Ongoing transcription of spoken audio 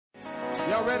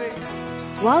Y'all ready?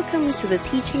 Welcome to the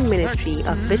teaching ministry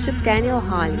of Bishop Daniel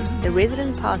Harley, the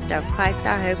resident pastor of Christ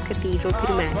Our Hope Cathedral,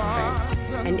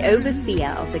 Pietermaritzburg, and overseer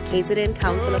of the KZN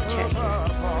Council of Churches.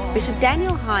 Bishop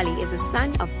Daniel Harley is the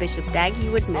son of Bishop Dag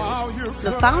Heward-Mills,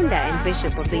 the founder and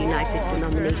bishop of the United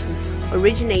Denominations,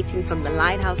 originating from the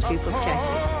Lighthouse Group of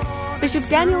Churches. Bishop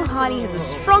Daniel Harley has a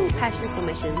strong passion for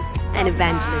missions and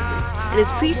evangelism and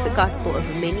has preached the gospel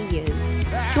over many years.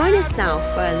 Join us now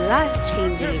for a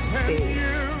life-changing experience.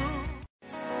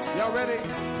 Y'all ready?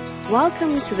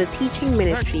 Welcome to the teaching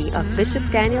ministry of Bishop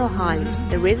Daniel Harley,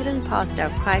 the resident pastor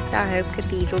of Christ Our Hope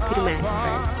Cathedral,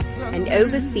 Pietermaritzburg, and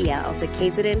overseer of the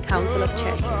KZN Council of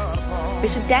Churches.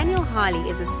 Bishop Daniel Harley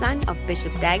is the son of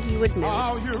Bishop Dag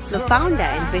Heward-Mills, the founder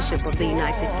and bishop of the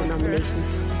United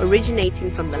Denominations,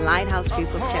 originating from the Lighthouse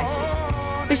Group of Churches.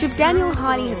 Bishop Daniel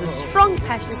Harley has a strong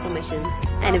passion for missions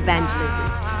and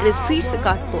evangelism and has preached the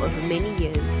gospel over many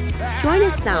years. Join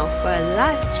us now for a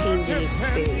life-changing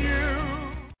experience.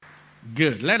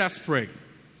 Good. Let us pray.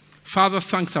 Father,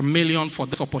 thanks a million for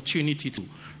this opportunity to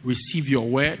receive your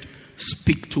word.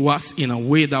 Speak to us in a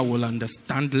way that we'll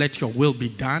understand. Let your will be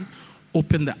done.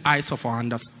 Open the eyes of our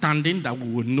understanding that we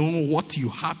will know what you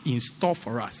have in store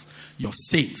for us. Your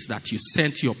saints, that you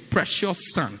sent your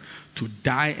precious son to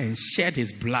die and shed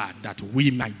his blood that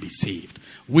we might be saved.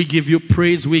 We give you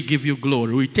praise. We give you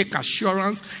glory. We take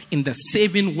assurance in the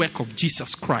saving work of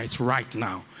Jesus Christ right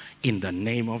now. In the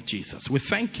name of Jesus. We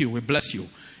thank you. We bless you.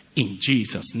 In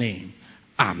Jesus' name.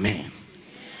 Amen.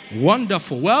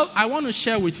 Wonderful. Well, I want to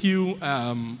share with you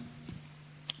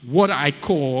what I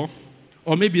call,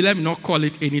 or maybe let me not call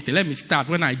it anything. Let me start.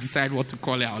 When I decide what to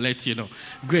call it, I'll let you know.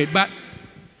 Great. But,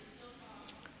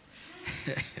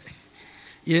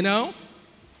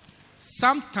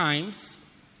 sometimes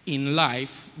in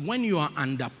life, when you are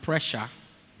under pressure,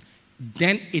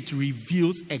 then it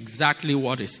reveals exactly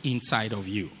what is inside of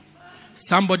you.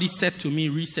 Somebody said to me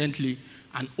recently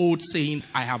an old saying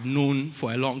I have known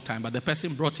for a long time, but the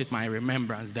person brought it to my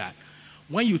remembrance that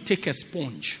when you take a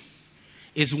sponge,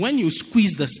 it's when you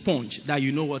squeeze the sponge that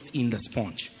you know what's in the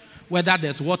sponge. Whether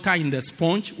there's water in the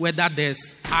sponge, whether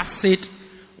there's acid,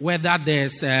 whether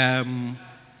there's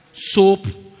soap,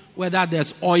 whether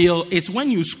there's oil. It's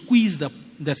when you squeeze the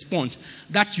sponge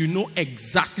that you know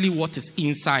exactly what is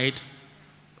inside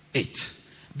it.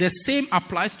 The same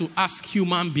applies to us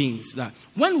human beings, that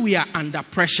when we are under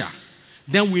pressure,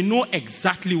 then we know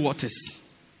exactly what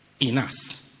is in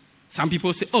us. Some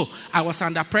people say, oh, I was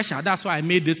under pressure, that's why I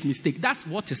made this mistake. That's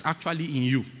what is actually in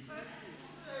you.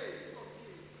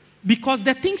 Because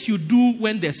the things you do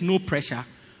when there's no pressure,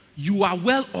 you are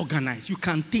well organized. You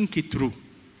can think it through.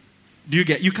 Do you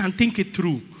get? You can think it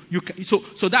through.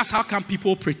 So that's how come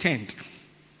people pretend.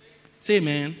 Say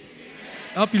amen.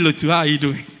 Help you to how are you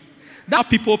doing? That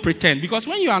people pretend. Because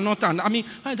when you are not,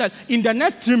 in the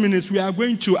next 3 minutes, we are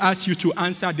going to ask you to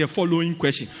answer the following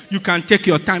question. You can take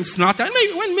your time, smart up.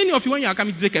 When many of you, when you are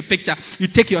coming to take a picture, you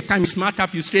take your time, smart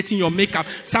up, you straighten your makeup.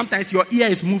 Sometimes your ear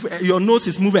is moved, your nose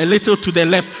is moved a little to the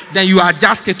left. Then you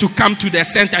adjust it to come to the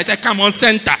center. I say, come on,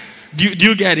 center. Do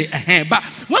you get it? But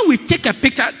when we take a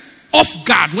picture off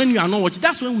guard, when you are not watching,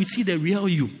 that's when we see the real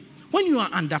you. When you are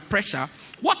under pressure,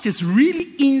 what is really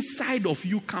inside of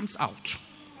you comes out.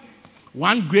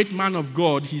 One great man of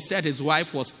God, he said his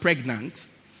wife was pregnant.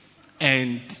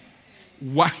 And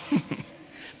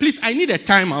please, I need a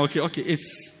timer. Okay,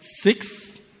 it's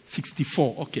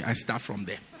 6:64. Okay, I start from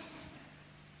there.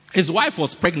 His wife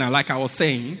was pregnant, like I was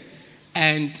saying.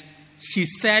 And she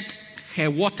said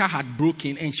her water had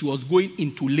broken and she was going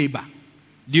into labor.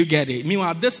 Do you get it?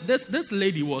 Meanwhile, this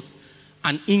lady was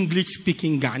an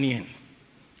English-speaking Ghanaian.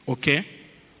 Okay?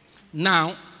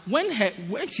 Now, when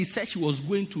she said she was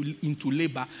going into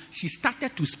labor, she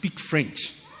started to speak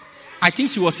French. I think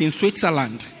she was in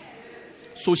Switzerland.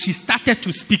 So she started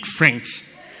to speak French.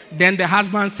 Then the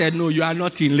husband said, no, you are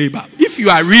not in labor. If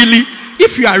you are really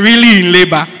in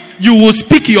labor, you will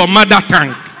speak your mother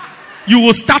tongue. You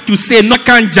will start to say, no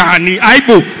kanjani,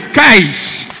 aibo,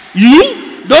 kaish. You?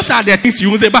 Those are the things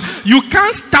you will say. But you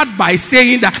can't start by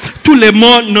saying that, tout le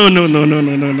monde, no.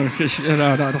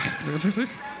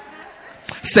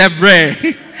 C'est vrai.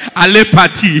 Allez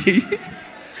partir.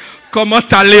 Comment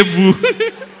allez-vous?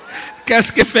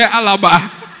 Qu'est-ce que fait là-bas?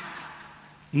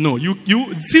 No, you,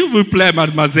 s'il vous plaît,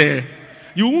 mademoiselle.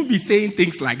 You won't be saying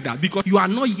things like that because you are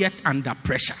not yet under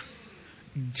pressure.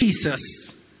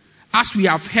 Jesus, as we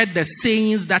have heard the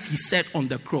sayings that he said on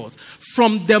the cross,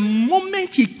 from the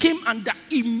moment he came under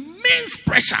immense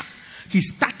pressure, he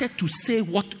started to say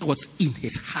what was in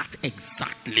his heart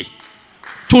exactly.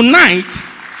 Tonight,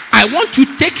 I want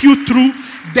to take you through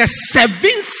the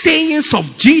 7 sayings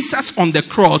of Jesus on the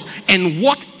cross and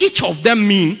what each of them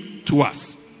mean to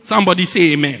us. Somebody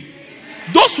say amen.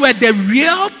 Those were the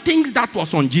real things that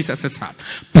was on Jesus' heart.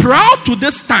 Prior to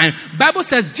this time, Bible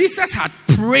says Jesus had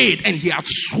prayed and he had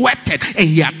sweated and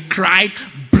he had cried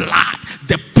blood.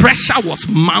 The pressure was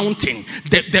mounting.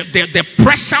 The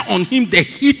pressure on him, the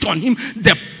heat on him,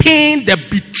 the pain, the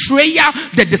betrayal,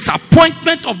 the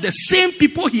disappointment of the same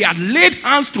people he had laid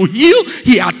hands to heal,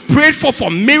 he had prayed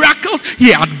for miracles,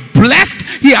 he had blessed,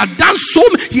 he had done so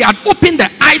much. He had opened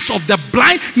the eyes of the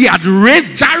blind, he had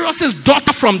raised Jairus'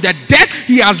 daughter from the dead,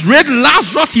 he has raised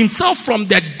Lazarus himself from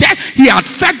the dead, he had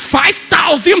fed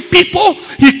 5,000 people.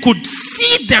 He could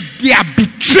see their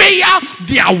betrayal,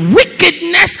 their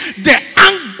wickedness, the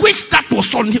anguish that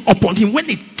was upon him. When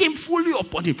it came fully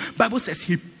upon him, Bible says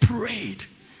he prayed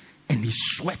and he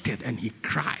sweated and he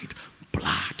cried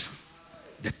blood.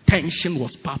 The tension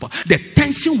was palpable. The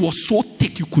tension was so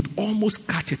thick you could almost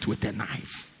cut it with a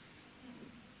knife.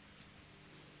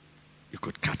 You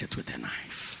could cut it with a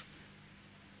knife.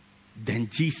 Then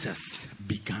Jesus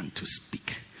began to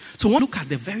speak. So look at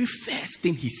the very first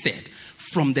thing he said.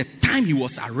 From the time he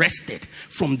was arrested,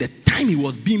 from the time he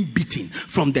was being beaten,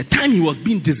 from the time he was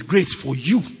being disgraced for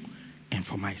you and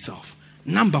for myself.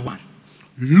 Number 1,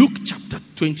 Luke chapter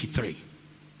 23,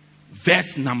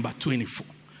 verse number 24.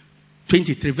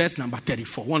 23, verse number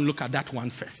 34. One, look at that one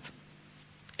first.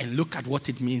 And look at what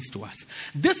it means to us.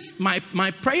 This, my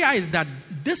prayer is that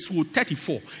this will,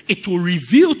 34, it will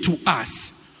reveal to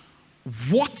us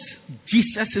what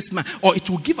Jesus is, or it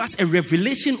will give us a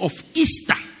revelation of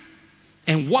Easter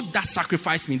and what that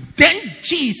sacrifice means. Then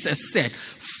Jesus said,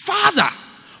 Father,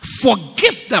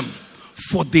 forgive them,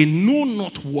 for they know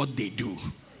not what they do.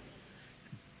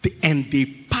 And they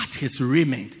part his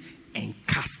raiment and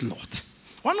cast lot.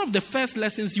 One of the first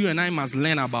lessons you and I must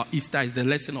learn about Easter is the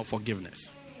lesson of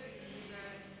forgiveness.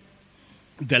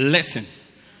 The lesson,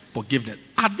 forgiveness.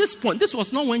 At this point, this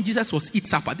was not when Jesus was eating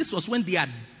supper. This was when they had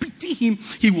beaten him.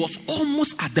 He was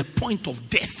almost at the point of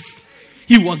death.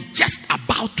 He was just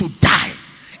about to die.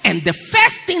 And the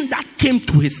first thing that came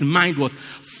to his mind was,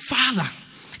 Father.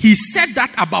 He said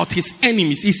that about his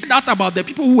enemies. He said that about the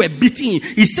people who were beating him.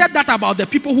 He said that about the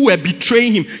people who were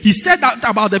betraying him. He said that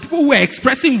about the people who were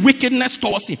expressing wickedness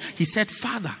towards him. He said,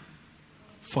 Father,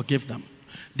 forgive them.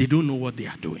 They don't know what they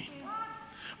are doing.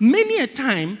 Many a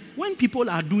time, when people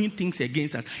are doing things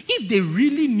against us, if they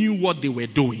really knew what they were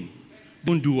doing,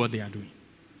 don't do what they are doing.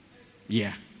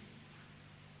 Yeah.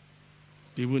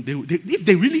 If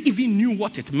they really even knew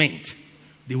what it meant,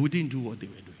 they wouldn't do what they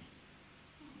were doing.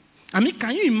 I mean,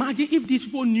 can you imagine if these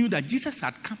people knew that Jesus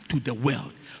had come to the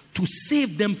world to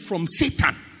save them from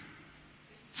Satan,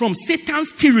 from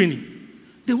Satan's tyranny?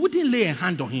 They wouldn't lay a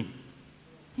hand on him.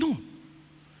 No.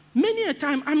 Many a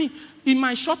time, I mean, in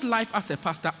my short life as a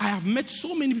pastor, I have met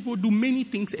so many people do many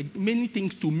things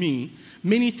to me,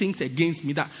 many things against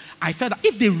me, that I felt that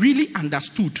if they really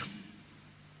understood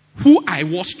who I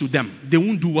was to them, they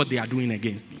won't do what they are doing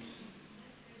against me.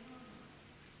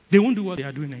 They won't do what they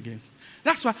are doing against me.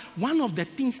 That's why one of the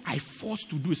things I forced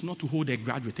to do is not to hold a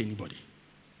grudge with anybody.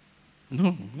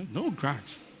 No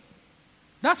grudge.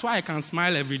 That's why I can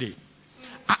smile every day.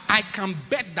 I can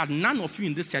bet that none of you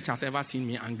in this church has ever seen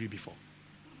me angry before.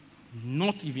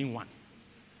 Not even one.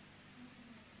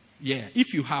 Yeah,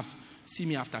 if you have, see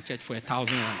me after church for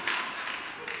 1,000 rands.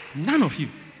 None of you.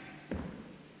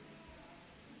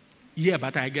 Yeah,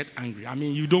 but I get angry. I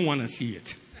mean, you don't want to see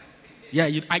it. Yeah,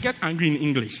 I get angry in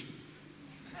English.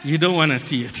 You don't want to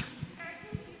see it.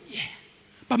 Yeah.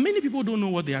 But many people don't know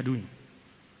what they are doing.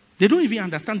 They don't even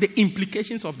understand the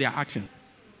implications of their actions.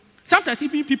 Sometimes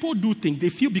even people do things, they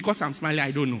feel because I'm smiling,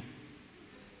 I don't know.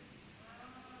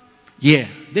 Yeah.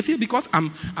 They feel because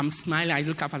I'm smiling, I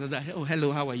look up and say, oh,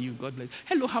 hello, how are you? God bless.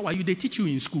 Hello, how are you? They teach you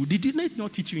in school. Did they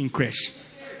not teach you in creche?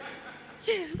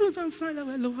 Yeah, I'm smiling,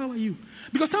 hello, how are you?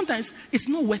 Because sometimes it's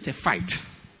not worth a fight.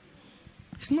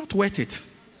 It's not worth it.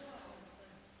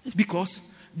 It's because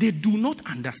they do not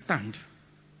understand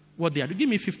what they are doing. Give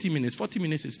me 50 minutes. 40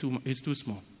 minutes is too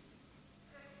small.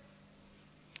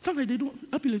 Sometimes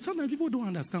people don't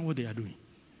understand what they are doing.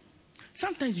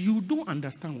 Sometimes you don't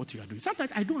understand what you are doing.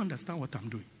 Sometimes I don't understand what I'm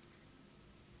doing.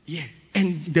 Yeah.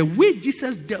 And the way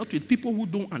Jesus dealt with people who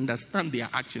don't understand their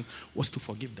action was to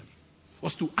forgive them.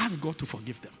 Was to ask God to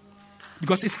forgive them.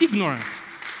 Because it's ignorance.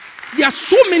 There are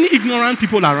so many ignorant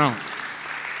people around.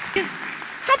 Yeah.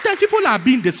 Sometimes people are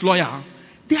being disloyal.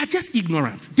 They are just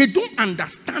ignorant. They don't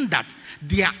understand that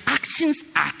their actions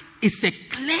is a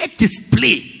clear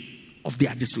display of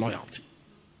their disloyalty.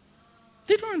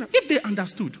 They don't understand. If they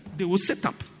understood, they will sit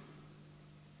up.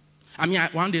 I mean,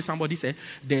 one day somebody said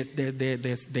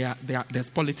there's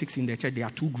politics in the church. There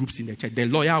are two groups in the church, the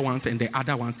loyal ones and the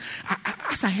other ones.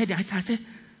 As I heard it, I said,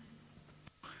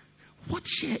 what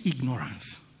sheer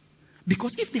ignorance?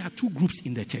 Because if there are two groups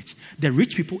in the church, the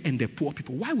rich people and the poor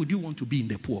people, why would you want to be in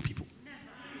the poor people?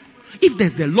 If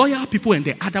there's the loyal people and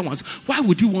the other ones, why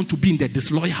would you want to be in the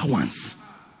disloyal ones?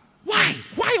 Why?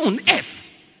 Why on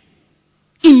earth?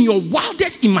 In your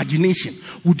wildest imagination,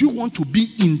 would you want to be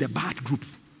in the bad group?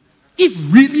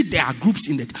 If really there are groups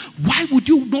in it, why would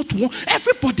you not want?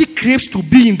 Everybody craves to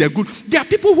be in the group. There are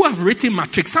people who have written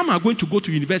matrix. Some are going to go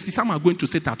to university. Some are going to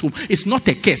sit at home. It's not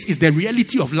a curse. It's the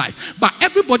reality of life. But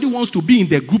everybody wants to be in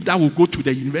the group that will go to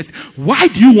the university. Why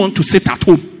do you want to sit at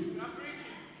home?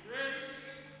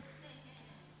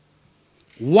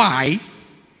 Why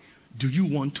do you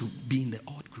want to be in the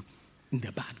odd group, in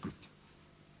the bad group?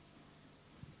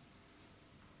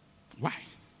 Why?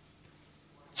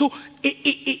 So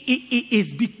it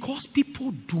is because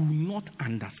people do not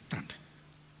understand.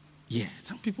 Yeah,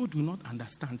 some people do not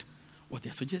understand what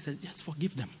they're suggesting. Just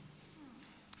forgive them.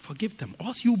 Forgive them. Or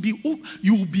else you'll be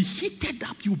heated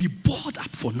up, you'll be bored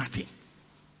up for nothing.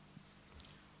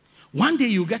 One day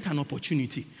you'll get an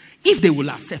opportunity. If they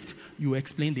will accept, you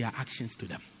explain their actions to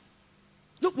them.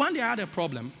 Look, one day I had a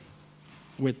problem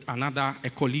with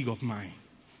a colleague of mine.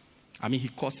 I mean, he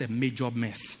caused a major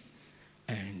mess.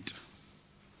 And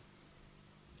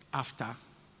after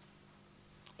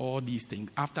all these things,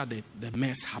 after the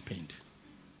mess happened,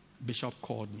 Bishop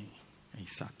called me and he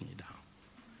sat me down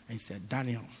and he said,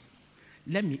 Daniel,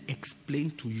 let me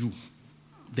explain to you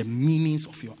the meanings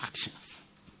of your actions.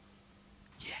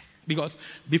 Yeah. Because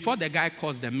before the guy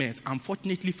caused the mess,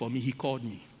 unfortunately for me, he called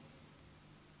me.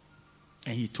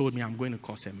 And he told me I'm going to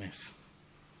cause a mess.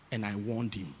 And I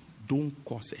warned him, don't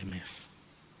cause a mess.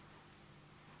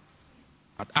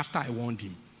 But after I warned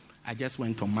him, I just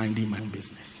went on minding my own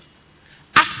business.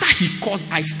 After he caused,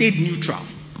 I stayed neutral.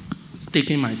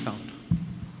 Taking my sound.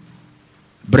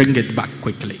 Bring it back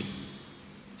quickly.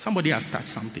 Somebody has touched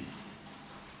something.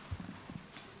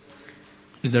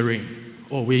 It's the rain.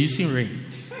 Oh, we're using rain.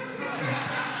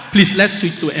 Please, let's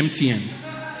switch to MTN.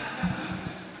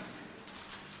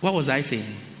 What was I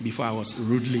saying before I was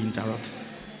rudely interrupted?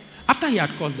 After he had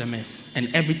caused the mess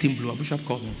and everything blew up, Bishop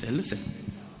called me and said, listen,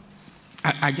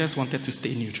 I just wanted to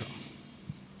stay neutral.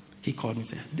 He called me and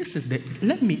said,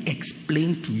 let me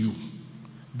explain to you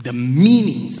the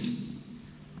meanings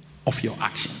of your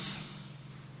actions.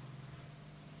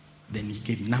 Then he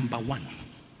gave number one.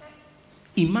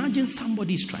 Imagine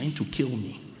somebody is trying to kill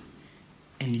me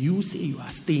and you say you are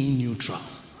staying neutral.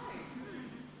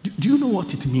 Do you know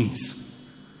what it means?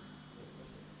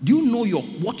 Do you know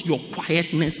what your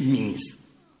quietness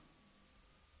means?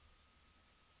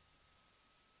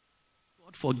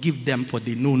 God forgive them, for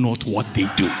they know not what they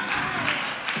do.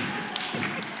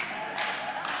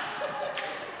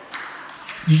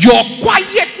 Your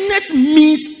quietness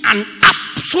means an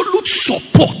absolute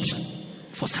support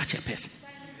for such a person.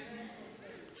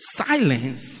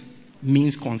 Silence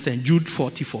means consent. Jude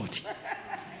 40:40.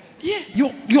 Yeah,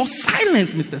 your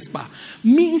silence, Mr. Spa,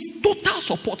 means total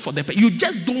support for the person. You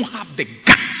just don't have the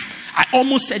guts. I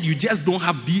almost said you just don't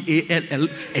have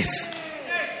BALLS.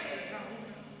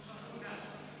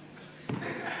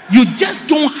 You just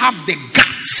don't have the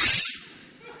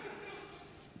guts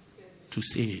to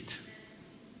say it.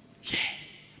 Yeah.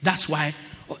 That's why,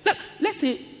 let's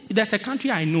say there's a country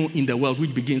I know in the world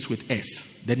which begins with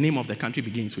S. The name of the country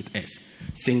begins with S.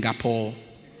 Singapore,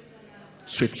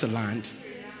 Switzerland,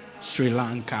 Sri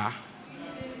Lanka,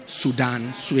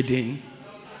 Sudan, Sweden,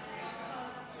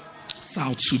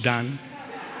 South Sudan,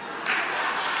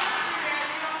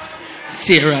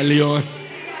 Sierra Leone,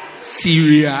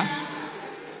 Syria,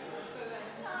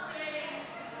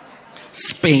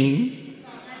 Spain,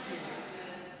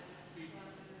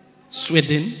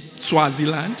 Sweden,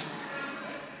 Swaziland.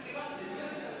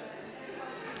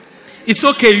 It's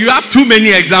okay, you have too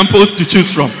many examples to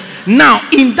choose from. Now,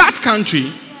 in that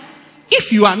country,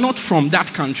 if you are not from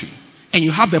that country and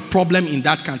you have a problem in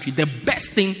that country, the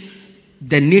best thing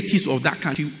the natives of that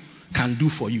country can do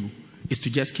for you is to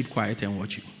just keep quiet and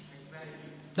watch you.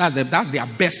 That's their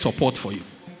best support for you.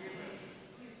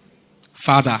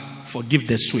 Father, forgive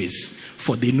the Swiss,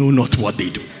 for they know not what they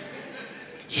do.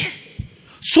 Yeah.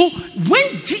 So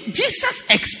when Jesus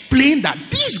explained that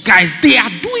these guys, they are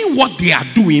doing what they are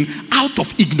doing out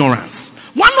of ignorance.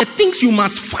 One of the things you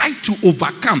must fight to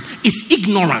overcome is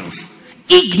ignorance.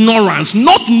 Ignorance,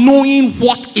 not knowing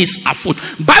what is afoot.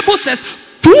 Bible says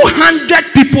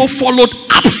 200 people followed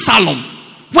Absalom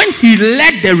When he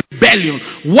led the rebellion.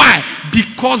 Why?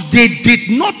 Because they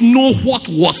did not know what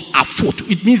was afoot.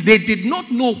 It means they did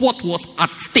not know what was at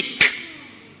stake.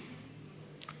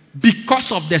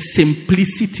 Because of the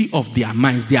simplicity of their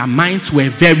minds. Their minds were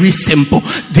very simple.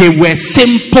 They were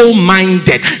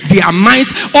simple-minded. Their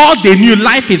minds, all they knew,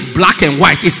 life is black and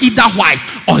white. It's either white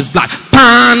or it's black.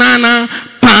 Pa-na-na,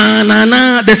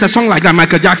 pa-na-na. There's a song like that,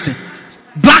 Michael Jackson.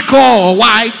 Black or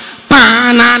white,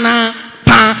 pa-na-na,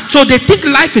 pa. So they think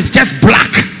life is just black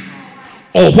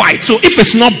or white. So if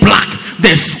it's not black,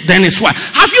 then it's white.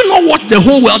 Have you know what the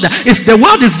whole world is? The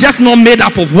world is just not made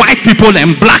up of white people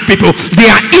and black people. They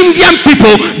are Indian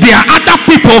people. They are other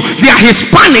people. They are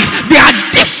Hispanics. They are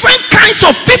different kinds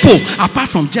of people. Apart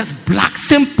from just black,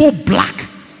 simple black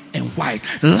and white.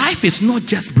 Life is not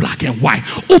just black and white.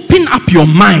 Open up your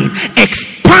mind.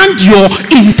 Expand your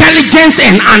intelligence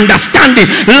and understanding.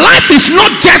 Life is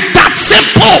not just that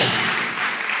simple.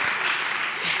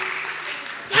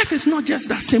 Life is not just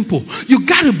that simple. You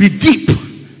got to be deep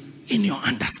in your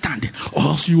understanding, or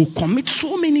else you will commit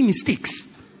so many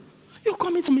mistakes. You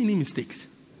commit so many mistakes.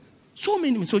 So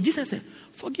many. So Jesus said,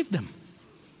 forgive them,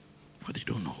 for they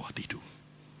don't know what they do.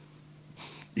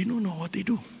 They don't know what they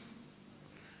do.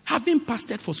 Having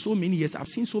pastored for so many years, I've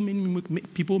seen so many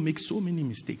people make so many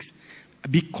mistakes.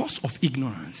 Because of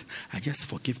ignorance, I just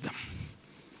forgive them.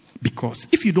 Because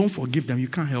if you don't forgive them, you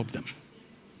can't help them.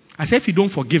 I say if you don't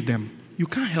forgive them, you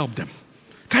can't help them.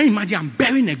 Can you imagine I'm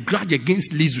bearing a grudge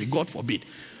against Lizzie, God forbid,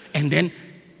 and then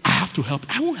I have to help.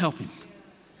 I won't help him.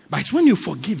 But it's when you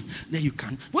forgive, then you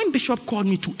can. When Bishop called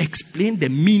me to explain the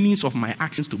meanings of my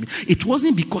actions to me, it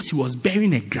wasn't because he was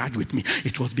bearing a grudge with me.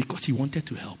 It was because he wanted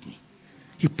to help me.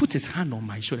 He put his hand on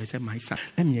my shoulder and said, my son,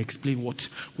 let me explain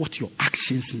what your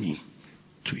actions mean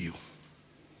to you.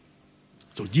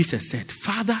 So Jesus said,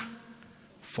 Father,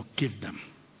 forgive them,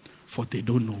 for they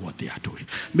don't know what they are doing.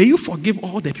 May you forgive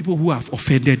all the people who have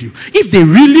offended you. If they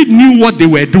really knew what they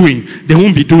were doing, they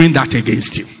won't be doing that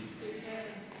against you.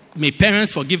 May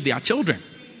parents forgive their children.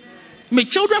 May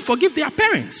children forgive their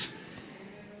parents.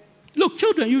 Look,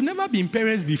 children, you've never been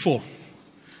parents before.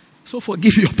 So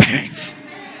forgive your parents.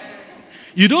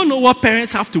 You don't know what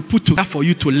parents have to put together for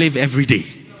you to live every day.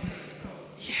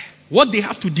 Yeah. What they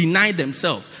have to deny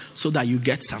themselves so that you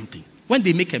get something. When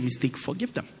they make a mistake,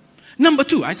 forgive them. Number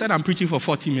 2, I said I'm preaching for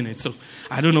 40 minutes, so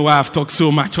I don't know why I've talked so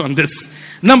much on this.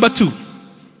 Number 2,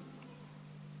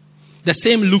 the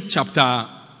same Luke chapter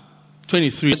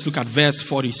 23. Let's look at verse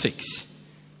 46.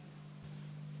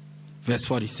 Verse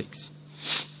 46.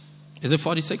 Is it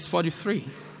 46? 43.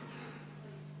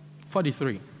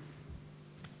 43.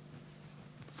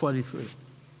 43.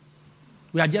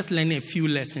 We are just learning a few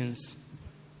lessons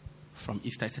from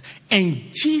Easter.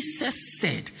 And Jesus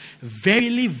said,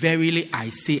 verily, verily,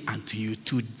 I say unto you,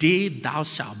 today thou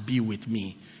shalt be with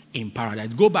me in paradise.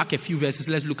 Go back a few verses.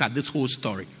 Let's look at this whole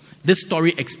story. This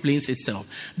story explains itself.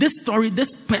 This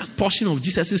portion of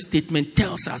Jesus' statement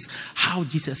tells us how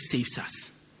Jesus saves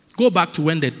us. Go back to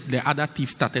when the other thief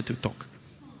started to talk.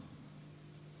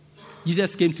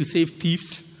 Jesus came to save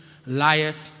thieves,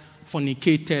 liars,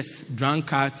 fornicators,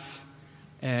 drunkards,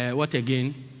 what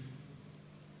again?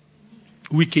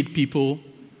 Wicked people.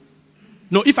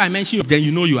 No, if I mention you, then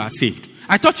you know you are saved.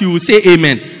 I thought you would say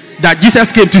amen. That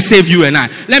Jesus came to save you and I.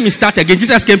 Let me start again.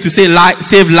 Jesus came to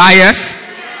save liars,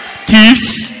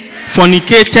 thieves,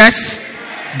 fornicators,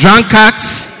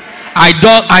 drunkards,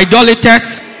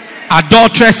 idolaters,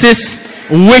 adulteresses,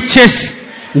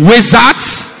 witches,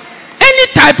 wizards. Any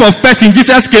type of person,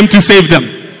 Jesus came to save them.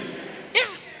 Yeah.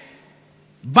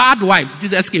 Bad wives,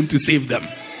 Jesus came to save them.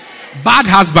 Bad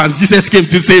husbands, Jesus came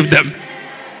to save them.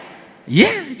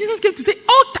 Yeah, Jesus came to save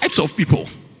all types of people.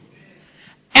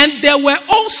 And there were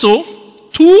also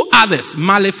 2 others,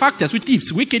 malefactors, with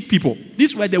thieves, wicked people.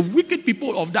 These were the wicked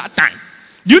people of that time.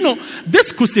 You know,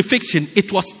 this crucifixion,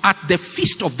 it was at the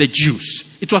feast of the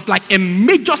Jews. It was like a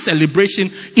major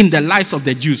celebration in the lives of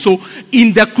the Jews. So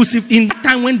in that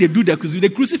time when they do the crucifixion,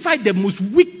 they crucify the most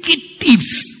wicked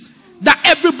thieves that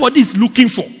everybody is looking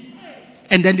for.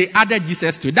 And then they added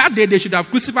Jesus to it. That day they should have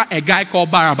crucified a guy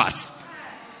called Barabbas.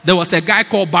 There was a guy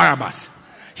called Barabbas.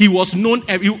 He was known,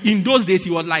 in those days he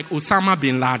was like Osama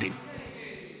bin Laden.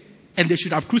 And they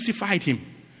should have crucified him.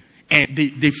 And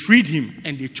they freed him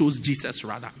and they chose Jesus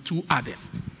rather. 2 others.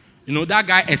 You know, that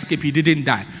guy escaped, he didn't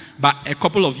die. But a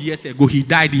couple of years ago, he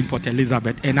died in Port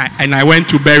Elizabeth. And I went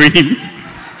to bury him.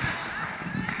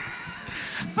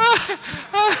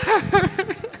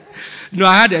 No,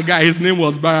 I had a guy, his name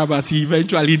was Barabbas. He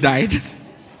eventually died.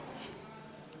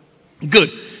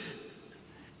 Good.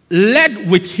 Led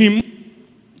with him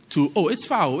to, it's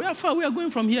far. We are far. We are going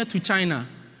from here to China.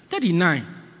 39.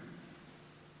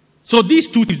 So these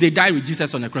two thieves, they died with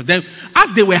Jesus on the cross. Then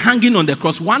as they were hanging on the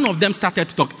cross, one of them started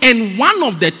to talk. And one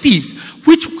of the thieves,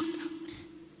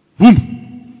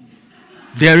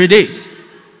 there it is.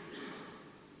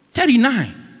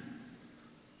 39.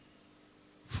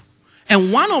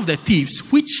 And one of the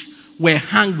thieves which were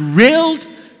hanged railed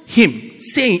him,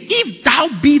 saying, if thou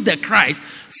be the Christ,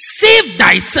 save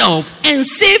thyself and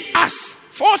save us.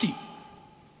 40.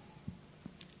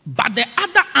 But the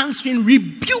other answering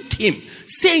rebuked him,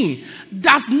 saying,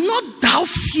 does not thou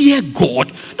fear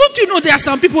God? Don't you know there are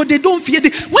some people, they don't fear.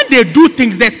 When they do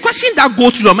things, the question that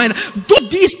goes through their mind, do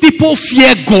these people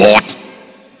fear God?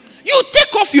 You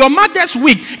take off your mother's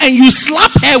wig and you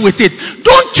slap her with it.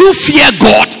 Don't you fear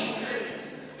God?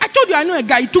 I told you, I know a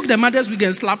guy, he took the mother's wig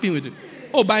and slapped him with it.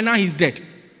 Oh, by now he's dead.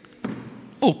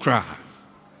 Oh, cry.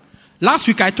 Last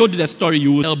week I told you the story,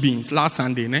 you will sell beans. Last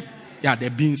Sunday, ne? Yeah, the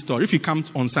bean story. If you come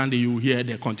on Sunday, you will hear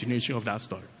the continuation of that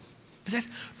story. He says,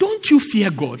 don't you fear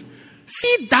God?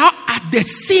 See thou are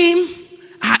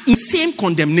in same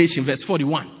condemnation. Verse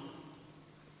 41.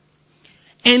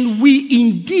 And we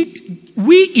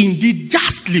indeed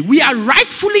justly, we are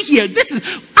rightfully here. This is,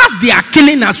 as they are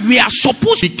killing us, we are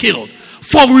supposed to be killed.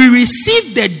 For we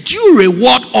receive the due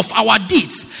reward of our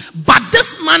deeds. But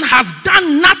this man has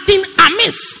done nothing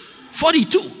amiss.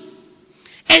 42.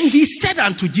 And he said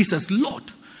unto Jesus, Lord,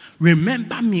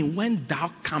 remember me when thou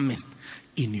comest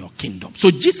in your kingdom. So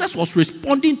Jesus was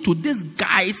responding to this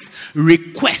guy's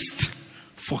request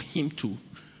for him to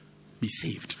be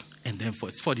saved. And then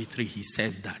verse 43, he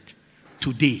says that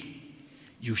today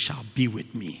you shall be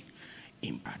with me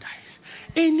in paradise.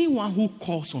 Anyone who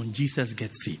calls on Jesus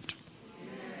gets saved.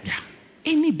 Yeah.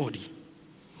 Anybody.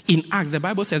 In Acts, the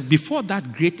Bible says, before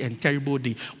that great and terrible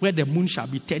day, where the moon shall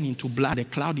be turned into blood, the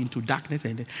cloud into darkness,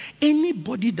 and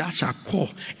anybody that shall call,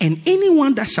 and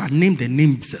anyone that shall name the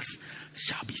name Jesus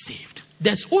shall be saved.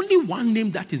 There's only one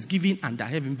name that is given under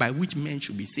heaven by which men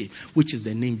should be saved, which is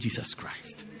the name Jesus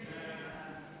Christ.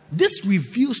 This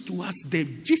reveals to us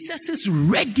Jesus'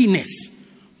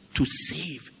 readiness to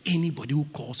save anybody who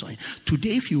calls on him.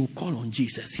 Today, if you will call on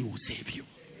Jesus, he will save you.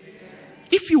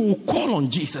 If you will call on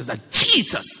Jesus, that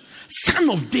Jesus, Son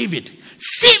of David,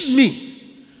 save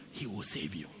me, he will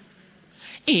save you.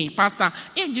 Hey, Pastor,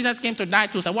 if Jesus came to die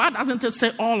to say, why doesn't it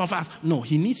say all of us? No,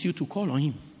 he needs you to call on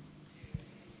him.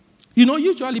 You know,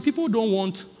 usually people don't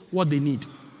want what they need.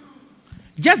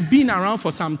 Just being around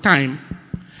for some time,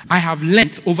 I have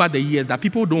learned over the years that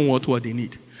people don't want what they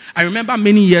need. I remember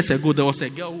many years ago, there was a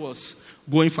girl who was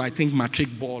going for, I think, matric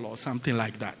ball or something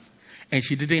like that. And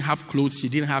she didn't have clothes. She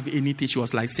didn't have anything. She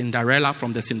was like Cinderella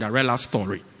from the Cinderella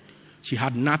story. She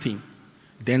had nothing.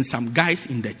 Then some guys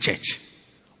in the church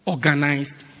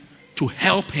organized to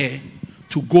help her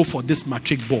to go for this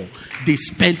matric ball. They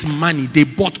spent money. They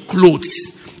bought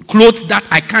clothes. Clothes that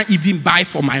I can't even buy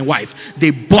for my wife.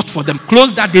 They bought for them.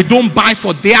 Clothes that they don't buy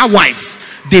for their wives.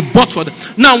 They bought for them.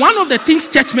 Now, one of the things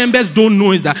church members don't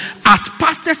know is that as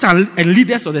pastors and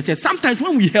leaders of the church, sometimes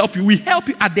when we help you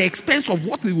at the expense of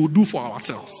what we will do for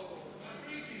ourselves.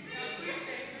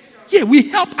 Yeah, we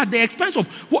help at the expense of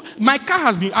what my car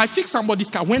has been. I fixed somebody's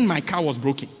car when my car was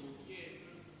broken.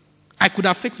 I could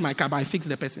have fixed my car, but I fixed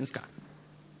the person's car.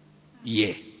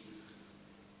 Yeah.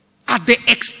 At the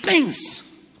expense.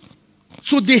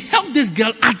 So they helped this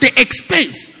girl at the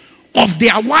expense of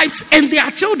their wives and their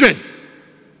children.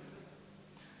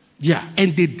 Yeah,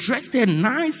 and they dressed her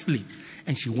nicely.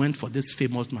 And she went for this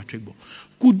famous matric ball.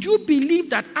 Could you believe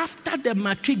that after the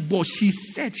matric ball, she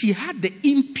said she had the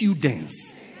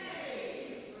impudence,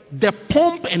 the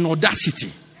pomp and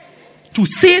audacity to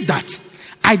say that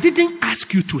I didn't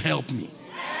ask you to help me.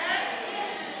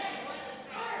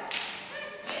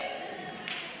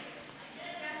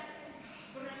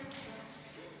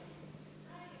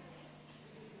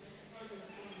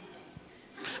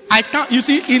 You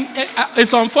see,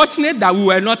 it's unfortunate that we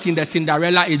were not in the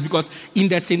Cinderella age, because in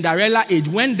the Cinderella age,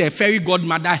 when the fairy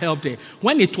godmother helped her,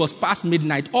 when it was past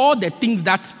midnight, all the things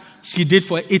that she did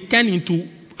for her, it turned into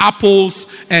apples,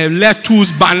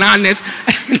 lettuce, bananas,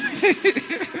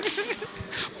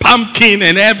 pumpkin,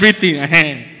 and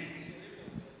everything.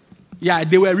 Yeah,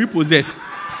 they were repossessed.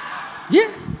 Yeah.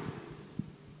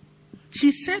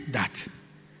 She said that.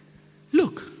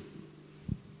 Look,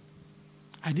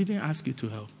 I didn't ask you to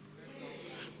help.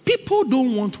 People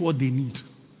don't want what they need.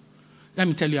 Let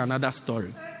me tell you another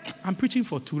story. I'm preaching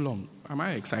for too long. Am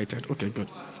I excited? Okay, good.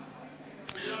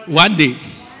 One day,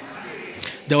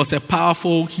 there was a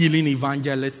powerful healing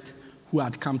evangelist who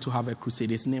had come to have a crusade.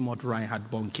 His name was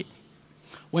Reinhard Bonnke.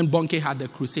 When Bonnke had the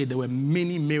crusade, there were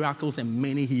many miracles and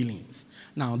many healings.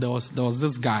 Now, there was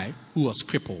this guy who was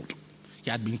crippled.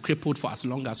 He had been crippled for as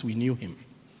long as we knew him.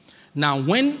 Now,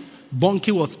 when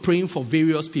Bonke was praying for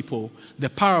various people, the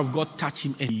power of God touched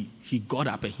him and he got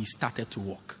up and he started to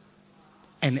walk.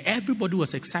 And everybody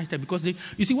was excited because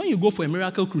you see, when you go for a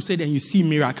miracle crusade and you see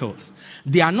miracles,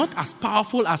 they are not as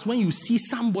powerful as when you see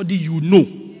somebody you know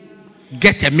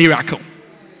get a miracle.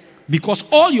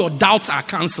 Because all your doubts are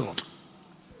cancelled.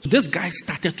 So this guy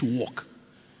started to walk.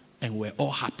 And we're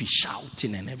all happy,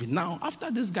 shouting and everything. Now, after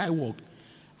this guy walked,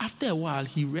 after a while,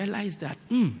 he realized that,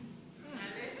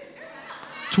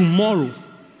 tomorrow,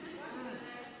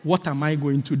 what am I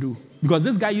going to do? Because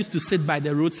this guy used to sit by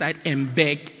the roadside and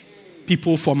beg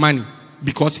people for money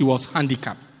because he was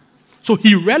handicapped. So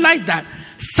he realized that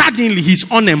suddenly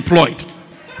he's unemployed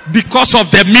because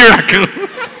of the miracle.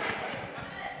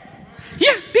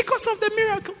 Yeah, because of the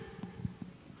miracle.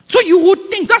 So you would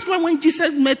think, that's why when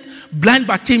Jesus met blind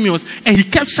Bartimaeus and he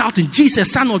kept shouting, Jesus,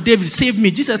 son of David, save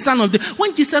me. Jesus, son of David.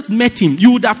 When Jesus met him,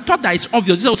 you would have thought that it's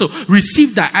obvious. Jesus also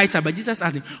received thy eyesight. But Jesus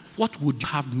asked him, what would you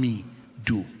have me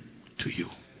do to you?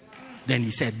 Then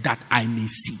he said, that I may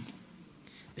see.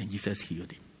 Then Jesus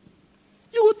healed him.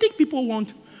 You would think people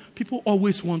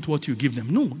always want what you give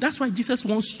them. No, that's why Jesus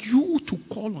wants you to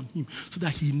call on him so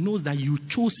that he knows that you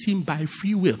chose him by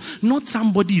free will. Not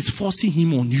somebody is forcing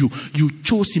him on you. You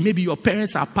chose him. Maybe your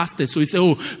parents are pastors. So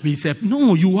he said,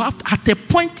 no, you have to, at a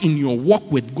point in your walk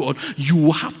with God,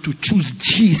 you have to choose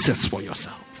Jesus for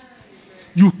yourself.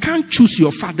 You can't choose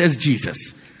your father's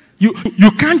Jesus.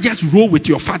 You can't just roll with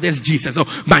your father's Jesus.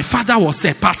 Oh, my father was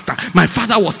a pastor. My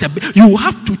father was a... You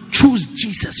have to choose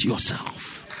Jesus yourself.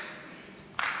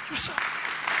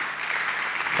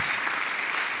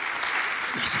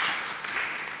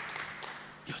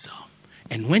 Yourself.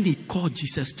 And when he called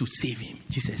Jesus to save him,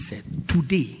 Jesus said,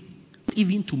 today,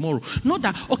 even tomorrow. Not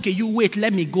that, okay, you wait,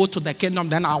 let me go to the kingdom,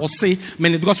 then I will say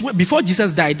many. Because before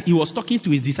Jesus died, he was talking to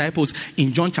his disciples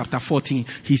in John chapter 14.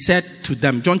 He said to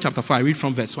them, John chapter 4, I read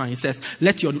from verse 1, he says,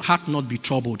 let your heart not be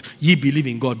troubled. Ye believe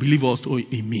in God, believe also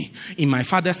in me. In my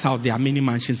Father's house, there are many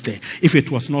mansions there. If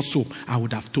it was not so, I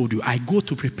would have told you. I go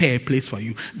to prepare a place for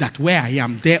you, that where I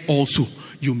am, there also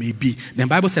you may be. Then the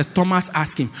Bible says, Thomas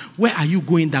asked him, where are you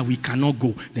going that we cannot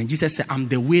go? Then Jesus said, I'm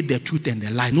the way, the truth, and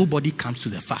the life. Nobody comes to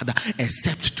the Father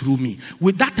except through me.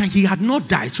 With that time, he had not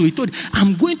died. So he told him,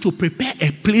 I'm going to prepare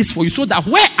a place for you so that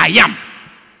where I am,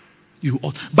 you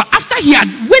ought. But after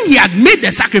when he had made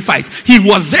the sacrifice, he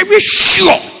was very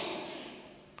sure.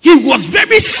 He was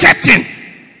very certain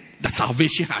that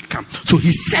salvation had come. So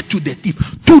he said to the thief,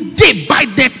 today, by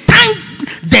the time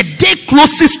the day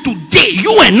closes today,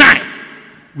 you and I,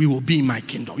 we will be in my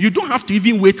kingdom. You don't have to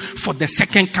even wait for the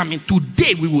second coming.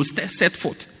 Today we will set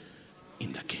foot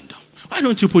in the kingdom. Why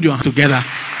don't you put your hands together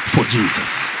for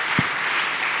Jesus?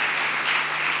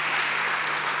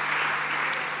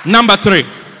 Number 3.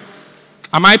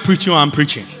 Am I preaching or I'm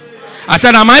preaching? I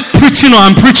said, am I preaching or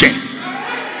I'm preaching?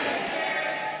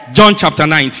 John chapter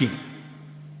 19.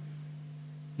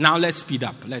 Now let's speed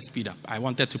up. I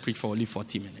wanted to preach for only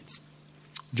 40 minutes.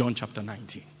 John chapter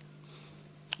 19.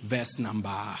 Verse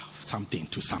number something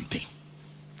to something.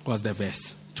 What's the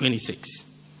verse?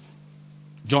 26.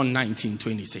 John 19,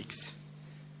 26.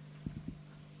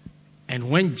 And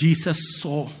when Jesus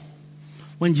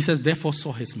therefore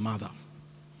saw his mother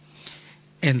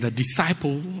and the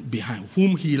disciple behind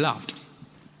whom he loved.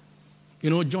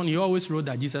 You know, John, he always wrote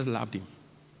that Jesus loved him.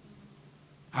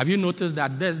 Have you noticed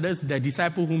that there's the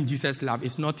disciple whom Jesus loved?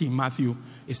 It's not in Matthew,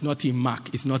 it's not in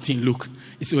Mark, it's not in Luke,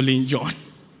 it's only in John.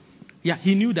 Yeah,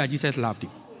 he knew that Jesus loved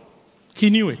him. He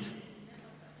knew it.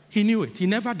 He knew it. He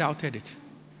never doubted it.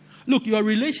 Look, your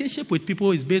relationship with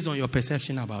people is based on your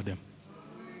perception about them.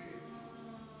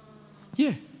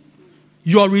 Yeah.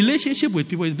 Your relationship with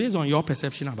people is based on your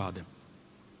perception about them.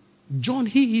 John,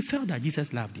 he felt that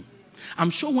Jesus loved him.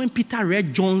 I'm sure when Peter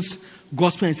read John's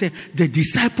gospel and said, the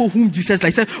disciple whom Jesus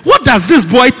liked, said, what does this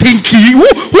boy think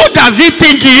who does he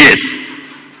think he is?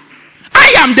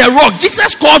 I am the rock.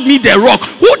 Jesus called me the rock.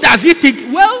 Who does he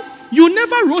think? Well, you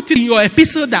never wrote it in your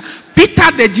epistle that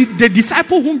Peter, the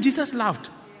disciple whom Jesus loved.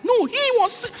 No, he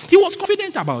was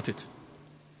confident about it.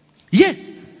 Yeah.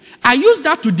 I use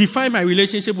that to define my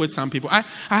relationship with some people. I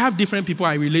have different people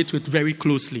I relate with very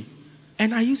closely.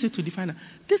 And I use it to define that.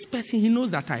 This person, he knows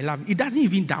that I love him. He doesn't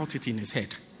even doubt it in his head.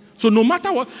 So no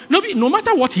matter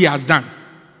what he has done,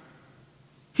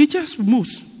 he just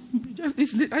moves.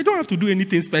 I don't have to do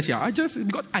anything special.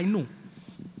 Because I know.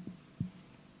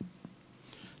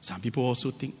 Some people also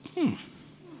think,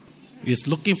 he's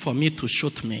looking for me to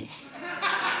shoot me.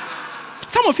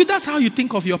 Some of you, that's how you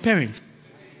think of your parents.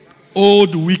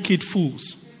 Old, wicked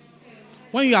fools.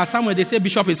 When you are somewhere, they say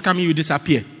Bishop is coming, you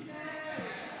disappear.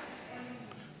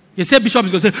 They say Bishop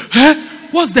is going to say,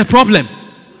 what's the problem?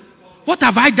 What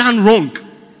have I done wrong?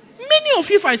 Many of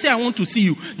you, if I say I want to see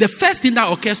you, the first thing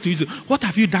that occurs to you is, what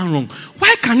have you done wrong?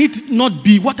 Why can it not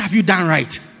be, what have you done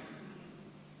right?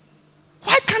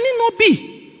 Why can it not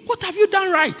be, what have you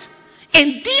done right?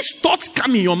 And these thoughts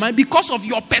come in your mind because of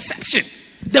your perception.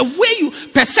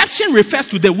 Perception refers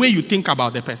to the way you think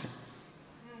about the person.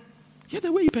 Yeah,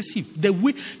 the way you perceive, the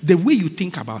way you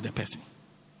think about the person.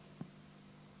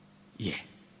 Yeah.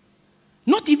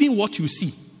 Not even what you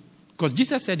see. Because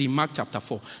Jesus said in Mark chapter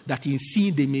 4 that in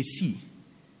seeing they may see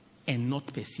and not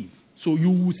perceive. So you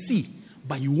will see,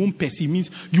 but you won't perceive. Means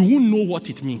you won't know what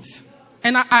it means.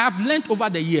 And I have learned over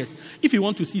the years, if you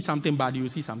want to see something bad, you will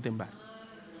see something bad.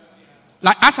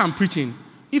 Like as I'm preaching,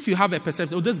 if you have a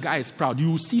perception, oh, this guy is proud, you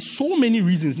will see so many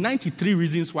reasons, 93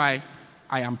 reasons why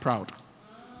I am proud.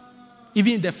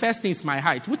 Even the first thing is my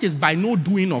height, which is by no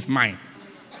doing of mine.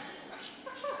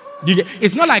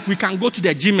 It's not like we can go to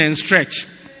the gym and stretch.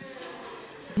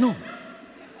 No.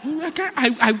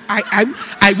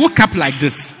 I woke up like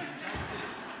this.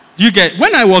 Do you get?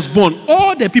 When I was born,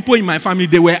 all the people in my family,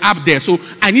 they were up there. So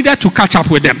I needed to catch up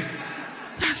with them.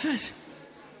 That's it.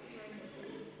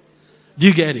 Do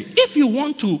you get it? If you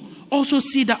want to also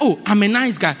see that, oh, I'm a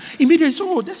nice guy, immediately,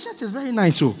 oh, that shirt is very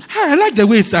nice. Oh, I like the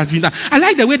way it has been done. I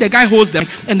like the way the guy holds them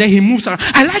and then he moves around.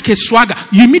 I like his swagger.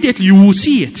 You will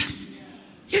see it.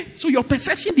 Yeah. So your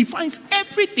perception defines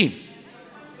everything.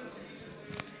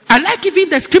 I like even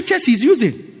the scriptures he's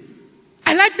using.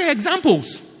 I like the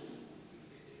examples.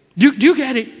 Do you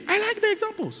get it? I like the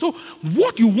examples. So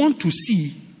what you want to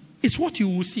see is what you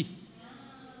will see.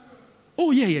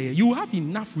 Oh, yeah. You have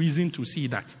enough reason to see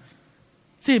that.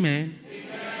 Say amen.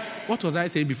 What was I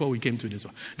saying before we came to this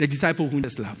one? The disciple who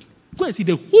just loved. Go and see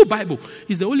the whole Bible.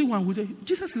 He's the only one who said,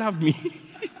 Jesus loved me.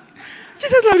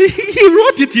 Jesus loved me. He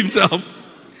wrote it himself.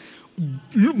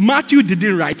 Matthew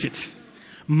didn't write it.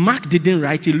 Mark didn't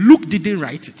write it. Luke didn't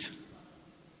write it.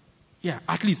 Yeah,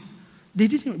 at least they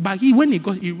didn't. But he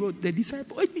wrote the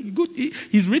disciple.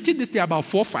 He's written this thing about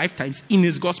 4 or 5 times in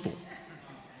his gospel.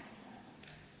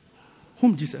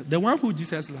 Whom Jesus? The one who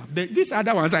Jesus loved. These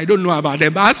other ones I don't know about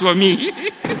them. But as for me,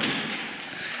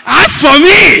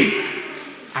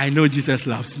 I know Jesus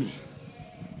loves me.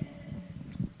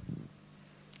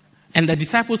 And the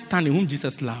disciples standing whom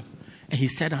Jesus loved, and he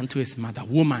said unto his mother,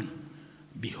 woman,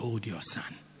 behold your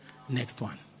son. Next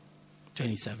one,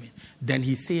 27. Then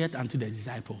he said unto the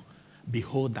disciple,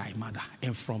 behold thy mother.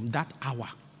 And from that hour,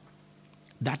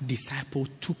 that disciple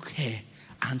took her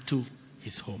unto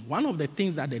his home. One of the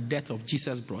things that the death of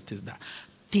Jesus brought is that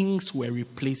things were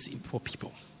replaced for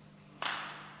people.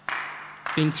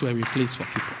 Things were replaced for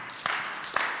people.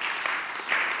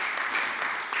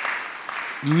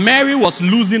 Mary was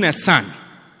losing a son.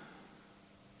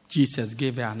 Jesus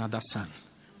gave her another son.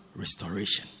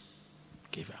 Restoration.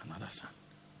 Gave her another son.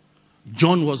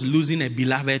 John was losing a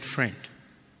beloved friend.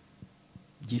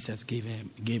 Jesus gave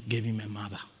him a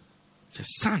mother. He said,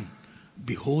 son,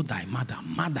 behold thy mother.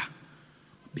 Mother,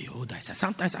 behold thy son.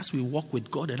 Sometimes as we walk with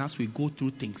God and as we go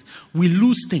through things, we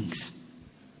lose things,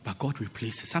 but God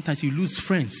replaces. Sometimes you lose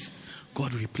friends,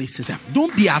 God replaces them.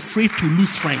 Don't be afraid to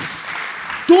lose friends.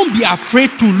 Don't be afraid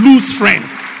to lose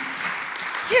friends.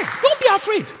 Yeah, don't be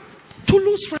afraid to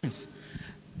lose friends.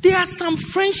 There are some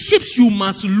friendships you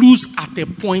must lose at a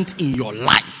point in your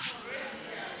life.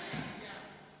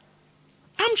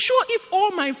 I'm sure if all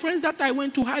my friends that I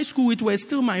went to high school with were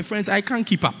still my friends, I can't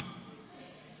keep up.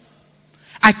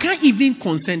 I can't even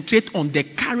concentrate on the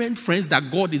current friends that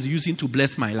God is using to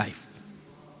bless my life.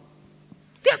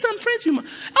 There are some friends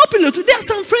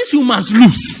you must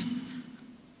lose.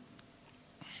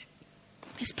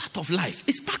 It's part of life.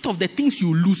 It's part of the things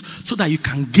you lose so that you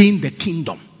can gain the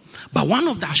kingdom. But one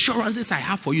of the assurances I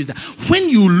have for you is that when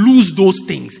you lose those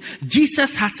things,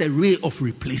 Jesus has a way of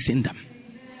replacing them.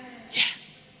 Yeah.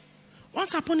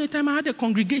 Once upon a time, I had a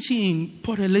congregation in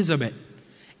Port Elizabeth.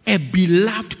 A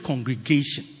beloved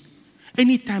congregation.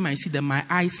 Anytime I see them, my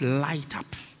eyes light up.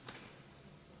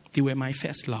 They were my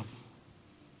first love.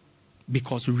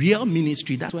 Because real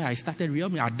ministry, that's where I started real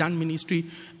ministry. I'd done ministry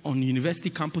on university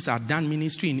campus. I'd done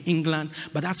ministry in England.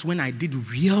 But that's when I did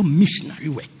real missionary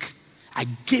work. I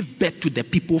gave birth to the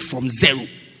people from zero.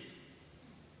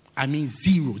 I mean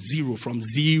zero, from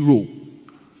zero.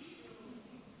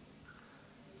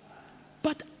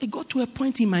 But it got to a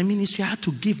point in my ministry I had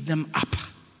to give them up.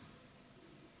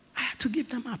 I had to give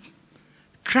them up.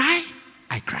 Cry,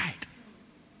 I cried.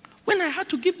 When I had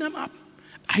to give them up,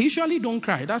 I usually don't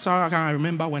cry. That's how I can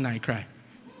remember when I cry.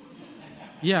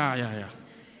 Yeah.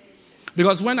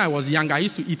 Because when I was young, I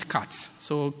used to eat cats.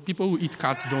 So people who eat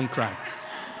cats don't cry.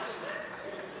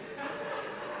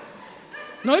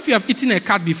 No, if you have eaten a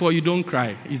cat before, you don't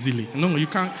cry easily. No, you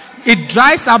can't. It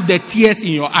dries up the tears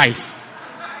in your eyes.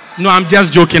 No, I'm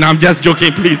just joking.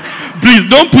 Please. Please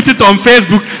don't put it on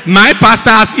Facebook. My pastor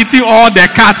has eaten all the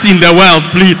cats in the world.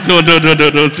 Please,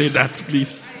 don't say that,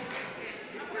 please.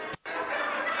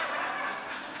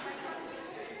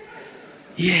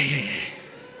 Yeah.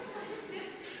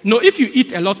 No, if you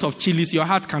eat a lot of chilies, your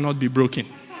heart cannot be broken.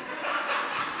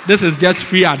 This is just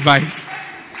free advice.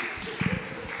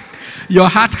 Your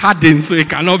heart hardens, so it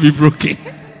cannot be broken.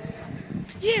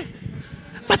 Yeah.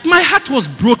 But my heart was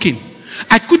broken.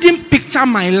 I couldn't picture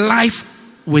my life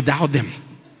without them.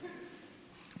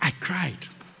 I cried.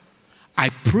 I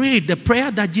prayed the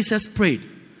prayer that Jesus prayed.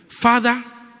 Father,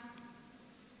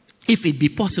 if it be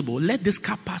possible, let this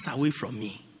cup pass away from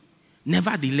me.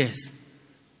 Nevertheless,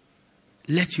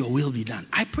 let your will be done.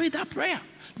 I prayed that prayer.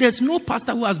 There's no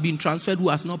pastor who has been transferred who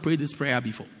has not prayed this prayer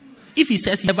before. If he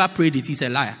says he never prayed it, he's a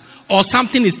liar. Or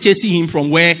something is chasing him from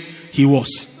where he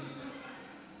was.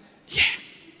 Yeah.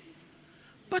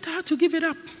 But I had to give it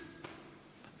up.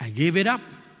 I gave it up.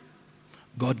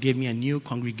 God gave me a new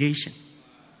congregation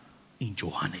in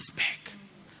Johannesburg,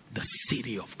 the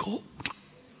city of gold.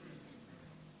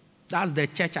 That's the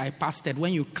church I pastored.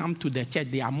 When you come to the church,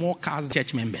 there are more cars than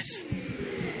church members.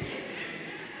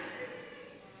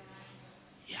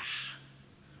 Yeah.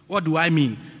 What do I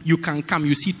mean? You can come,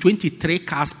 you see 23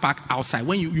 cars parked outside.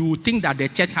 When you would think that the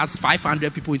church has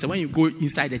 500 people inside. When you go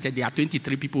inside the church, there are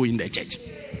 23 people in the church.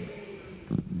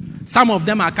 Some of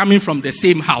them are coming from the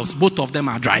same house. Both of them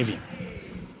are driving.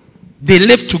 They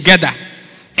live together.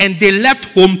 And they left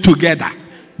home together.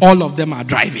 All of them are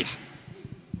driving.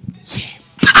 Yeah.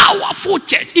 Powerful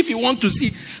church. If you want to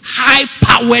see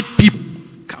high-powered people,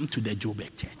 come to the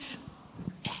Joburg church.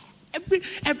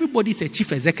 Everybody's a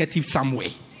chief executive somewhere.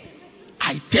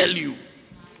 I tell you.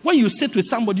 When you sit with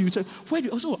somebody, you say,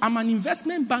 I'm an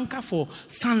investment banker for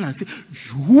Sunland. Say,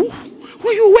 you?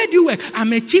 Where do you work?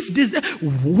 I'm a chief this.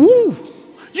 Who?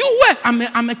 You work?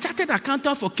 I'm a chartered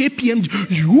accountant for KPMG.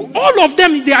 You? All of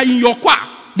them, they are in your choir.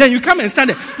 Then you come and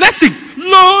stand there. Let's sing.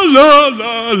 La, la,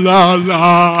 la, la,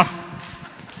 la.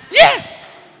 Yeah.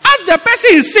 As the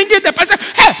person is singing, the person,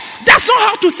 hey, that's not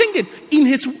how to sing it.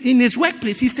 In his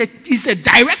workplace, he's a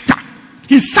director.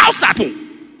 He shouts at people.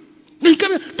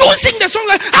 Don't sing the song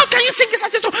like, how can you sing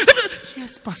such a song?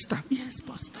 Yes, pastor.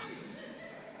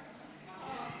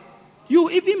 You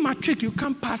even matric, you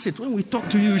can't pass it. When we talk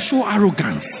to you, you show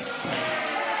arrogance.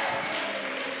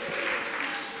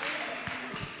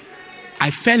 I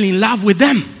fell in love with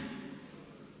them.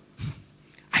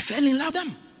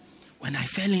 When I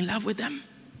fell in love with them,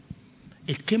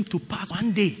 it came to pass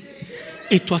one day.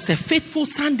 It was a faithful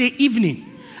Sunday evening.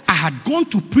 I had gone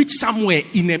to preach somewhere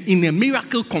in a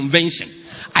miracle convention.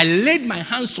 I laid my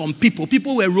hands on people.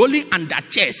 People were rolling under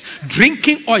chairs,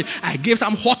 drinking oil. I gave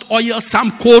some hot oil,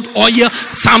 some cold oil,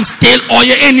 some stale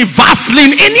oil, any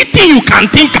Vaseline, anything you can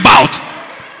think about.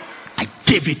 I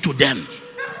gave it to them.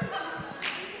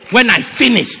 When I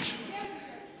finished,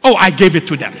 I gave it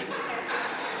to them.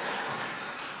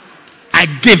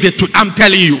 I'm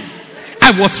telling you,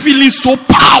 I was feeling so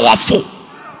powerful,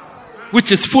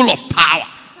 which is full of power.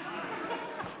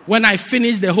 When I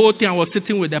finished the whole thing, I was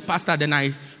sitting with the pastor. Then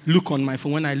I look on my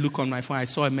phone. When I look on my phone, I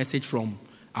saw a message from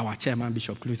our chairman,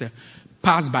 Bishop Kluse. He said,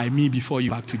 pass by me before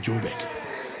you back to Joburg.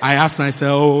 I asked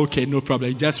myself, okay, no problem.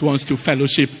 He just wants to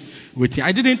fellowship with me.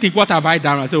 I didn't think, what have I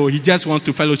done? I said, he just wants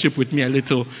to fellowship with me a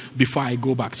little before I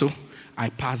go back. So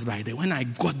I passed by there. When I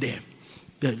got there,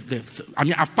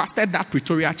 I've pastored that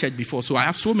Pretoria church before, so I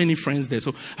have so many friends there.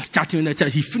 So I was chatting in the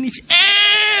church. He finished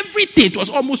everything. It was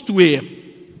almost 2 a.m.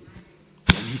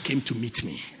 And he came to meet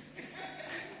me.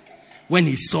 When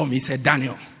he saw me, he said,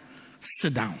 Daniel,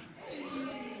 sit down.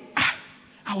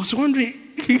 I was wondering.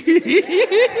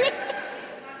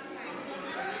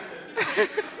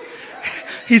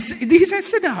 He said,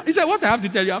 sit down. He said, what I have to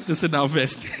tell you, I have to sit down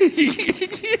first.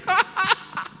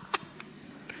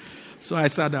 So I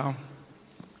sat down.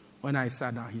 When I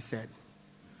sat down, he said,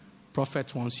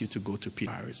 Prophet wants you to go to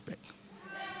Pietermaritzburg.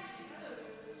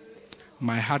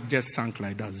 My heart just sank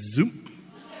like that. Zoom.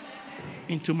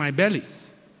 Into my belly.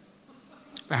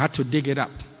 I had to dig it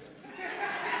up.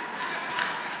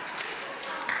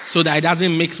 So that it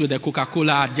doesn't mix with the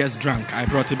Coca-Cola I just drank. I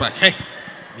brought it back. Hey,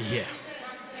 be here.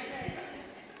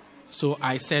 So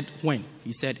I said, when?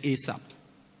 He said, ASAP.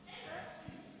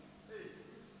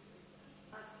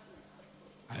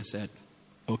 I said,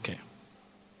 okay.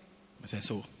 I said,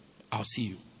 so I'll see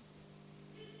you.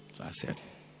 So I said,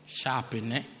 sharp in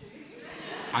there.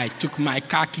 I took my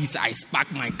car keys, I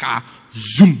sparked my car,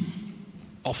 zoom,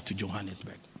 off to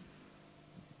Johannesburg.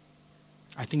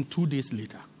 I think 2 days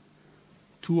later,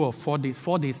 2 or 4 days,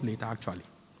 4 days later actually.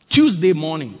 Tuesday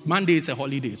morning, Monday is a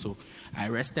holiday, so I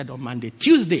rested on Monday.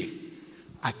 Tuesday,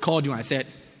 I called him, I said,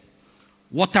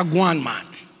 what a guan, man.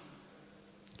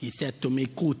 He said to me,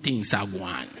 cool things are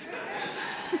guan.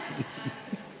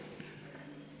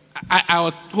 I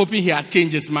was hoping he had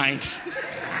changed his mind.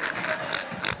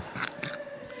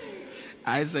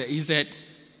 He said,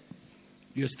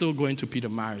 you're still going to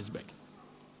Pietermaritzburg.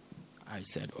 I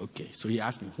said, okay. So he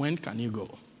asked me, when can you go?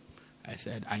 I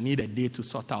said, I need a day to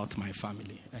sort out my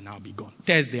family and I'll be gone.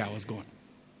 Thursday, I was gone.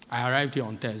 I arrived here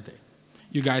on Thursday.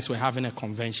 You guys were having a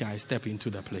convention. I stepped into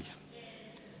the place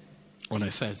on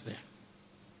a Thursday.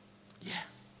 Yeah.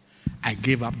 I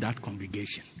gave up that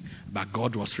congregation. But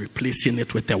God was replacing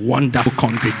it with a wonderful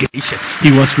congregation.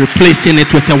 He was replacing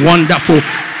it with a wonderful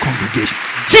congregation.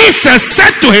 Jesus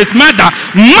said to his mother,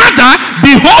 mother,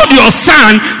 behold your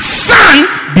son. Son,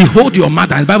 behold your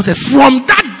mother. And the Bible says, from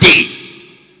that day,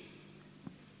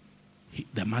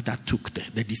 the mother took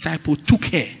the disciple took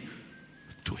her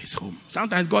to his home.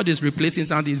 Sometimes God is replacing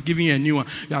something, He's giving you a new one.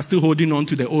 You are still holding on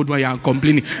to the old one, you are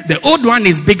complaining. The old one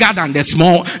is bigger than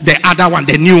the other one,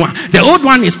 the new one. The old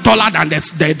one is taller than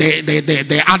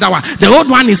the other one. The old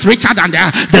one is richer than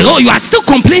the old. You are still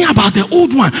complaining about the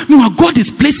old one. Meanwhile, God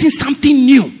is placing something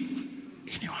new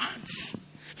in your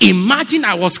hands. Imagine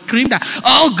I was screaming that,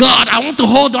 oh God, I want to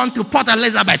hold on to Port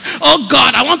Elizabeth. Oh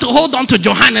God, I want to hold on to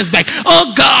Johannesburg.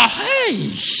 Oh God,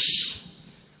 hey.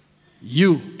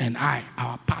 You and I,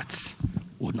 our paths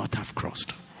would not have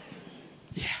crossed.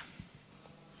 Yeah.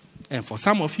 And for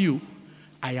some of you,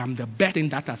 I am the best thing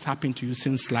that has happened to you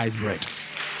since sliced bread.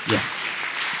 Yeah.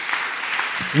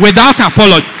 Without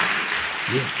apology.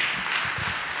 Yeah.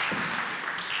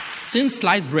 Since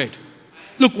sliced bread.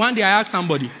 Look, one day I asked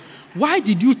somebody, why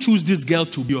did you choose this girl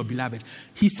to be your beloved?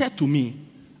 He said to me,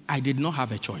 I did not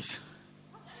have a choice.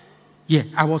 Yeah,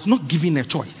 I was not given a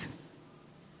choice.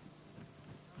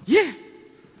 Yeah.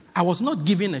 I was not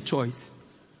given a choice.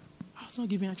 I was not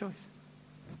given a choice.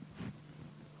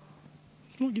 I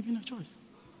was not given a choice.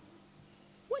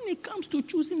 When it comes to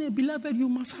choosing a beloved, you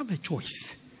must have a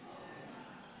choice.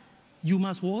 You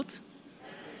must what?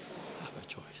 Have a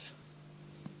choice.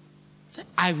 Say,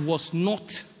 I was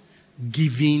not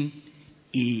given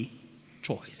a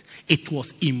choice. It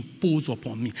was imposed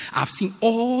upon me. I've seen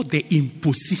all the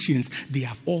impositions. They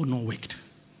have all not worked.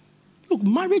 Look,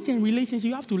 marriage and relationship,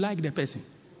 you have to like the person.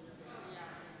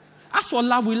 As for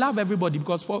love, we love everybody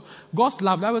because for God's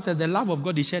love, the Bible says the love of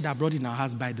God is shed abroad in our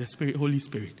hearts by the Spirit, Holy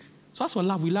Spirit. So as for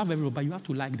love, we love everybody, but you have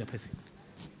to like the person.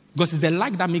 Because it's the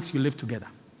like that makes you live together.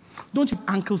 Don't you have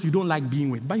uncles you don't like being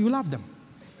with, but you love them.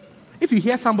 If you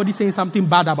hear somebody saying something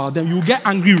bad about them, you get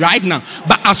angry right now.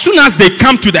 But as soon as they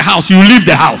come to the house, you leave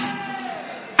the house.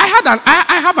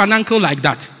 I have an uncle like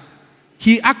that.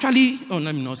 He actually,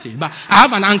 let me not say it, but I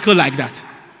have an uncle like that.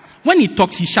 When he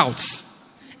talks, he shouts.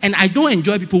 And I don't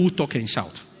enjoy people who talk and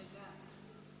shout.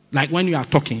 Like when you are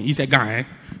talking, he's a guy. Eh?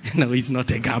 No, he's not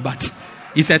a guy, but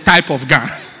he's a type of guy.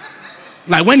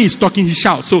 Like when he's talking, he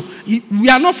shouts. So we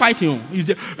are not fighting.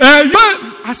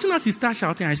 As soon as he starts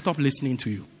shouting, I stop listening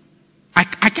to you. I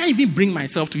can't even bring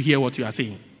myself to hear what you are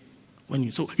saying.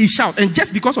 So he shouts. And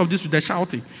just because of this, with the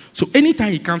shouting. So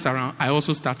anytime he comes around, I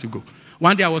also start to go.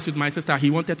 One day I was with my sister.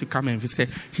 He wanted to come and visit.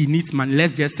 He needs money.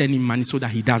 Let's just send him money so that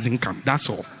he doesn't come. That's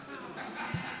all.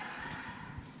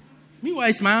 Meanwhile,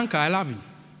 it's my uncle. I love him.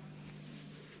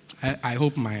 I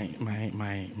hope my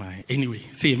anyway.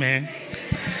 See, man.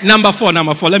 Number four.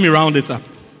 Let me round this up.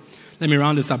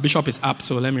 Bishop is up,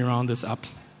 so let me round this up.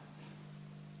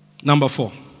 Number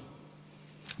 4.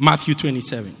 Matthew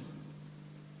 27.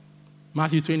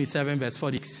 Matthew 27, verse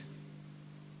 46.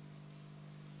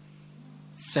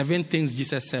 7 things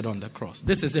Jesus said on the cross.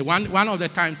 This is one of the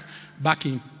times back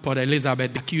in Port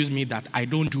Elizabeth, they accused me that I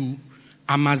don't do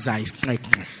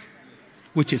Amazai,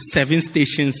 which is 7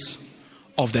 stations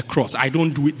of the cross. I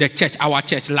don't do it. The church, our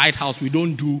church, Lighthouse, we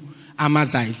don't do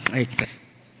Amazai.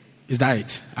 Is that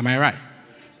it? Am I right?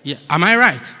 Yeah. Am I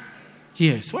right?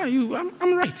 Yes. Why are you?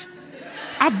 I'm right.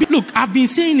 I've been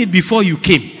saying it before you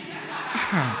came.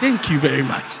 Thank you very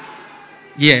much.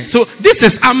 Yeah. So this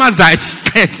is Amazai.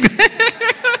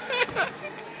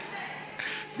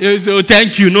 So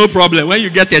thank you. No problem. When you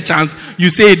get a chance, you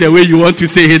say it the way you want to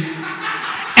say it.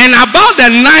 And about the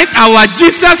 9th hour,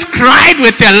 Jesus cried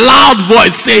with a loud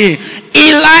voice saying,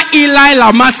 Eli, Eli,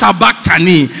 lama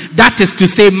sabachthani. That is to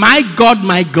say, my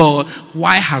God,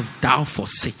 why hast thou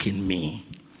forsaken me?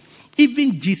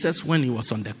 Even Jesus, when he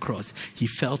was on the cross, he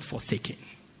felt forsaken.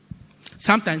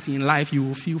 Sometimes in life, you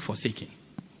will feel forsaken.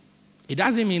 It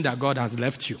doesn't mean that God has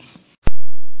left you.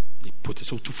 They put it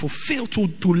so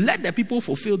to let the people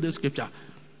fulfill the scripture.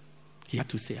 He had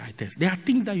to say, I test. There are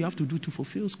things that you have to do to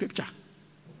fulfill scripture.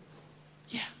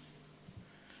 Yeah.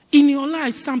 In your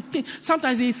life,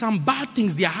 sometimes there's some bad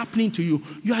things that are happening to you.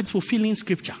 You are fulfilling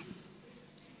scripture.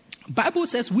 Bible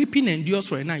says weeping endures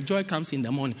for a night, joy comes in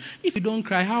the morning. If you don't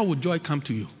cry, how will joy come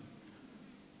to you?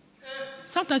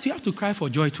 Sometimes you have to cry for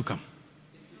joy to come.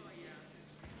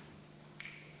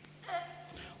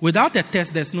 Without a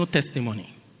test, there's no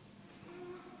testimony.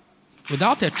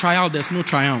 Without a trial, there's no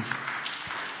triumph.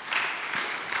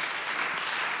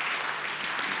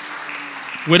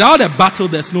 Without a battle,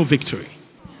 there's no victory.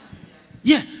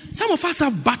 Yeah, some of us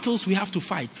have battles we have to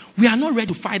fight. We are not ready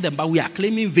to fight them, but we are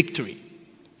claiming victory.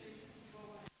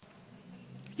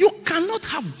 You cannot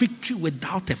have victory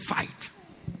without a fight,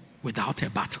 without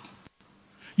a battle.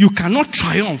 You cannot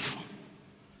triumph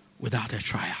without a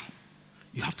trial.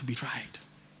 You have to be tried.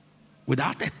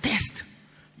 Without a test,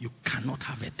 you cannot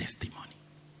have a testimony.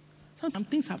 Sometimes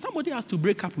things have, somebody has to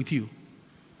break up with you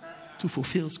to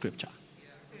fulfill scripture.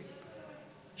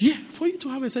 Yeah, for you to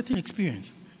have a certain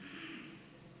experience.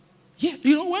 Yeah,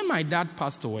 you know, when my dad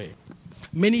passed away,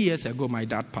 many years ago, my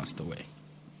dad passed away.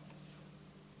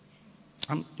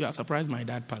 You are surprised my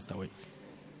dad passed away.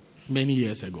 Many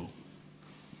years ago.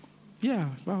 Yeah,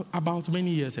 well, about many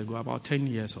years ago, about 10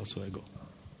 years or so ago.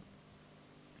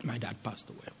 My dad passed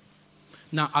away.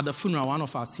 Now, at the funeral, one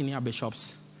of our senior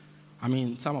bishops,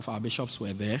 some of our bishops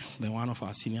were there. Then one of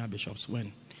our senior bishops,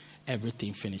 when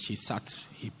everything finished,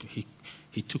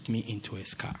 he took me into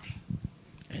his car.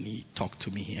 And he talked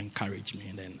to me, he encouraged me.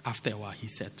 And then after a while, he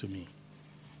said to me,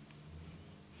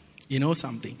 you know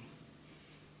something?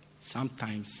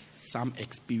 Sometimes some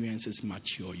experiences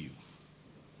mature you.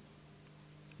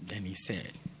 Then he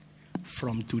said,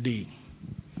 from today,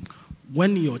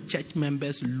 when your church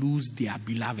members lose their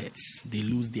beloveds, they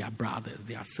lose their brothers,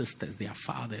 their sisters, their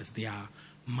fathers, their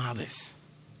mothers,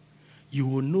 you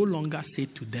will no longer say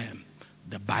to them,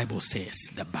 the Bible says,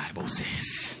 the Bible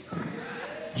says.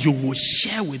 You will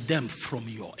share with them from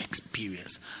your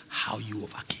experience how you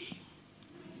overcame.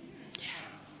 Yeah.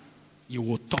 You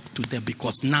will talk to them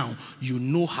because now you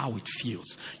know how it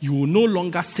feels. You will no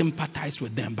longer sympathize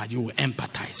with them, but you will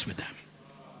empathize with them.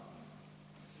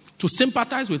 To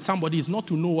sympathize with somebody is not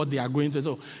to know what they are going through.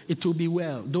 So it will be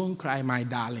well. Don't cry, my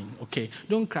darling. Okay.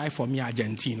 Don't cry for me,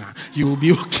 Argentina. You will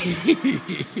be okay.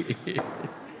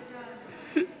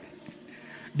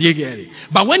 Do you get it?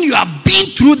 But when you have been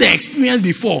through the experience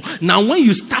before, now when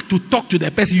you start to talk to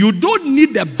the person, you don't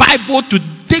need the Bible to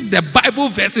take the Bible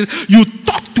verses. You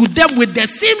talk to them with the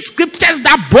same scriptures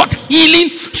that brought healing,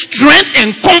 strength,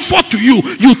 and comfort to you.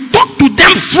 You talk to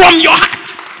them from your heart.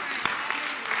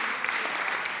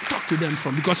 Talk to them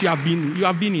because you have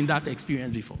been in that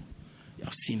experience before. You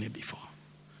have seen it before.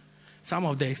 Some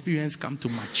of the experience come to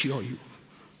mature you,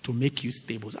 to make you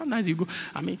stable. Sometimes you go,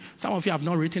 some of you have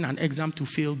not written an exam to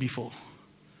fail before.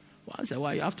 Once in a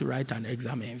while, you have to write an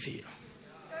exam and fail.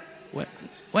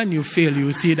 When you fail,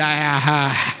 you see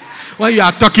that when you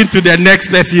are talking to the next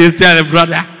person, you tell the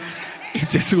brother,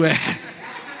 it is well.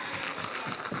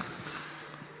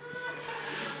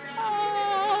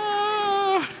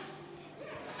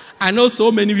 I know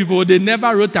so many people, they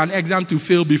never wrote an exam to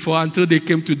fail before until they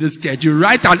came to this church. You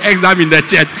write an exam in the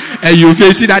church and you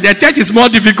see that the church is more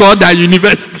difficult than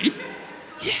university.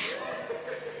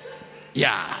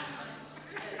 Yeah.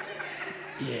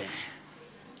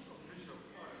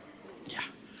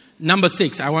 Number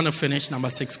 6, I want to finish number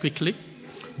 6 quickly.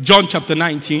 John chapter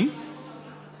 19.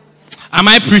 Am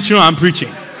I preaching or I'm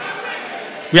preaching?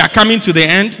 We are coming to the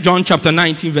end. John chapter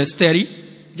 19 verse 30.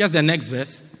 Just the next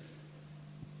verse.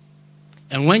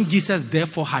 And when Jesus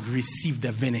therefore had received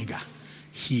the vinegar,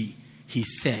 he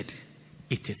said,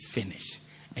 it is finished.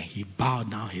 And he bowed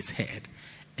down his head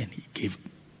and he gave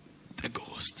the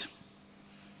ghost.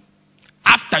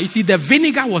 After, you see, the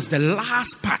vinegar was the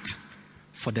last part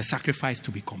for the sacrifice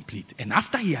to be complete. And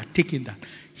after he had taken that,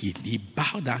 he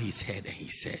bowed down his head and he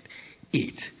said,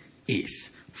 it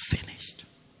is finished.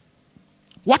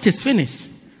 What is finished?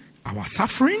 Our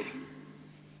suffering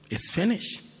is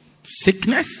finished.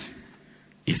 Sickness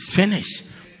is finished.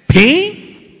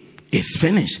 Pain is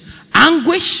finished.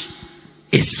 Anguish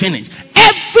is finished.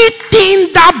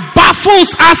 Everything that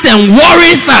baffles us and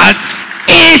worries us,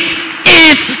 it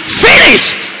is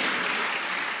finished.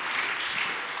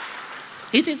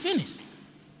 It is finished.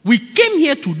 We came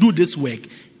here to do this work.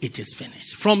 It is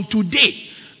finished. From today,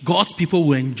 God's people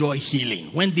will enjoy healing.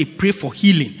 When they pray for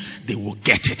healing, they will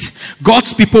get it.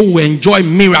 God's people will enjoy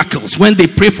miracles. When they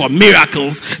pray for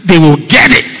miracles, they will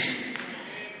get it.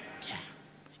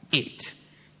 It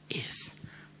is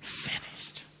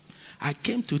finished. I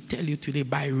came to tell you today,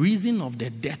 by reason of the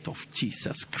death of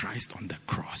Jesus Christ on the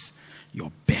cross, Your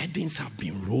burdens have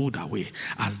been rolled away.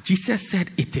 As Jesus said,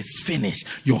 it is finished.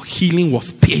 Your healing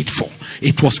was paid for.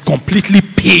 It was completely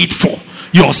paid for.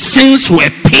 Your sins were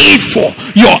paid for.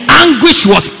 Your anguish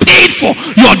was paid for.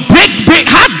 Your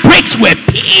heartbreaks were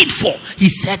paid for. He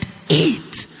said,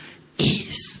 it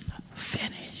is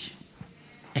finished.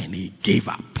 And he gave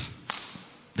up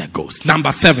the ghost.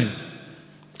 Number 7.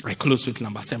 I close with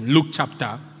number 7. Luke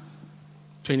chapter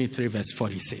 23 verse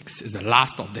 46 is the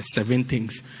last of the 7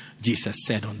 things Jesus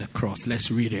said on the cross. Let's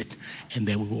read it, and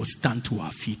then we will stand to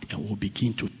our feet and we'll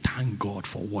begin to thank God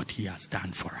for what he has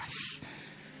done for us.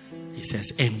 He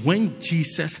says, and when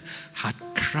Jesus had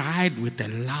cried with a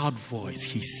loud voice,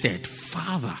 he said,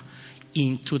 Father,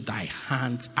 into thy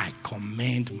hands I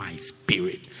commend my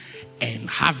spirit. And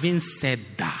having said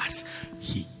thus,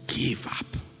 he gave up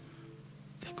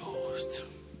the ghost.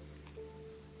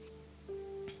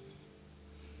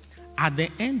 At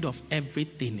the end of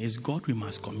everything is God we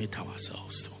must commit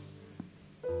ourselves to.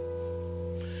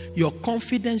 Your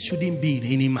confidence shouldn't be in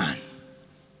any man.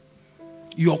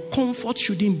 Your comfort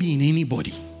shouldn't be in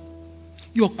anybody.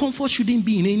 Your comfort shouldn't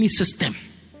be in any system.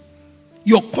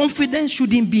 Your confidence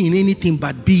shouldn't be in anything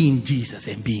but be in Jesus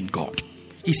and be in God.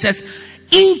 He says,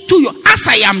 as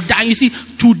I am dying,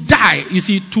 to die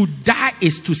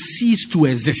is to cease to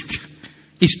exist.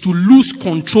 Is to lose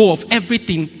control of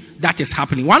everything that is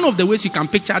happening. One of the ways you can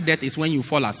picture death is when you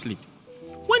fall asleep.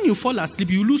 When you fall asleep,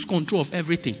 you lose control of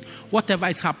everything. Whatever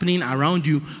is happening around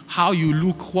you, how you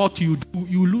look, what you do,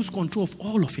 you lose control of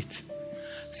all of it.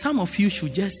 Some of you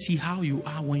should just see how you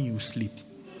are when you sleep.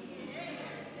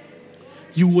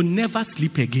 You will never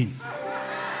sleep again.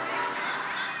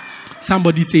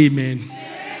 Somebody say amen.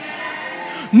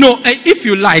 No, if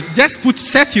you like, just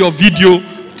set your video,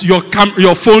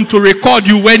 your phone to record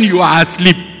you when you are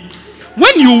asleep.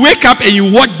 When you wake up and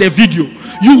you watch the video,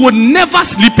 you will never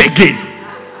sleep again.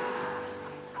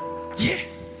 Yeah.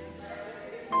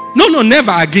 No,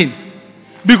 never again.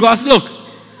 Because look,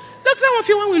 some of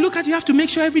you, when we look at you, have to make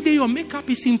sure every day your makeup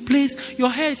is in place, your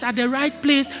hair is at the right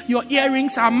place, your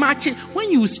earrings are matching.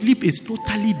 When you sleep, it's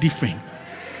totally different.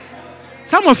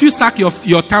 Some of you suck your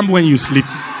thumb when you sleep.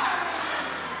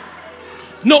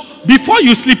 No, before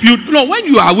you sleep, when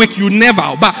you are awake, you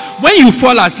never. But when you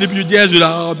fall asleep, you just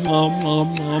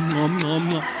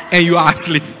and you are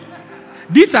asleep.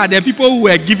 These are the people who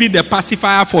were giving the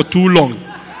pacifier for too long.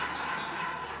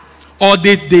 Or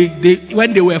they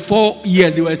when they were 4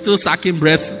 years, they were still sucking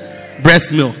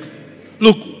breast milk.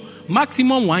 Look,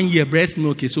 maximum 1 year breast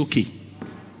milk is okay.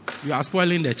 You are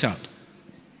spoiling the child.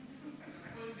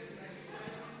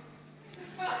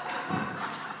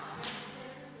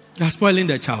 You are spoiling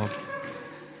the child.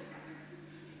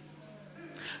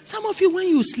 Some of you, when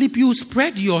you sleep, you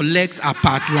spread your legs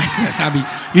apart like that. I mean,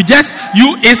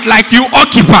 it's like you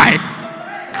occupy.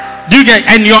 Do you get?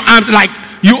 And your arms, like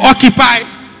you occupy.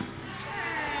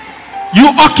 You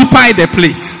occupy the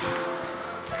place.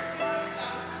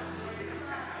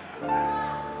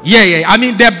 Yeah. I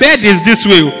mean, the bed is this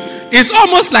way. It's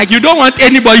almost like you don't want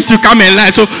anybody to come and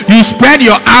lie. So you spread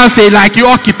your arms like you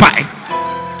occupy.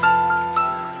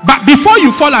 But before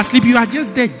you fall asleep, you are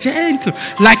just there gentle,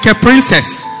 like a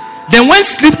princess. Then when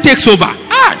sleep takes over,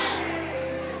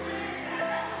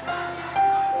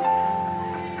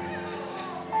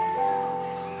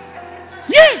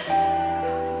 Yeah.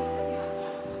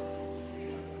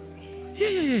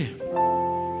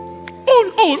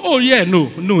 Oh, yeah, no,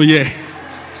 yeah.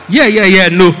 Yeah,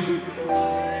 no.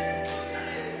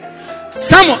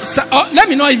 Let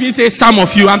me not even say some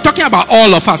of you. I'm talking about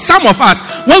all of us. Some of us,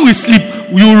 when we sleep,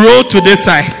 you roll to this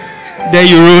side. Then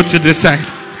you roll to this side.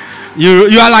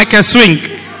 You are like a swing.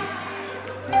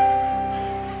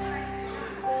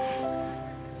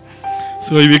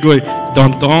 So we go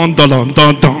don don don don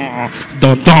don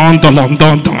don don don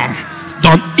don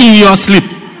don in your sleep.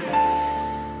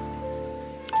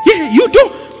 Yeah, you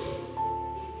do.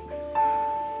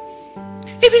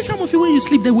 Even some of you, when you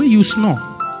sleep, the way you snore.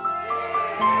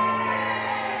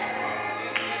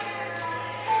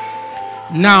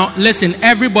 Now, listen,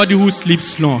 everybody who sleeps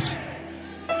snores.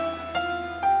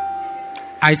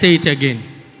 I say it again.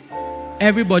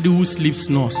 Everybody who sleeps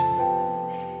snores.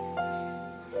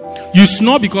 You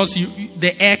snore because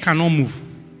the air cannot move.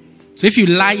 So if you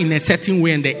lie in a certain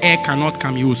way and the air cannot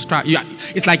come, you will start.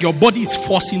 It's like your body is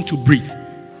forcing to breathe.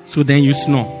 So then you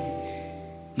snore.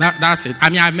 That's it. I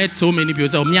mean, I met so many people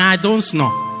say, I don't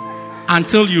snore.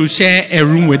 Until you share a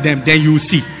room with them, then you will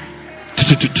see.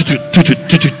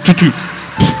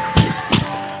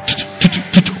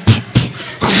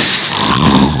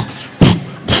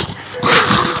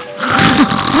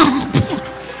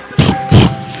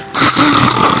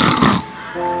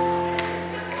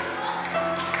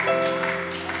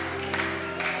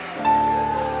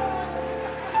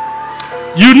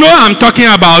 You know I'm talking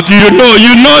about you. You know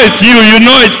it's you. You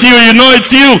know it's you. You know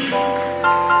it's you.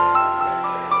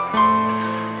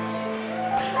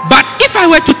 But if I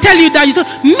were to tell you that you don't,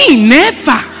 me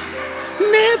never.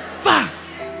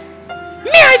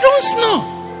 Me, I don't snore.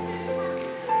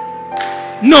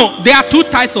 No, there are two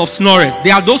types of snorers.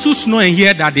 There are those who snore and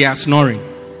hear that they are snoring.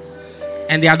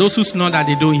 And there are those who snore that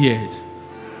they don't hear it.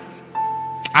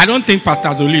 I don't think Pastor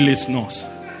Zolile snores.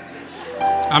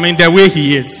 I mean, the way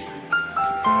he is.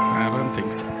 I don't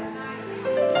think so.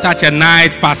 Such a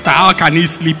nice pastor. How can he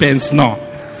sleep and snore?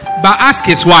 But ask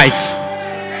his wife.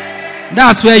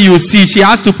 That's where you see she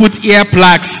has to put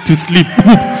earplugs to sleep.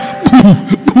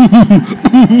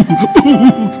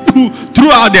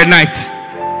 Throughout the night.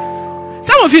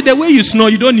 Some of you, the way you snore,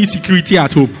 you don't need security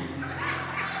at home.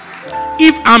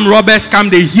 If armed robbers come,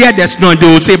 they hear the snore, they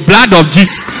will say blood of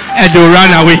Jesus and they will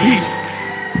run away.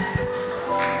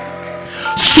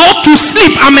 So to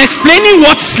sleep, I'm explaining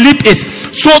what sleep is.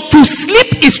 So to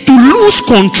sleep is to lose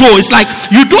control. It's like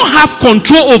you don't have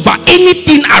control over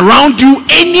anything around you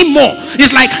anymore.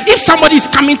 It's like if somebody is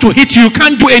coming to hit you, you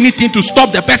can't do anything to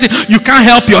stop the person. You can't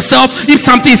help yourself. If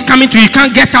something is coming to you, you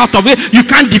can't get out of it. You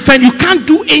can't defend. You can't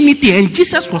do anything. And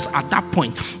Jesus was at that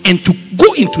point. And to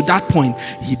go into that point,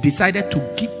 he decided to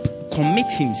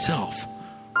commit himself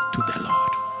to the Lord.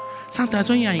 Sometimes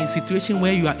when you are in a situation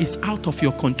where it's out of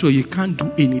your control, you can't do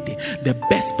anything. The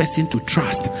best person to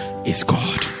trust is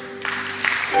God.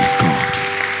 Is God.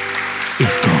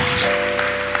 Is God.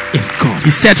 Is God. He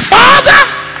said, Father,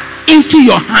 into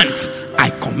your hands I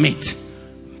commit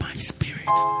my spirit.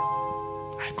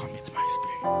 I commit my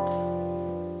spirit.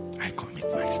 I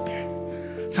commit my spirit.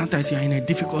 Sometimes you are in a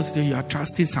difficult situation. You are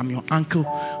trusting your uncle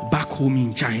back home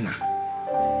in China.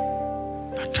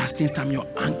 Trusting your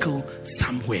uncle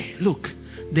somewhere. Look,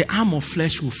 the arm of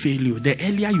flesh will fail you. The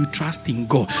earlier you trust in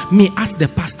God. Me, as the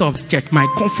pastor of the church, my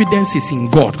confidence is in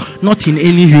God, not in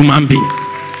any human being.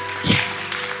 Yeah,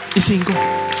 it's in God.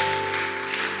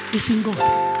 It's in God.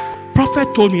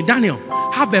 Prophet told me, Daniel,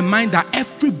 have a mind that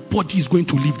everybody is going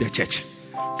to leave the church.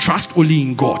 Trust only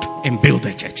in God and build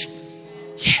the church.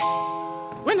 Yeah.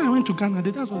 When I went to Ghana,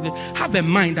 that's what they have a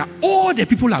mind that all the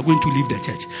people are going to leave the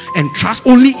church and trust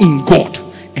only in God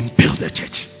and build the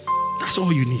church. That's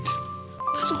all you need.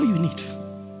 That's all you need.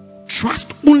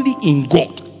 Trust only in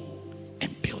God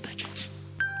and build the church.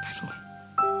 That's all.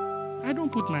 I don't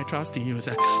put my trust in you.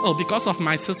 Say, oh, because of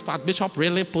my sister, Bishop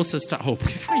really puts his trust. Oh,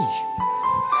 please.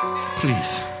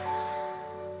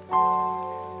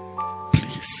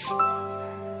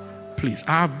 Please.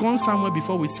 I have gone somewhere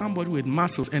before with somebody with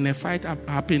muscles and a fight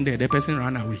happened there. The person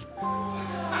ran away.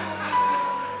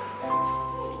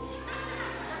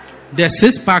 The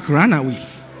 6-pack ran away.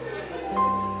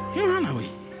 He ran away.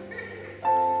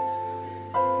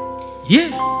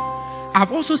 Yeah.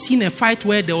 I've also seen a fight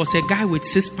where there was a guy with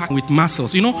 6-pack with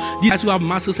muscles. You know, these guys who have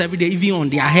muscles every day, even on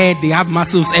their head, they have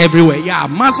muscles everywhere. Yeah,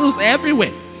 muscles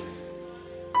everywhere.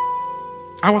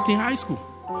 I was in high school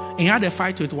and he had a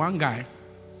fight with one guy.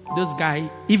 This guy,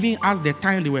 even at the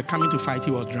time they were coming to fight,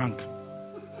 he was drunk.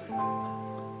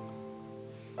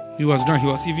 He was drunk. He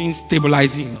was even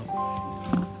stabilizing.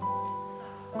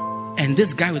 And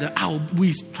this guy with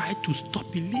we tried to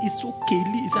stop him. It's okay.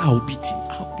 He said, I'll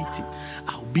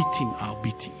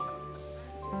beat him.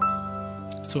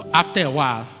 So after a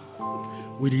while,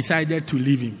 we decided to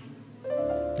leave him.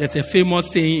 There's a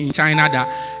famous saying in China that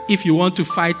if you want to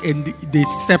fight and they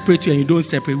separate you and you don't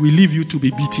separate, we leave you to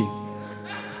be beaten.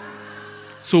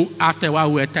 So after a while,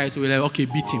 we were tired. So we were like, okay,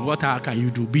 beat him. What can you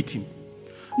do? Beat him.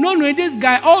 No, this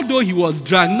guy, although he was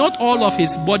drunk, not all of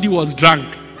his body was drunk.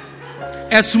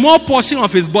 A small portion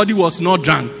of his body was not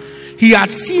drunk. He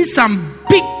had seen some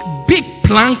big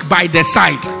plank by the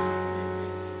side.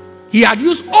 He had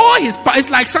used all his powers. It's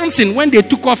like Samson when they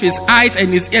took off his eyes and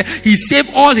his ear. He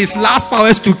saved all his last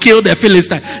powers to kill the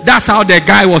Philistine. That's how the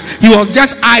guy was. He was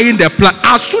just eyeing the plank.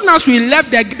 As soon as we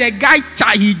left, the guy,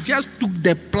 he just took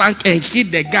the plank and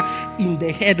hit the guy in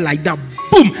the head like that.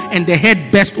 Boom. And the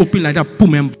head burst open like that.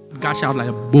 Boom. And gush out like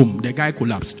that. Boom. The guy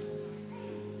collapsed.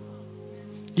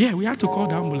 Yeah, we had to call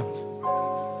the ambulance.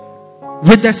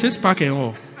 With the 6-pack and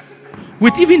all.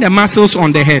 With even the muscles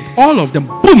on the head. All of them.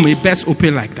 Boom. It burst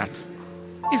open like that.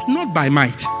 It's not by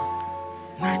might.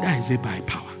 Neither is it by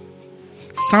power.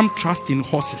 Some trust in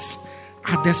horses.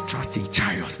 Others trust in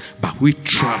chariots. But we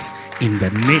trust in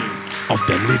the name of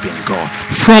the living God.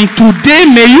 From today,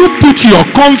 may you put your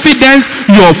confidence,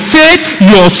 your faith,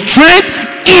 your strength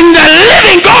in the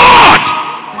living God.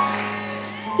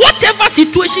 Whatever whatever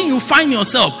situation you find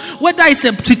yourself, whether it's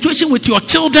a situation with your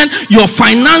children, your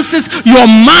finances, your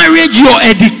marriage, your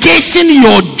education,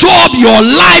 your job, your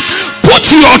life,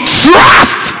 put your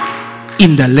trust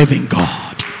in the living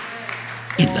God.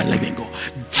 In the living God.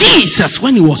 Jesus,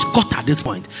 when he was caught at this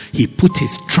point, he put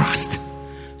his trust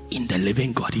in the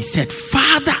living God. He said,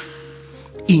 Father,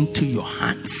 into your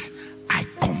hands I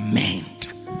commend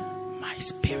my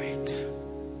spirit.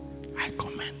 I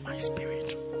commend my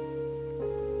spirit.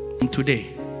 And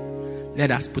today,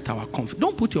 let us put our confidence.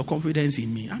 Don't put your confidence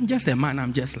in me. I'm just a man.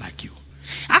 I'm just like you.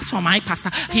 As for my pastor,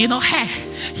 hey,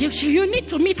 you need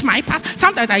to meet my pastor.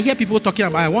 Sometimes I hear people talking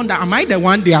about, I wonder, am I the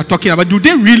one they are talking about? Do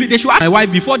they really? They should ask my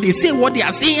wife before they say what they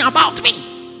are saying about me.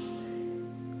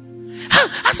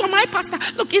 As for my pastor,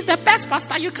 look, he's the best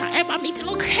pastor you can ever meet.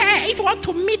 Look, hey, if you want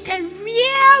to meet a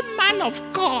real man of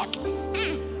God,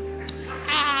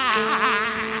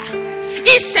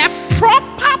 he's a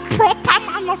proper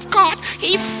man of God.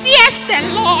 He fears the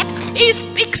Lord. He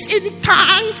speaks in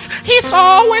tongues. He's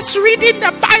always reading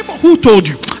the Bible. Who told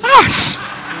you?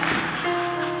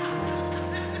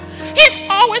 He's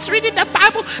always reading the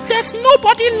Bible. There's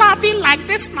nobody loving like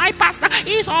this, my pastor.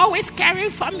 He's always caring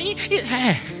for me.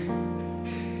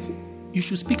 You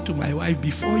should speak to my wife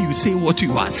before you say what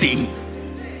you are saying.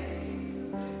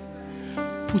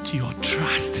 Put your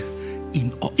trust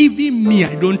in, even me,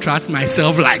 I don't trust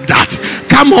myself like that.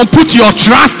 Come on, put your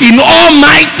trust in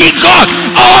Almighty God.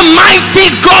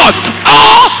 Almighty God.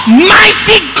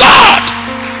 Almighty God.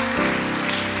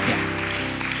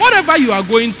 Yeah. Whatever you are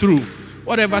going through,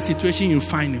 whatever situation you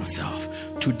find yourself,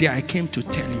 today I came to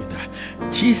tell you that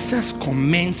Jesus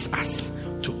commands us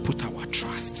to put our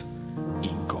trust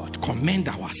in God. Commend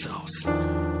ourselves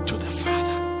to the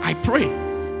Father. I pray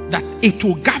that it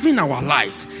will govern our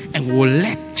lives and will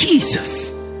let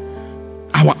Jesus,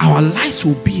 our lives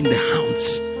will be in the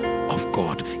hands of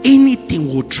God. Anything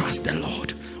will trust the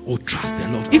Lord. Will trust the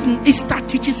Lord. Even Easter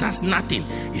teaches us nothing.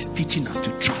 It's teaching us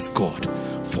to trust God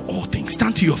for all things.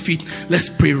 Stand to your feet. Let's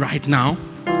pray right now.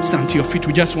 Stand to your feet.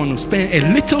 We just want to spend a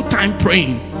little time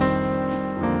praying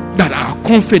that our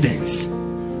confidence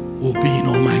will be in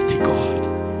Almighty God.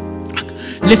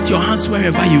 Lift your hands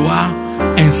wherever you are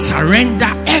and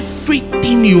surrender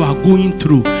everything you are going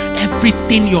through,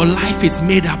 everything your life is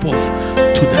made up of,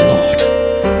 to the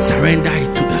Lord. Surrender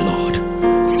it to the Lord.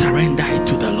 Surrender it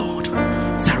to the Lord.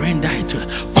 Surrender it to the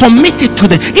Lord. Commit it to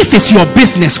the, if it's your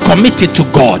business, commit it to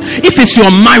God. If it's your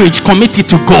marriage, commit it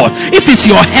to God. If it's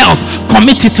your health,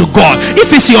 commit it to God.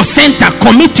 If it's your center,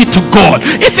 commit it to God.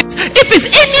 If it's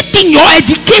anything, your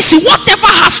education, whatever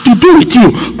has to do with you,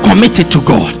 commit it to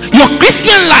God. Your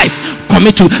Christian life,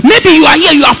 commit to. Maybe you are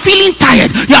here, you are feeling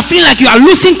tired, you are feeling like you are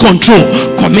losing control.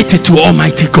 Commit it to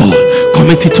Almighty God.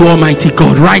 Commit it to Almighty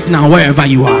God right now, wherever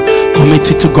you are. Commit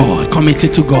it to God. Commit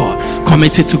it to God.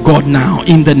 Commit it to God now,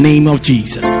 in the name of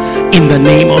Jesus. In the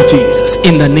name of Jesus.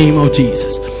 In the name of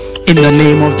Jesus. In the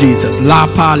name of Jesus.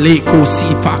 Lapa leko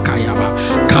sipa kayaba.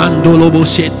 Kandolobo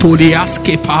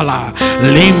shetoliaske pala.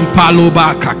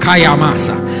 Limpaloba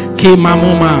kakayamasa. Ke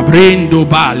mamoma brendo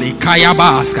bali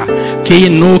kayabaska. Ke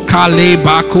no kale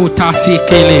bakota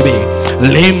sikelebe.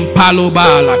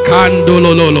 Lempaloba la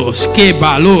kandololo. Ske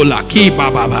balola ki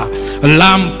bababa.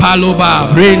 Lampaloba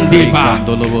brendeba.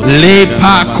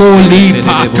 Lepa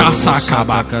kolipa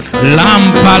tasakaba.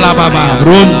 Lampalababa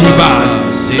brondiba.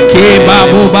 Ke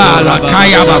baboba la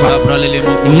kaya baba.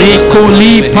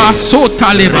 Nekoli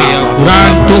pasota leba.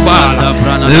 Rantoba.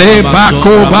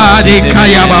 Lebako de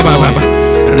kaya baba.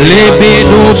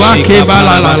 Lebedo bake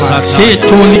balala.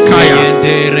 Setoli kaya.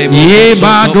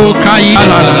 Yebado kaya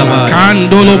la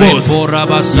kandolobos.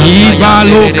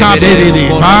 Yibalo kabede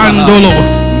bandolo.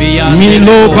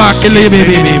 Milo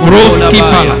bakelebebe broski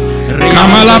pala.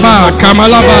 Kamalaba.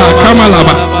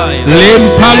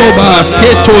 Lempaloba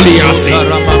setoliase.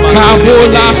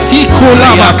 Kabola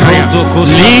sikolaba kaya.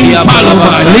 Limpaloba.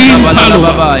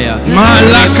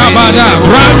 Malakabada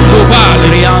brando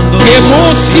bale.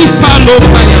 Kemosi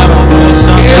paloba.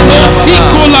 Kemosi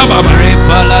kolaba.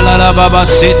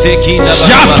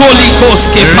 Jatolikos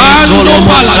kepando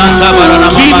bala.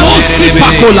 Kimosi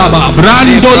pakolaba.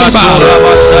 Brando liba.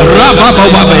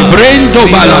 Rababa brendo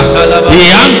bala.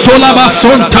 Yantolaba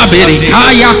sontaberi.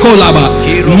 Kaya kolaba.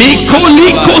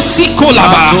 Mikoliko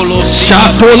sikolaba.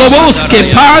 Shatolobos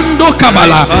kepando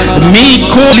kabala.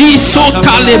 Mikoliso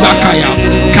talebakaya.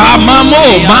 Kamamo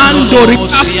mando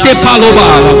riaste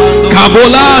palobala.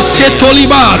 Kabola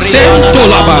setoliba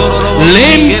sentolaba.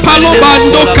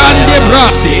 Lempalobando kande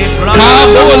brasi.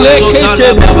 Kabole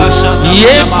kete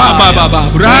Yepa baba,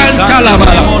 branta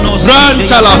labala,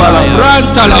 branta labala,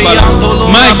 branta labala.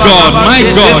 My God, my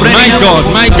God, my God,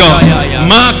 my God.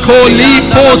 Makoli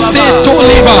poseto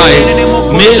libai.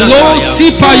 Melo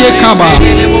sipa yekaba.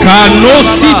 Kano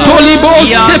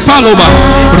sitolibos tepaloba.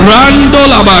 Rando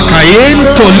labaka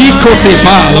yento liko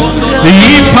sepalo.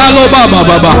 Yipaloba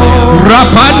baba.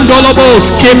 Rapando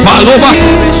lobos kepaloba.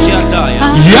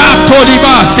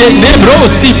 Yatoliba se nebro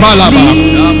sipalaba.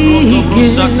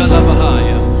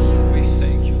 We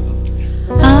thank you, Lord.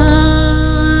 I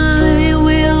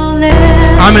will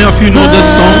How many of you know this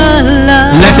song?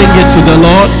 Let's sing it to the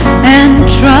Lord. And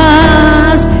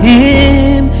trust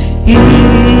Him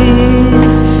in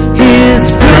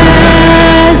His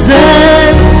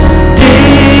presence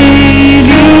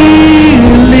daily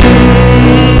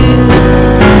live.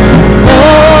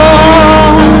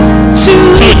 Oh, to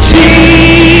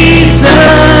Jesus I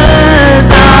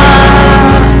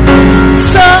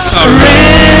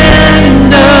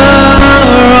surrender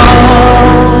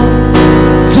all.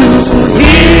 To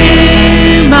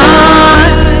Him I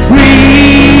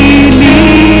freely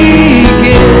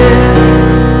give.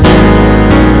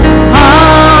 I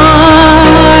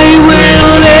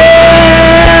will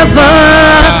ever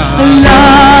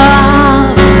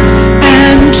love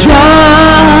and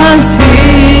trust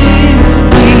Him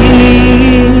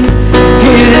in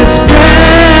His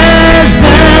presence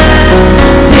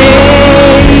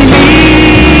daily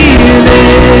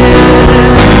live.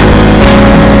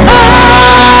 I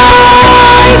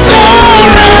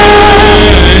surrender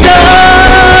all.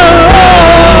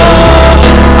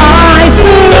 I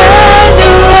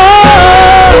surrender all.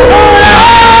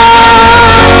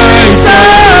 I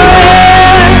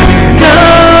surrender all.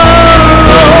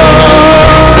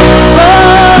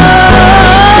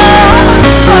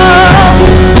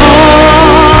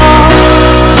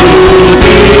 To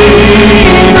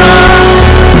Thee, my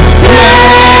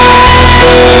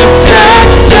blessed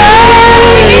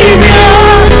Savior,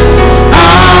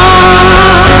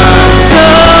 I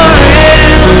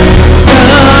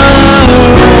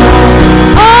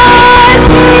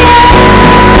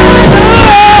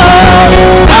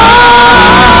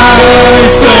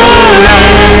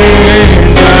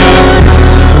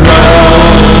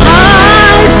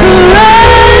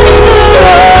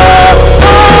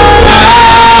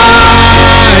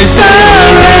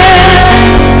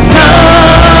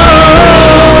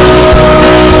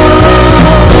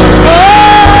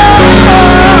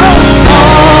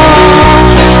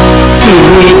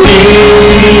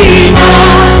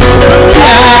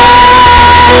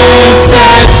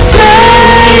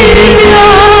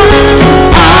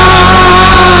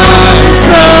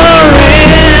surrender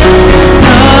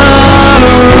all.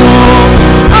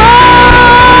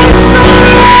 I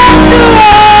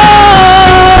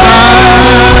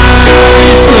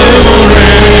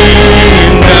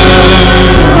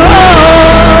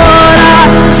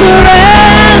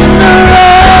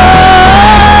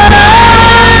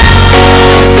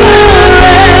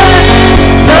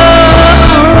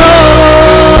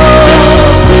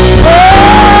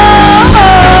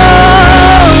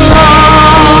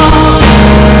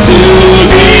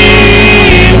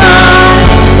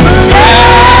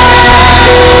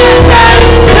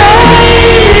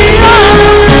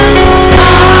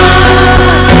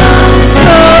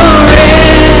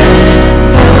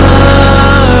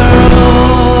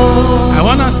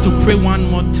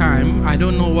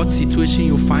situation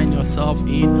you find yourself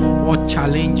in, what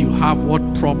challenge you have, what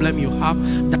problem you have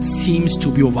that seems to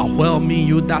be overwhelming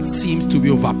you, that seems to be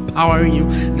overpowering you,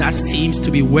 that seems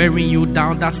to be wearing you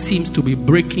down, that seems to be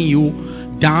breaking you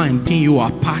down and picking you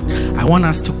apart. I want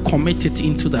us to commit it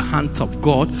into the hands of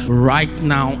God right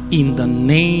now in the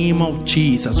name of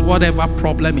Jesus. Whatever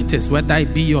problem it is, whether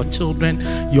it be your children,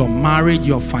 your marriage,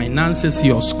 your finances,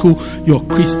 your school, your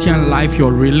Christian life,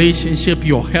 your relationship,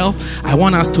 your health, I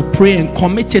want us to pray and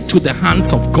commit it to the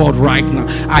hands of God right now.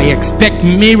 I expect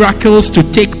miracles to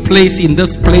take place in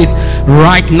this place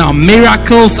right now.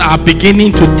 Miracles are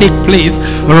beginning to take place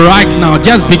right now.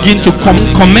 Just begin to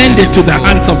commend it to the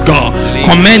hands of God.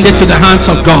 Commend it to the hands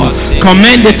of God.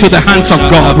 Commend it to the hands of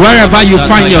God. Wherever you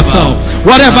find yourself,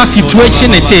 whatever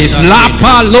situation it is,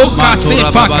 Lapa Loka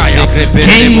Sepakaya,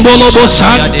 Kimbolobo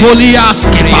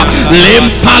Santoliaskepa,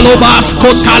 Lempalobas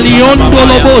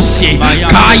Kotaliondolobosi,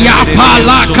 Kaya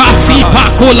Palaka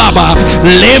Sipakolaba,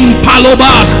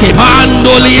 Lempalobaske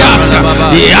Pandoliaska,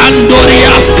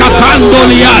 Yandoriaska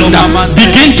Pandolianda.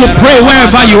 Begin to pray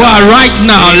wherever you are right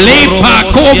now. Lepa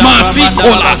Koma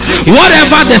Sikola.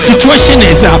 Whatever the situation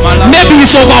is, maybe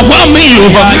it's overwhelming you,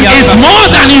 it's more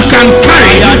than you can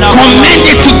carry. Commend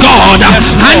it to God.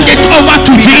 Hand it over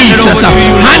to Jesus.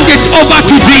 Hand it over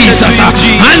to Jesus.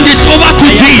 Hand it over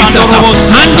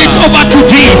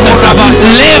Jesus.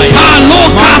 Le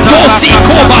paloka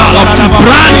tosikobalo.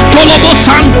 Brantolobo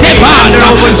sante padra.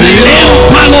 Le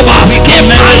palobas ke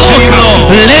paloka.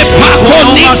 Le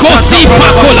pakoniko si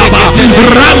pakolaba.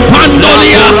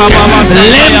 Rampandoliaske.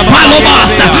 Le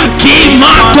palobas.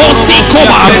 Kimato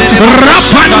sikoba.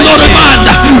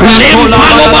 Rapandorabanda. Le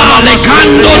paloba. Le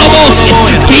kandoloboski.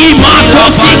 Kimato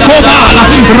sikobala.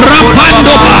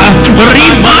 Rapandoba.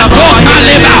 Rimato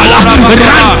kalebala.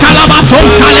 Rantalabason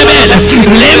talebele.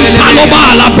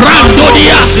 Lempalobala. Brando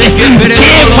diaske.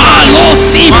 Kebalo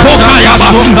sipokayaba.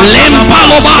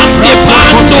 Lempalobaske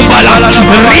pandobala.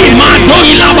 Rimado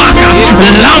ilabaka.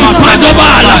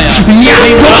 Lampadobala.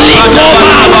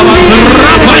 Yatolikobala.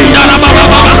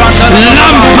 Rabandarabababa.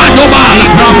 Lampadobala.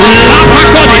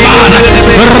 Lapakodibala.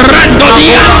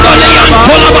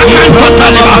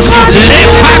 Randodiandoliantolabakantotaleba.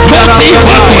 Lepakoti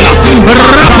pakola.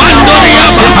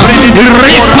 Rabandoriaba.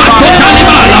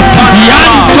 Ripatotalibala.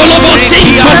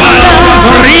 Yantolobosintobala.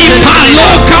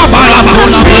 Ripalokabalaba.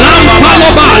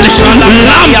 Lampalobale.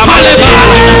 Lampalebala.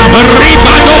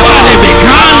 Ribadobale.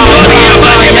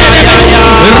 Bekandoriabalebelebe.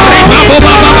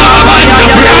 Ribabobabababanda.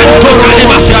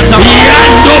 Brantokaleba.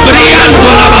 Yando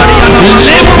briandolaba.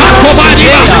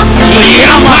 Lepakobadiba.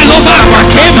 Yapalobaka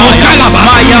kemo kalaba.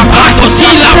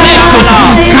 Atosila beko.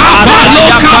 Kabalo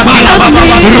kabalaba.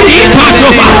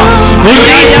 Ripadoba.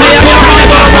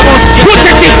 Ripatokaleba. Put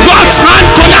it in God's hand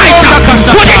tonight.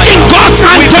 Put it in God's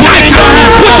hand tonight.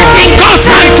 Put it in God's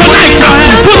hand tonight.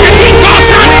 Put it in God's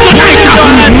hand tonight.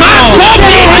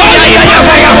 Makobi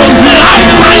kolibakaya.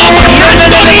 Lampaloba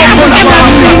kandoriaseba.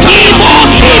 Kibo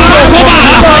sipo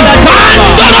kobala.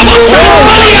 Bandorobo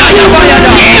shantoliaya.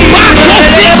 Kibako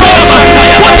sikoba.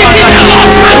 Put it in the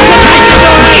Lord's hand tonight.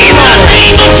 In the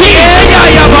name of Jesus.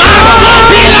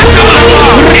 Makobi lakaba.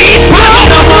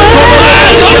 Ripaloba.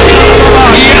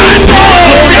 Yando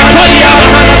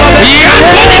sekoliaba.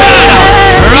 Yantolibala.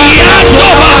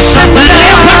 Yandoba.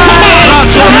 Lepakobala.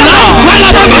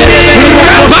 Lampalababa.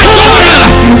 Rabandobala.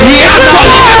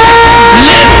 Yantolibaka.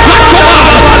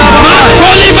 Lepakobala.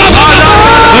 Makolibaba.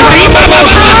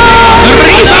 Ribababa.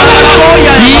 Ribababa.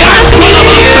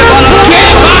 Yantolabasa.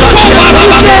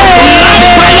 Kebakobababa.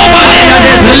 Lampalobale.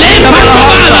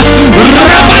 Lepakobala.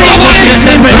 Rabadobale.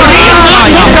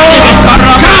 Rimatokalibe.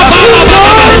 Kababababa.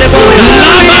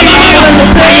 Labababa.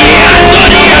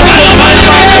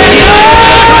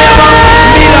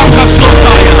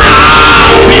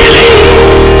 I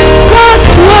believe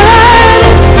God's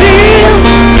word is still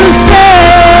the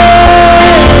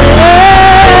same,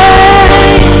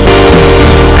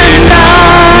 and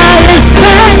I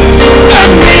expect a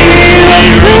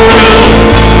miracle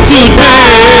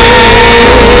today.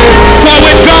 for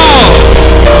with God.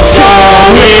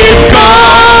 For with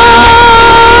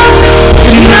God,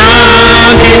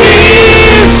 nothing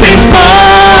is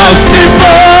impossible.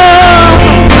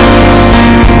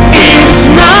 It's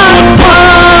not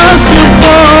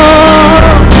possible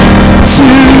to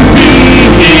be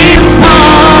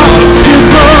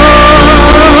impossible.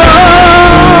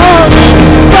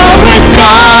 For with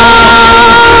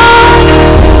God,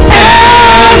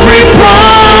 every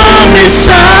promise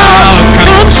shall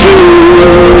come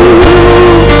true.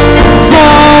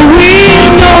 For we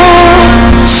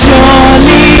know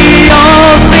surely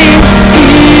all things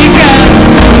He can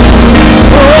do.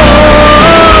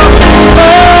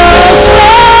 So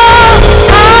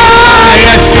I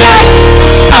expect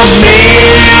a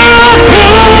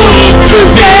miracle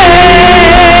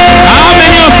today. How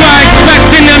many of you are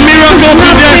expecting a miracle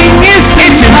today? Nothing is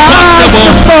It's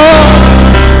impossible.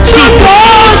 to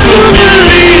those who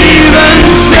believe and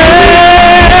say,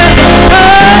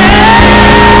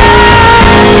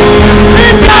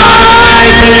 and I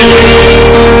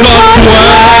believe God's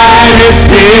word is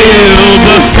still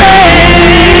the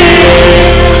same,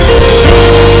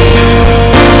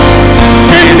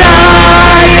 and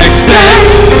I expect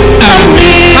a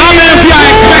miracle. How many of you are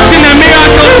expecting a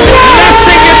miracle? Let's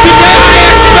sing it today. I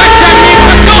expect a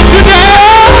miracle today.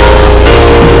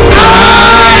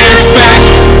 I expect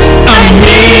a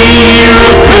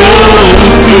miracle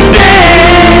today.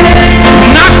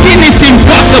 Nothing is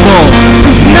impossible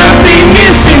Nothing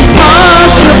is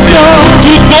impossible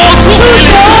to those who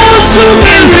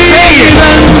believe and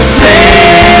and say it.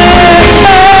 say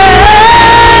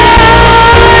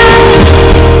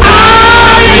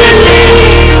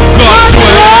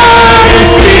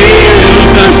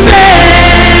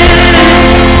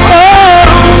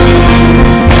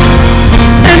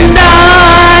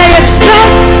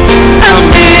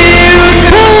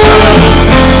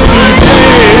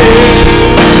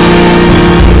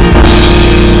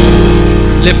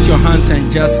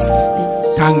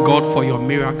your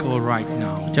miracle right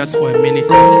now. Just for a minute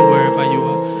or two, wherever you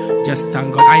are, just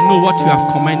thank God. I know what you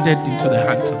have commended into the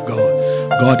hands of God.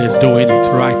 God is doing it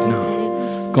right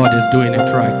now. God is doing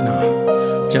it right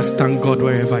now. Just thank God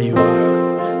wherever you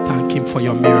are. Thank Him for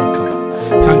your miracle.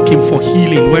 Thank Him for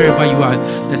healing wherever you are.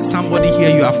 There's somebody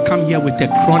here, you have come here with a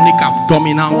chronic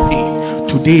abdominal pain.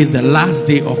 Today is the last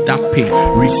day of that pain.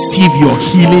 Receive your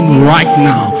healing right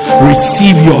now.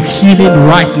 Receive your healing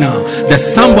right now. There's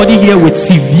somebody here with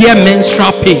severe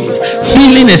menstrual pains.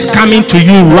 Healing is coming to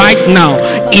you right now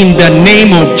in the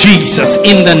name of Jesus.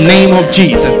 In the name of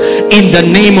Jesus. In the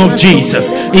name of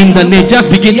Jesus. In the name.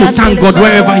 Just begin to thank God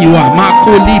wherever you are.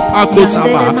 Makoli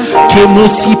pakosaba.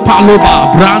 Kemosi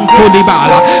paloba.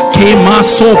 Brantolibala.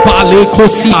 Kemasopa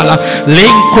lekosibala.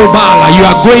 Lenkobala. You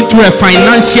are going through a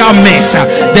financial mess.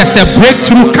 There's a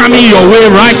breakthrough coming your way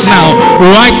right now.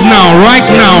 Right now. Right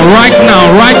now. Right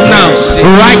now. Right now.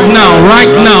 Right now.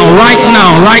 Right now. Right now.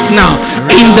 Right now.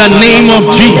 In the name of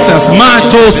Jesus.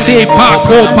 Mato sepa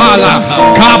kopala.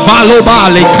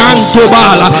 Kabalobale.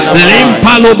 Kantobala.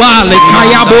 Lempalobale.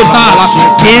 Kayabotala.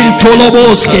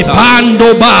 Kentoloboske.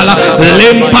 Pandobala.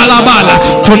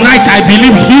 Lempalabala. Tonight I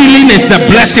believe healing is the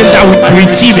blessing that we are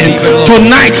receiving.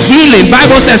 Tonight healing.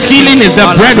 Bible says healing is the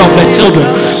bread of the children.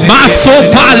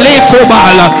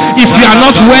 If you are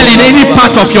not well in any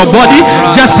part of your body,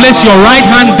 just place your right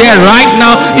hand there right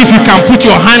now. If you can put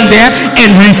your hand there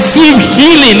and receive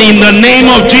healing in the name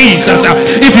of Jesus.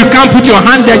 If you can't put your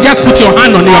hand there, just put your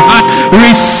hand on your heart.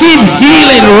 Receive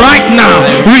healing right now.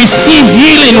 Receive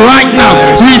healing right now.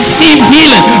 Receive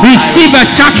healing. Receive a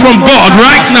touch from God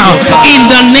right now. In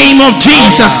the name of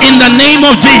Jesus. In the name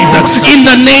of Jesus. In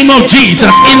the name of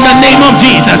Jesus. In the name of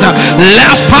Jesus.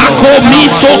 La Paco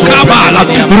Miso Kabala,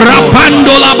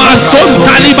 Rapandola Bason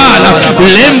Talibala,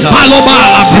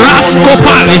 Lempalobala,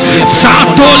 Brascopale,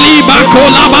 Satoliba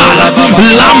Colabala,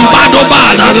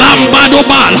 Lambadobala,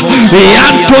 Lambadobala,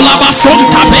 Yantolabason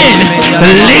Tabele,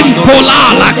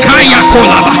 Lempolala, Kaya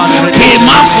Colaba,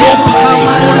 Kemaso.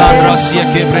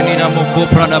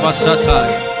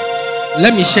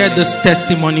 Let me share this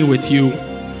testimony with you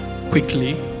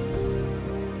quickly,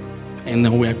 and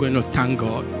then we are going to thank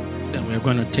God. Then we're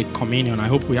going to take communion. I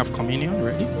hope we have communion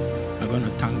ready. We're going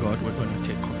to thank God. We're going to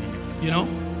take communion. You know,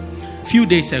 a few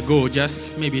days ago,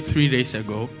 just maybe 3 days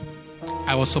ago,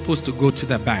 I was supposed to go to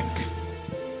the bank.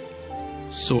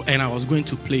 So, and I was going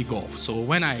to play golf. So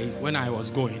when I was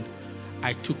going,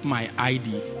 I took my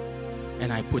ID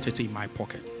and I put it in my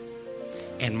pocket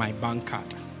and my bank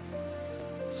card.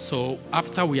 So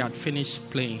after we had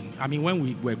finished playing, when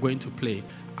we were going to play,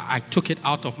 I took it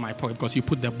out of my pocket because you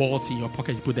put the balls in your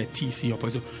pocket, you put the tees in your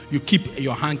pocket. So you keep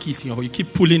your hankies in your pocket, you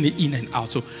keep pulling it in and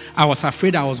out. So I was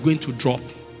afraid I was going to drop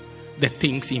the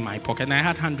things in my pocket. And I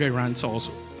had 100 rands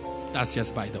also. That's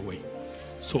just by the way.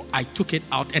 So I took it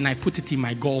out and I put it in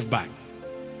my golf bag.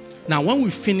 Now when we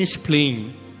finished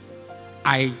playing,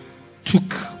 I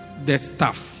took the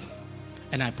stuff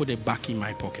and I put it back in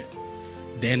my pocket.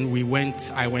 Then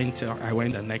I went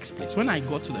the next place. When I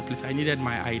got to the place, I needed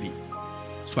my ID.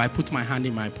 So I put my hand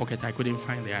in my pocket. I couldn't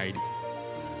find the ID.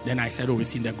 Then I said,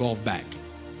 it's in the golf bag.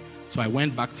 So I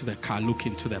went back to the car,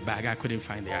 looking into the bag. I couldn't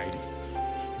find the ID.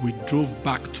 We drove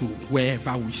back to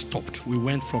wherever we stopped. We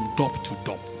went from Dop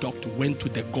to went to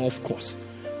the golf course.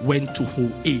 Went to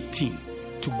hole 18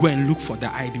 to go and look for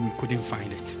the ID. We couldn't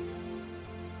find it.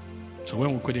 So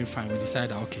when we couldn't find it, we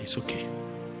decided, okay, it's okay.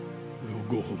 We will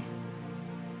go home.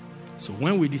 So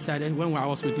when we decided, when I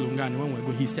was with Lungani, when we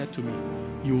go, he said to me,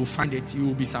 you will find it, you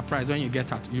will be surprised when you get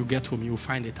home, you will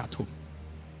find it at home.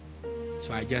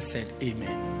 So I just said, amen.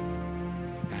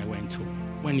 I went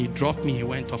home. When he dropped me, he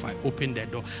went off. I opened the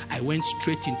door. I went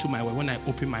straight into my wardrobe. When I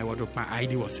opened my wardrobe, my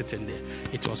ID was sitting there.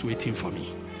 It was waiting for me.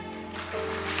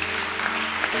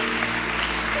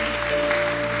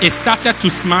 It started to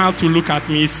smile, to look at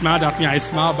me. He smiled at me. I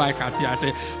smiled back at him. I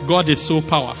said, God is so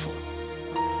powerful.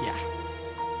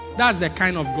 That's the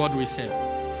kind of God we serve.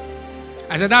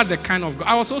 I said, that's the kind of God.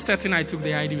 I was so certain I took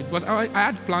the ID because I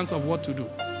had plans of what to do.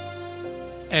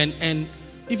 And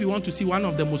if you want to see one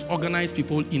of the most organized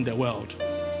people in the world,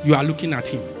 you are looking at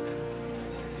him.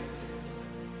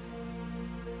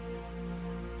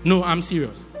 No, I'm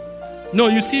serious. No,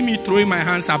 you see me throwing my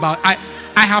hands about. I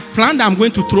have planned I'm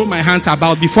going to throw my hands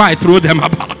about before I throw them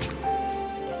about.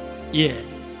 Yeah.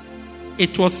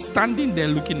 It was standing there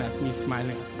looking at me,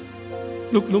 smiling at me.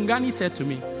 Look, Lungani said to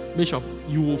me, Bishop,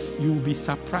 you will be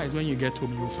surprised when you get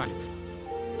home, you will find it.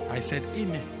 I said,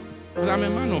 amen. Because I'm a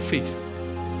man of faith.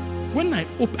 When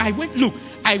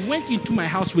I went into my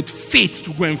house with faith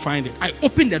to go and find it. I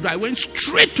opened the door. I went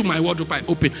straight to my wardrobe. I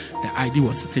opened. The ID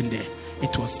was sitting there.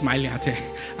 It was smiling at her.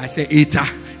 I said, Eta.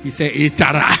 He said,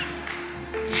 Etara.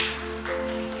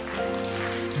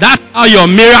 That's how your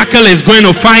miracle is going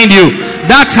to find you.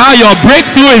 That's how your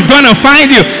breakthrough is going to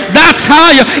find you. That's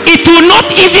how it will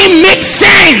not even make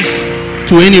sense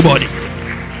to anybody.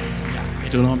 Yeah,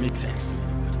 it will not make sense to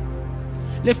anybody.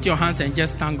 Lift your hands and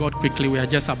just thank God quickly. We are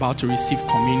just about to receive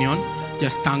communion.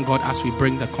 Just thank God as we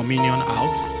bring the communion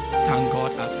out. Thank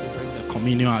God as we bring the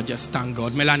communion out. Just thank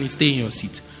God. Melanie, stay in your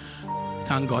seat.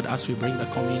 Thank God as we bring the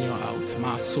communion out.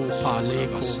 Maso pale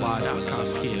kobada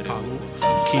kaske paru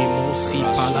kemo si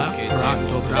pala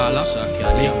brando brala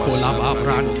lekolaba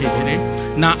brantebere.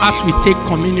 Now as we take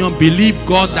communion, believe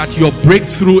God that your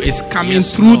breakthrough is coming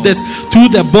through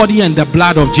the body and the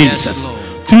blood of Jesus.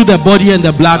 Through the body and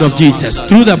the blood of Jesus.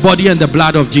 Through the body and the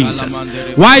blood of Jesus.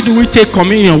 Why do we take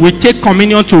communion? We take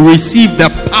communion to receive the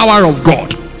power of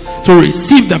God. To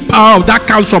receive the power that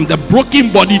comes from the broken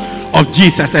body of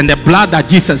Jesus and the blood that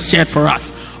Jesus shed for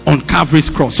us on Calvary's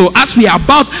cross. So as we are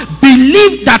about,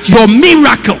 believe that your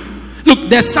miracle. Look,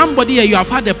 there's somebody here, you have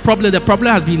had a problem. The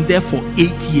problem has been there for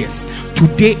 8 years.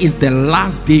 Today is the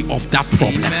last day of that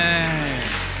problem. Amen.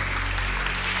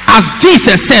 As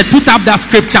Jesus said, put up that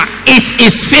scripture, it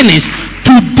is finished.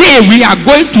 Today we are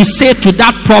going to say to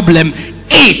that problem,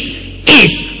 it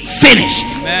is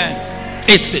finished. Amen.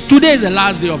 Today is the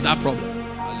last day of that problem.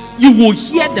 You will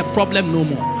hear the problem no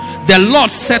more. The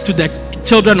Lord said to the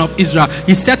children of Israel,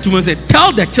 he said to Moses,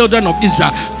 tell the children of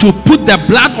Israel to put the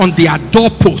blood on their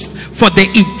doorpost. For the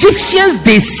Egyptians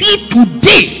they see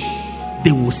today,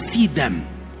 they will see them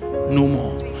no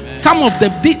more. Amen. Some of the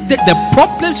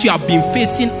problems you have been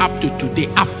facing up to today,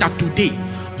 after today,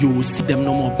 you will see them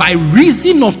no more. By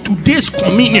reason of today's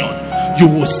communion, you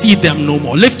will see them no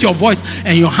more. Lift your voice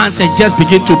and your hands and just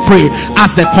begin to pray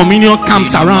as the communion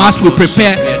comes around, as we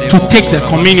prepare to take the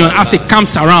communion, as it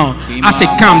comes around, we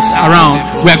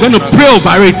are going to pray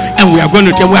over it, and we are going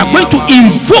to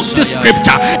invoke the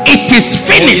scripture. It is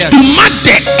finished, to mark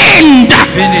the end,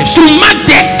 to mark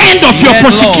the end of your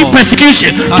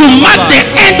persecution, to mark the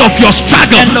end of your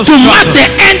struggle, to mark the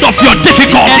end of your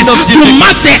difficulties, to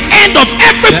mark the end of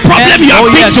every problem you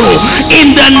have been through.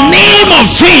 In the name of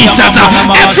Jesus,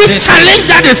 every challenge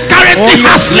that is currently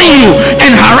hassling you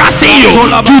and harassing you,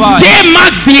 today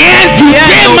marks the end.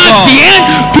 Today marks the end.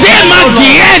 Today marks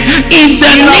the end. In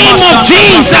the name of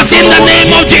Jesus. In the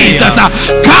name of Jesus.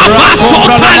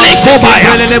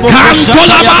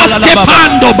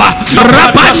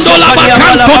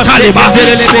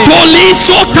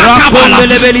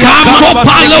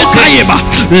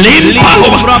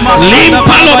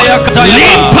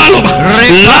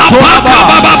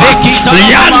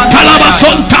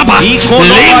 Yantalabasontaba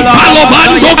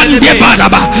Limpalobando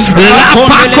Andebadaba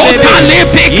Lapakota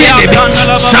Lepekelebe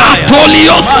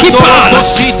Satolioskipala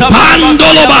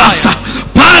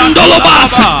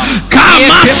Pandolobasa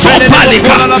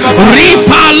Kamasopalika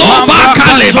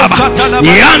Ripalobakalebaba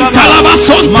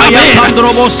Yantalabasontabela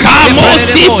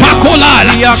Kamosi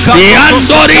Pakolala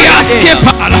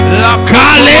Yandoriaskepala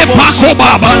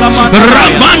Kalepakobaba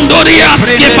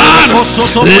Ramandoriaskepala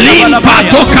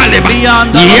Limpatokaleba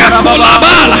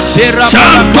Yakolabala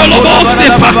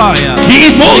Santolobosepa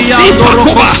Kimosi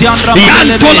Pakoba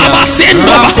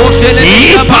Yantolabasendoba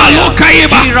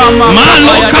Ipalokaiba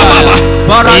Malokababa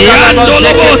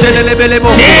Yandolobose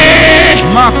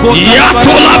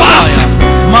Yatolabasa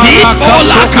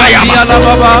Kiolakayaba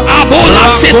Abola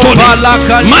Setoni.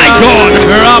 My God,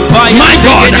 my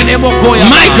God,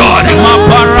 my God,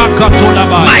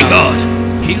 my God.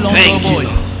 Thank you.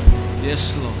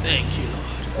 Yes, Lord. Thank you,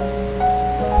 Lord.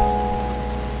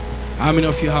 How many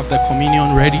of you have the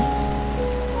communion ready?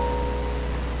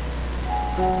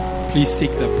 Please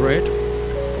take the bread.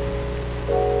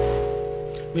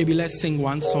 Maybe let's sing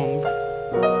one song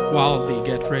while they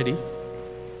get ready.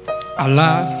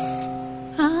 Alas,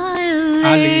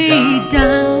 I lay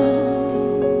down.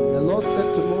 The Lord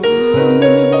said to Moses,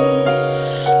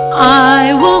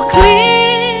 I will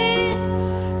cling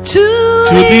to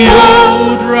the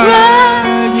old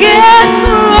rugged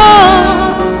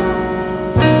cross,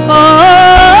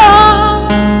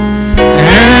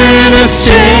 and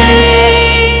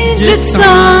exchange it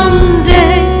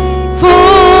someday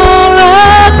for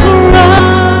a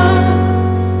crown.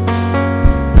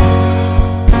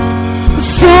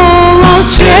 So I'll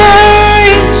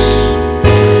change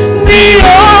the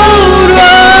old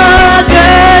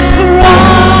rugged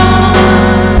cross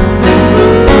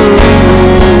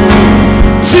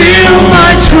till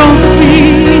my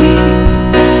trophies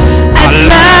at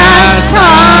last I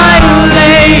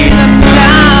lay them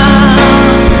down.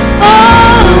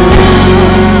 Oh,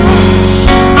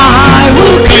 I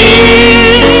will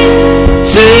cling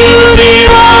to the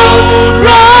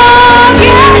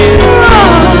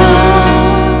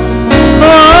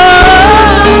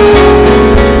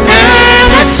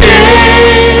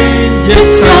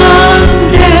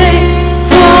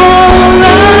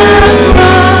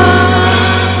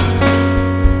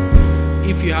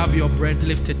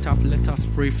lift it up. Let us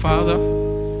pray. Father,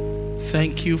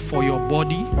 thank you for your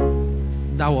body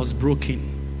that was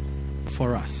broken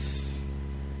for us.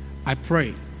 I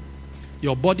pray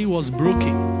your body was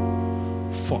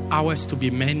broken for ours to be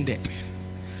mended.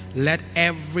 Let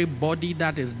every body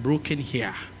that is broken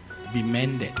here be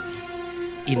mended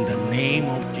in the name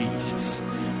of Jesus.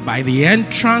 By the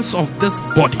entrance of this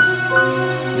body,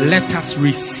 let us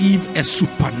receive a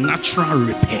supernatural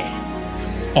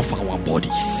repair of our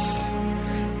bodies.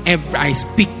 I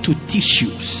speak to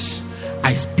tissues,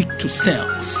 I speak to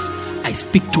cells, I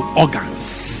speak to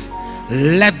organs.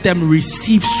 Let them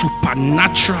receive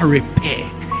supernatural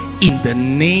repair in the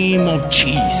name of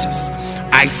Jesus.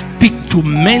 I speak to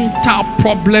mental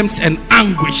problems and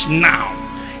anguish now.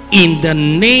 In the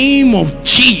name of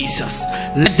Jesus,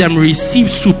 let them receive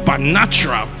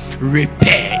supernatural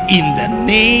repair in the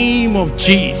name of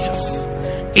Jesus.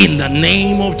 In the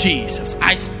name of Jesus,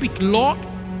 I speak, Lord,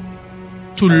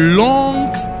 to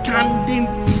long-standing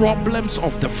problems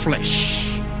of the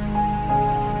flesh.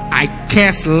 I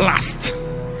curse lust.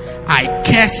 I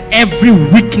curse every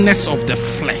weakness of the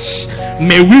flesh.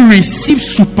 May we receive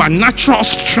supernatural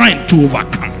strength to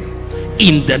overcome.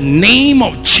 In the name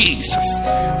of Jesus,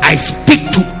 I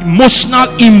speak to emotional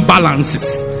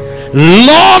imbalances.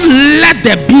 Lord, let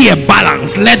there be a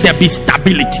balance. Let there be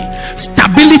stability.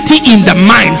 Stability in the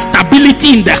mind,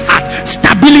 stability in the heart,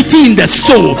 stability in the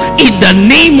soul. In the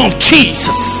name of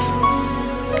Jesus,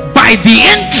 by the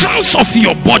entrance of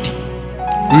your body,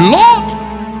 Lord,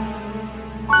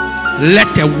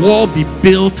 let a wall be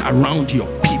built around your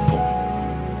people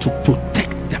to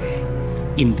protect them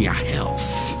in their health.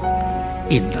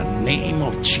 In the name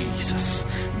of Jesus,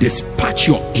 dispatch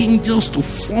your angels to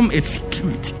form a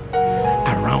security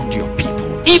around your people.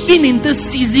 Even in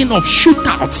this season of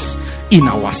shootouts in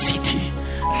our city,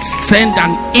 send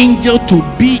an angel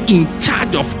to be in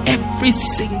charge of every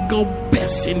single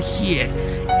person here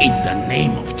in the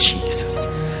name of Jesus.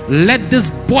 Let this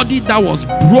body that was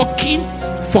broken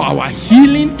for our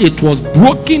healing, it was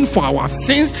broken for our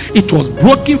sins, it was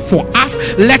broken for us,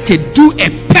 let it do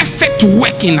a perfect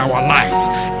work in our lives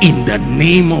in the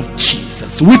name of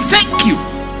Jesus. We thank you,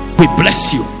 we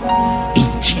bless you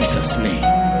in Jesus'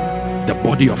 name. The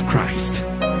body of Christ.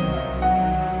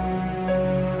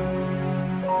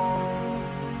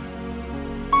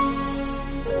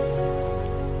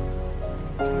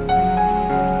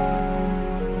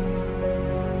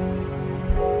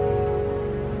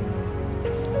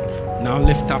 Now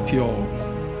lift up your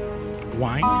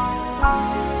wine.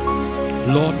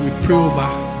 Lord, we pray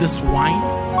over this wine.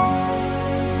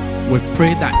 We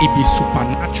pray that it be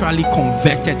supernaturally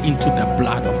converted into the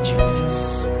blood of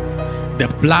Jesus. The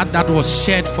blood that was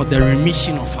shed for the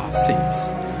remission of our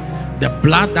sins. The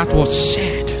blood that was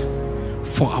shed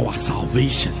for our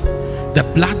salvation. The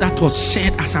blood that was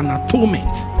shed as an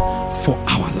atonement for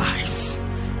our lives.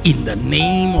 In the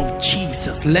name of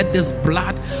Jesus, let this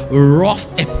blood wrought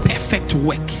a perfect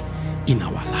work in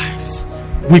our lives.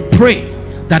 We pray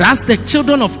that as the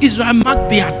children of Israel mark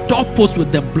their doorposts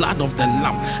with the blood of the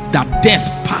Lamb, that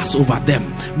death pass over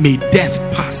them. May death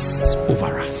pass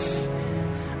over us.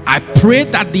 I pray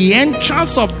that the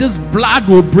entrance of this blood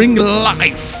will bring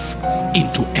life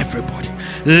into everybody.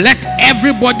 Let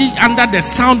everybody under the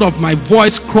sound of my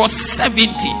voice cross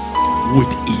 70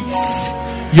 with ease.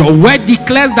 Your word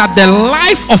declares that the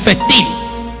life of a thing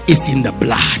is in the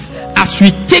blood. As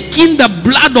we take in the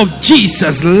blood of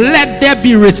Jesus, let there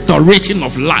be restoration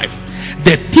of life.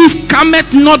 The thief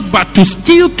cometh not but to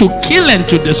steal, to kill, and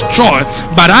to destroy.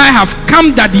 But I have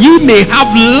come that you may have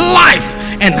life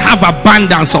and have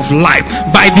abundance of life.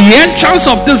 By the entrance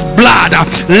of this blood,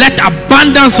 let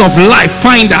abundance of life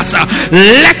find us.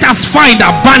 Let us find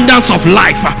abundance of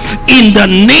life in the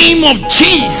name of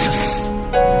Jesus.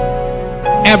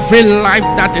 Every life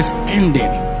that is ending,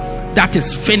 that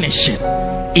is finishing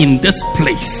in this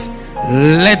place,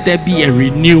 let there be a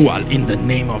renewal in the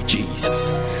name of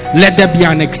Jesus. Let there be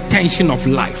an extension of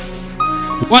life.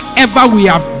 Whatever we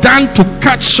have done to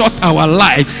cut short our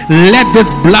life, let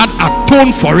this blood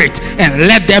atone for it, and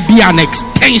let there be an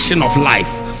extension of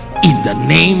life in the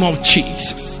name of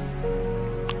Jesus.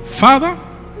 Father,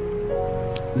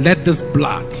 let this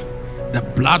blood, the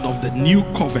blood of the new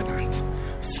covenant,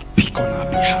 speak on our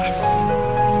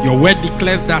behalf. Your word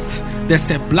declares that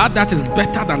there's a blood that is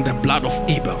better than the blood of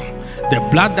Abel. The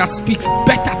blood that speaks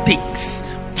better things,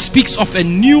 speaks of a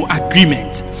new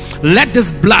agreement. Let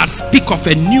this blood speak of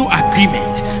a new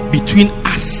agreement between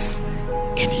us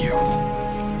and you.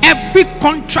 Every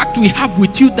contract we have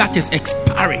with you that is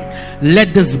expiring,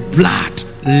 let this blood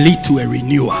lead to a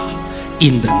renewal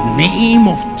in the name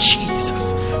of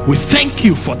Jesus. We thank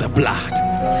you for the blood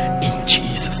in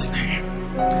Jesus'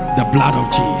 The blood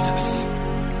of Jesus.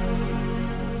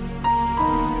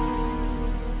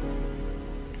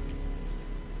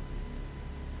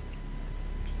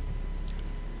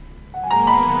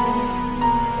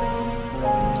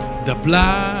 The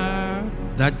blood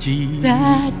that Jesus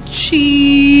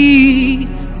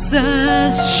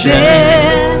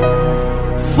shed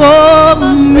for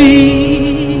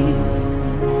me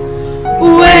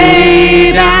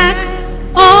way back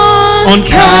on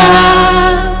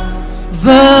Calvary.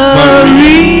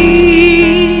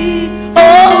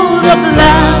 Oh, the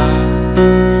blood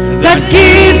that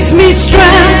gives me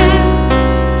strength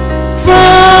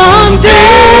from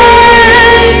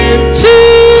day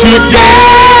to day.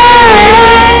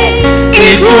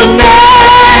 It will never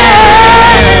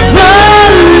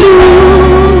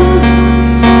lose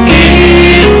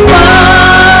its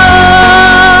power.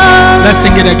 Let's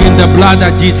sing it again. The blood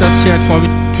that Jesus shed for me.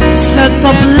 Said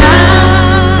the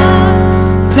blood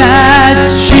that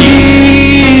Jesus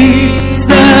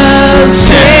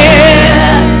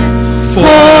shed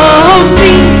for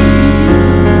me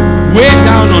Way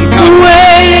down on Calvary.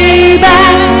 way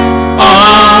back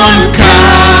on Calvary.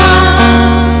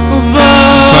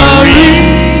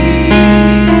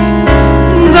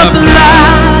 The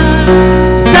blood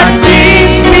that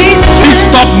gives me Please strength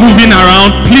stop moving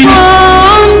around. Please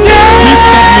from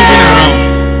stop moving around.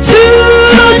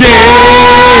 today.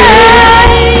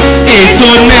 It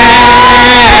will never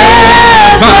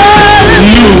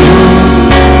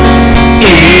lose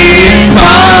its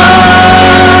power.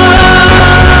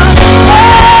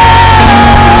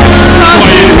 For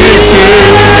it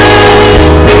reaches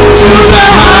to the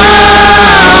highest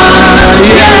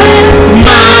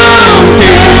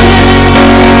mountain,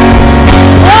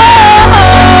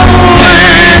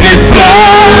 and it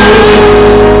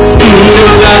flows to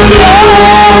the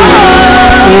lowest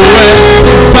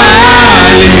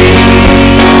valley.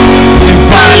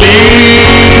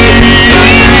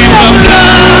 The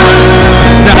blood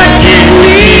that gives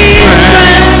me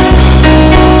strength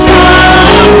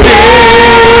from day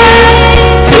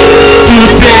to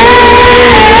day.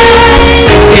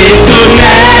 It will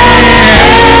never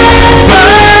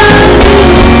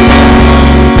lose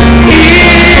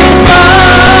its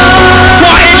power.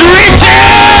 For it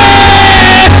reaches.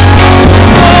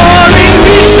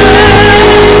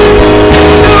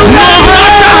 No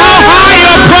matter how high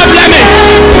your problem is,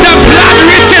 the blood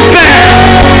reaches there.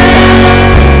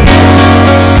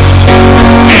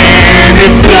 And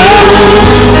it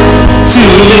flows to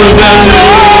the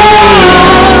lowest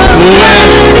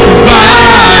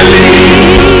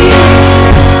valley.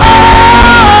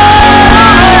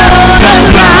 The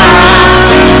blood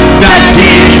that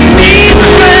gives me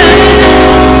strength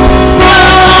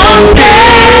from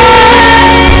day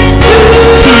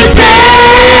to day.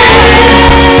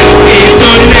 It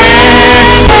will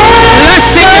never. Let's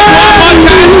sing it one more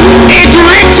time. It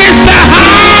reaches the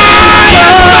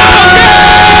highest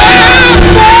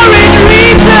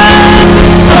mountain.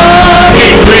 For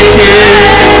it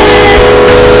reaches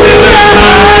to the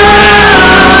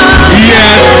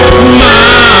highest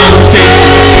mountain.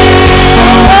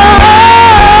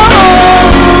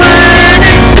 And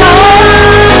it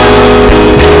flows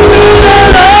to the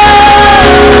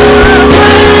lowest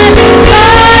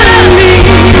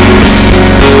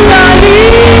valley.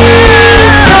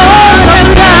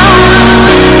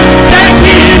 That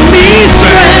gives me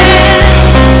strength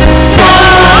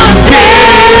from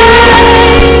day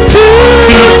to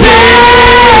day.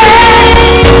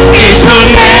 It will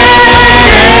never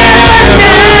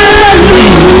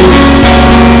lose.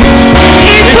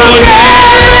 It will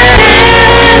never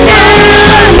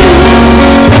lose.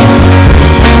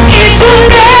 It will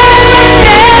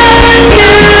never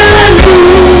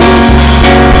lose.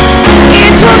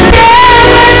 It will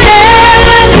never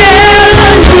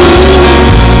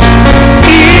lose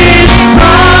its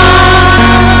power.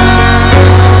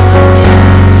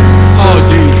 Oh,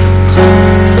 Jesus.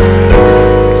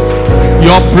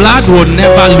 Your blood will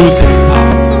never lose its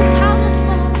power. So powerful.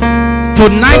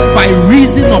 Tonight, by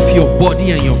reason of your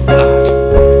body and your blood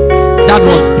that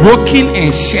was broken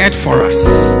and shed for us,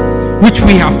 which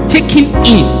we have taken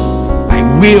in by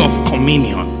way of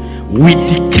communion, we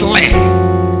declare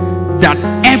that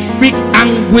every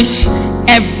anguish,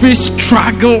 every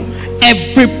struggle,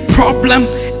 every problem,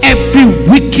 every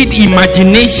wicked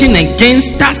imagination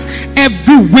against us,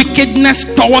 every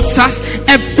wickedness towards us,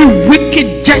 every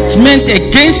wicked judgment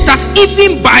against us,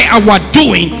 even by our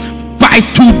doing, by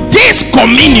today's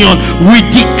communion, we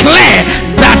declare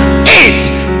that it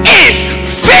is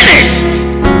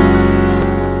finished.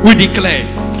 We declare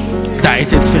that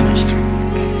it is finished.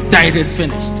 That it is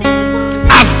finished.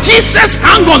 As Jesus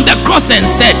hung on the cross and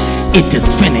said, "It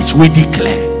is finished," we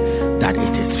declare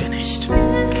is finished.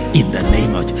 In the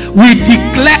name of Jesus. We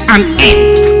declare an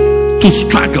end to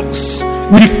struggles.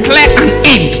 We declare an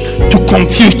end to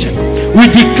confusion. We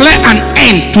declare an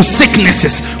end to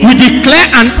sicknesses. We declare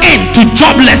an end to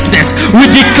joblessness. We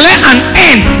declare an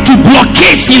end to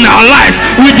blockades in our lives.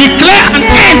 We declare an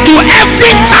end to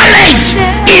every challenge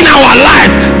in our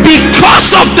life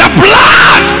because of the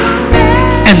blood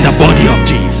and the body of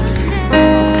Jesus.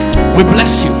 We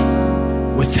bless you.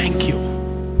 We thank you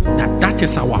that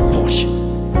is our portion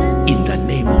in the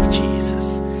name of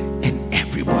Jesus. And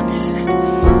everybody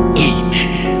says,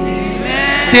 Amen.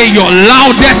 Say your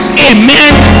loudest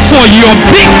amen for your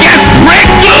biggest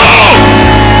breakthrough.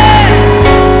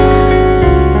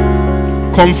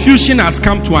 Confusion has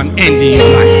come to an end in your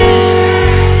life.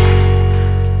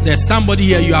 There's somebody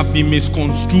here, you have been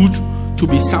misconstrued to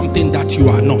be something that you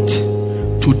are not.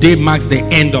 Today marks the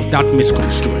end of that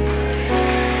misconstruing.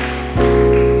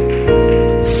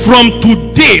 From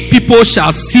today, people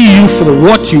shall see you for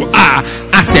what you are,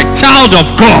 as a child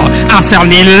of God, as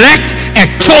an elect, a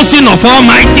chosen of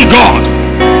Almighty God.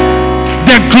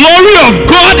 The glory of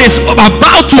God is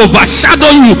about to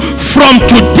overshadow you from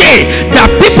today, that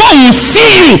people will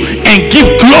see you and give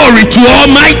glory to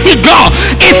Almighty God.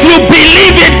 If you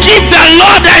believe it, give the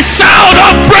Lord a shout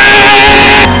of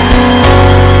praise.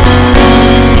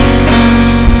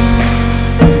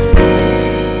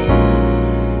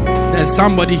 There's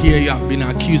somebody here, you have been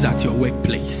accused at your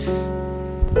workplace.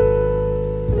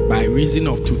 By reason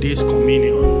of today's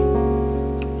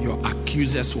communion, your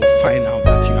accusers will find out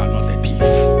that you are not a thief.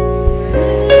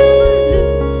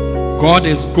 God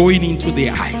is going into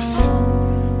their lives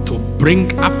to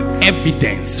bring up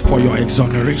evidence for your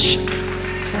exoneration.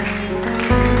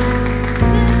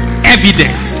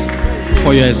 Evidence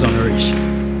for your exoneration.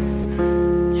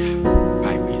 Yeah,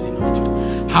 by reason of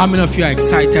today. How many of you are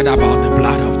excited about the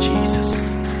blood of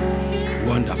Jesus?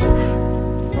 Wonderful.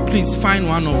 Please find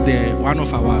one of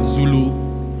our Zulu,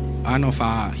 one of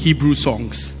our Hebrew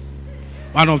songs,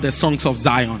 one of the songs of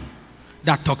Zion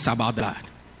that talks about the blood.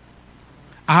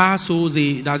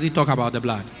 Does it talk about the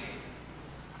blood?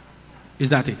 Is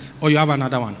that it? Or you have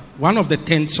another one? One of the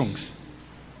 10 songs.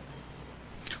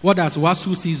 What does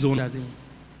Wasusi Zone does it?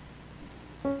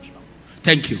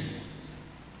 Thank you.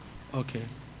 Okay.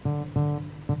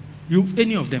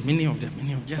 Any of them,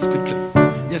 just quickly.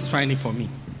 Just find it for me.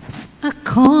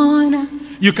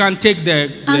 You can take the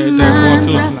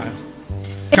bottles now.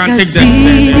 You can take the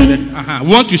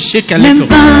want to shake a little.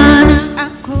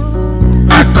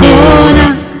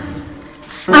 Akona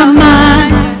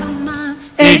Amanda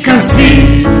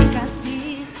Ekasi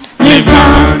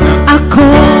Levana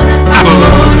Akona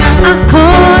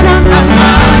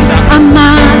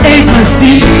Amanda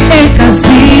Ekasini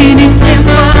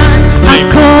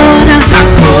Akona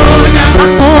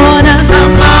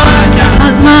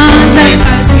Amanda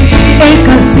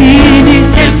Ekasini.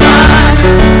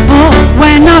 Oh,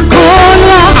 when I call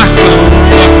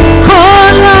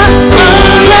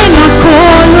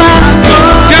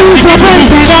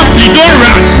softly, don't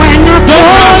rush.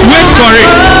 Wait for it.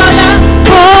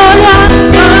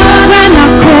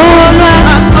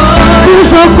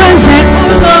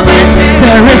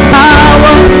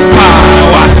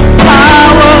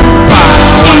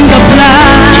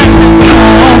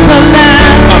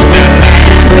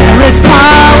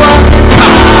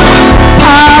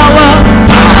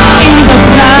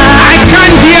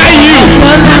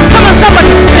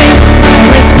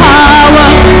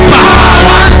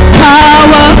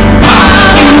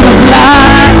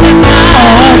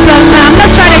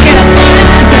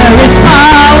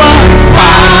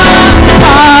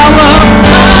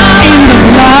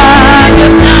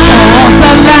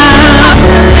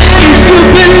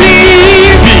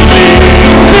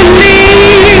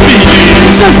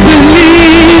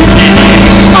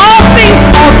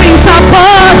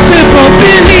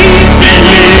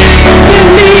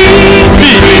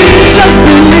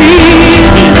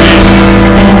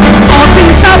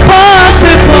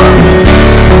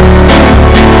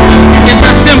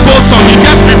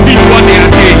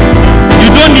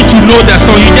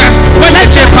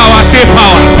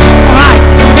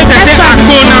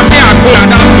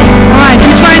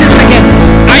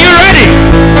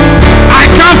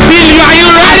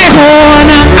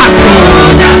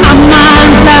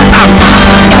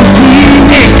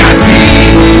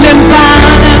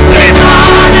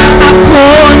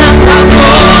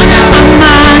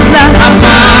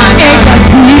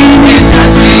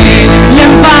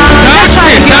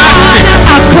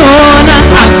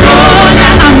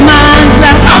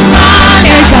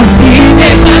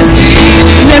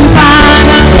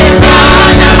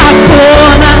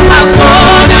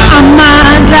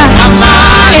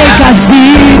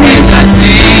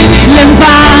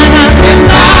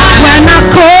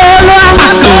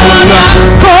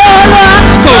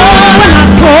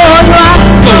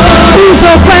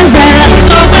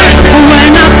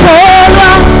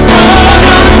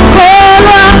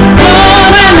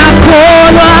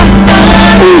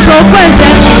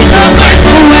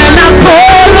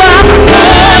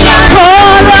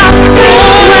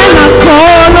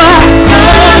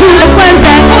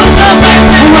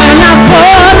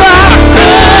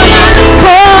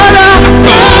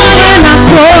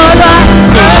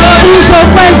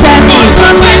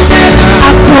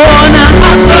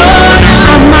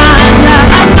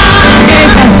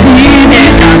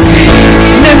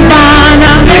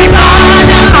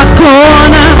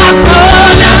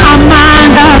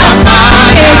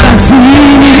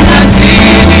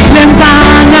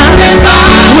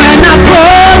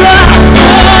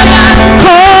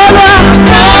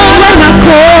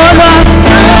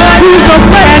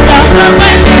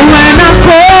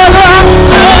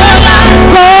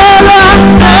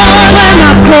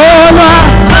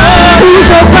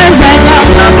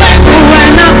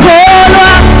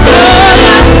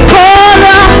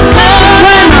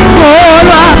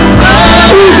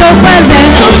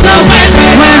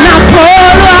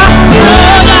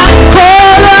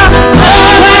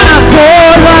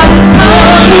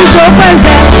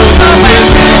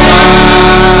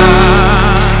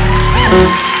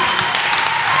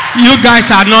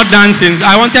 guys are not dancing.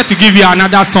 I wanted to give you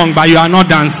another song, but you are not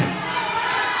dancing.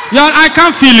 I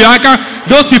can't feel you.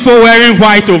 Those people wearing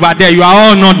white over there, you are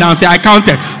all not dancing. I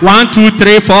counted 1, 2,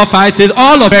 3, 4, 5, 6.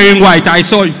 All of wearing white. I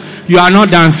saw you. You are not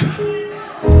dancing.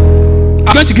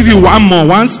 I'm going to give you one more,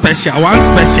 one special.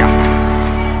 But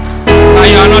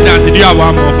you are not dancing. Do you have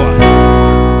one more for us?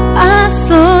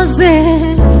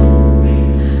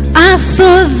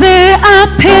 Asoze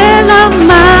apela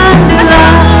manda.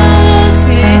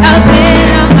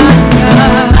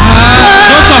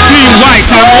 Those of you in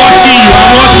white, I'm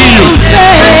watching you.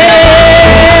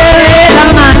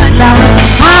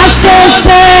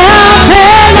 Asoze apela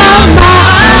manda.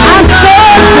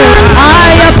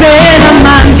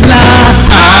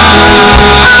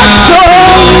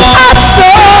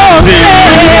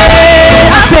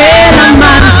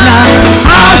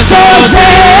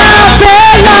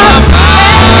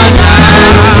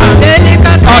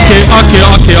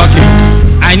 Okay.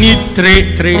 I need three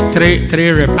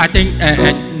rep. I think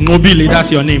Nobile,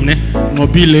 that's your name, ne?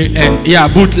 Nobile and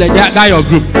bootleg. That your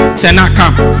group. Sena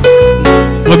come.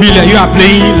 Nobile, you are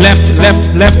playing left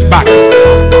back.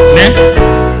 Ne?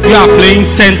 You are playing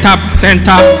center, and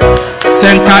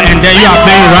then you are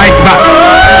playing right back.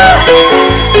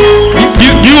 Do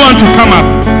you want to come up?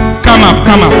 Come up.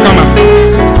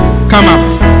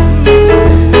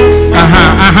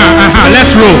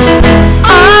 Let's roll.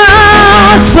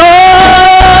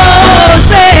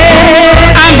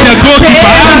 I'm the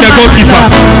goalkeeper.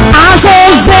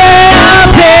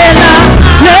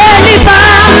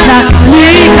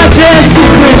 Jesus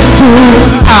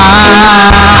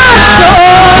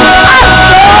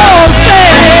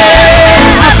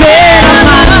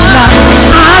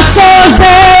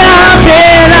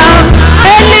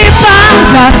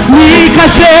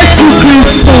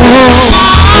Cristo.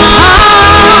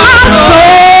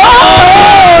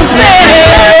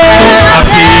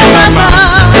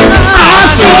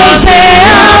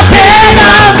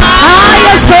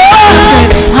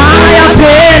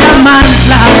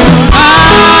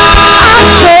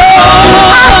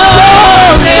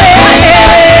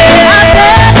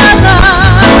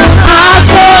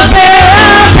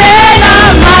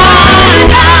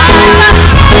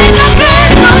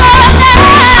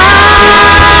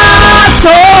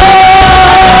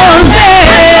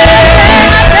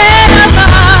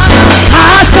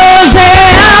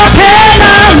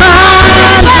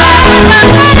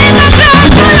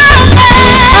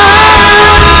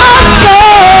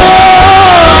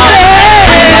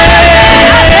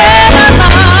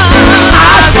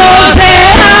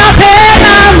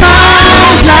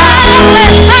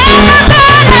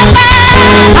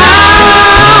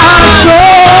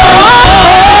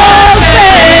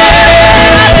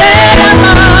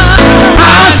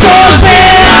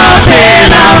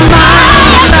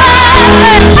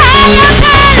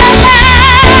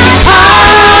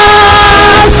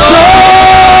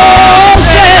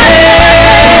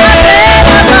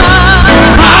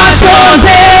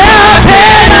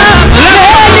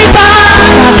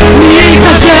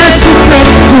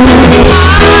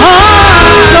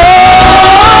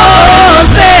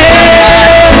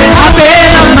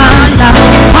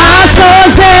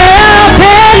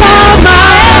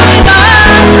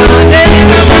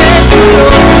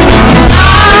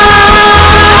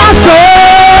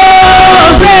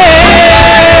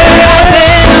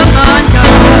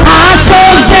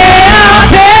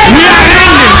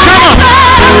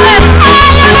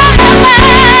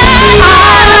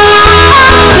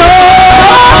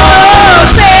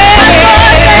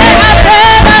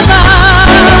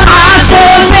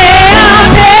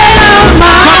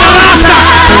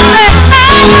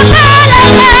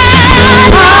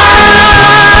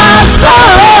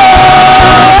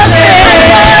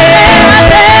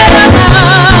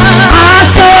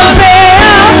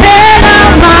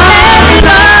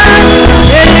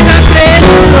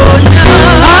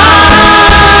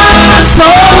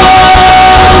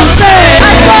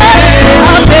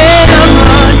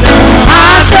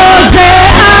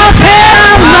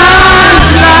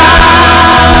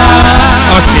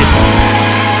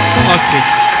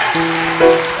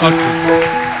 Okay.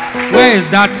 Where is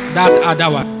that other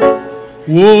one?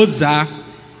 Woza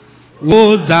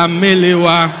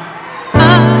Melewa.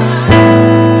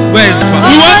 Where is that one?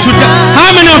 You want to?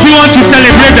 How many of you want to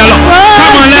celebrate the Lord?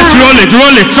 Come on, let's roll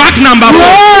it. Track number 4.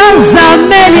 Woza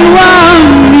Melewa.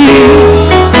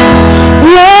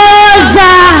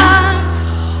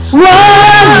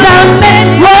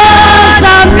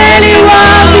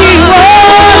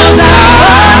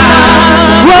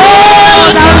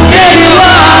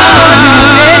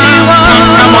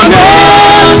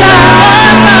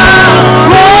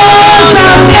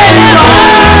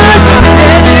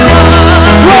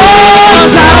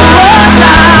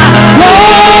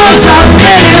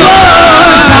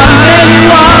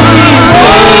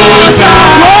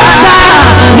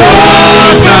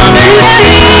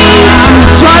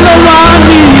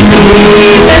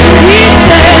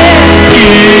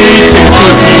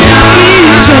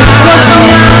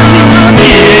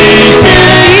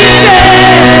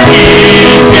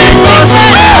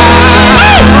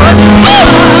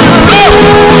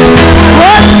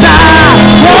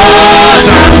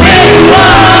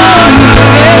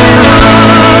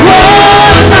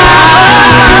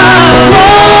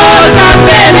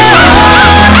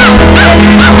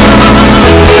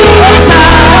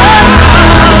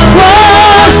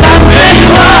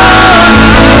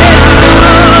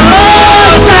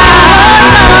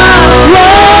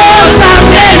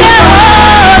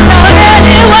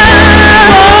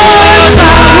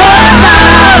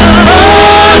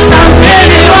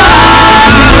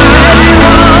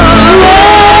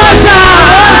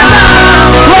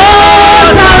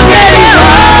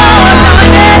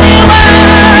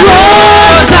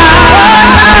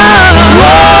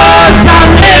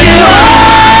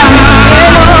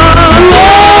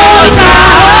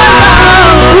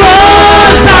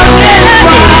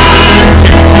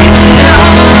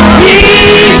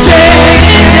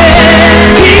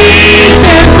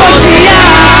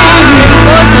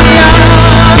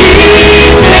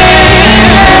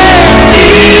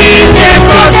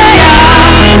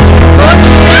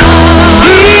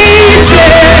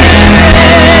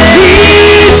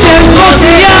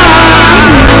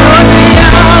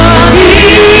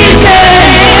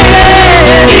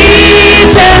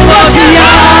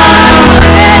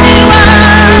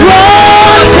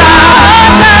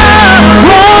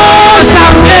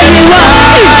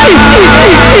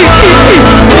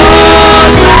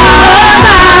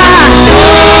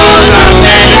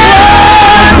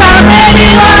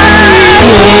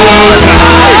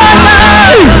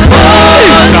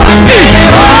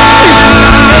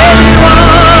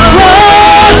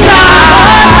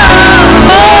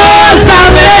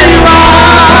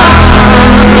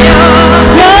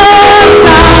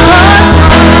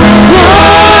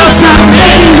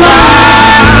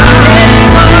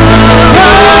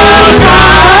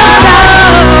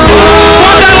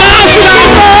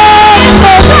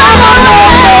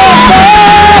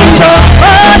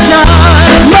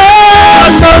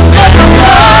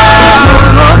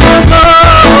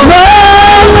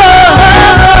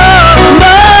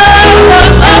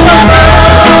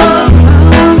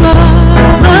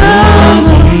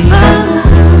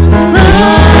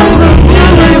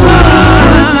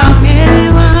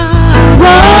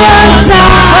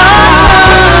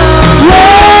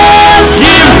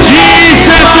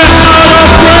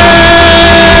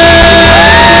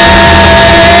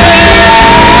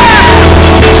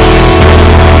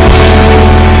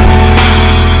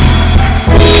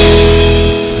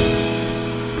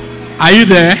 Are you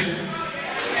there?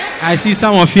 I see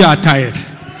some of you are tired.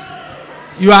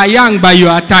 You are young, but you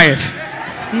are tired.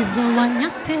 Do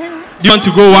you want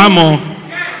to go one more?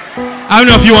 How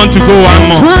many of you want to go one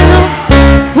more?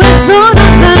 One, two,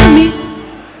 three, four.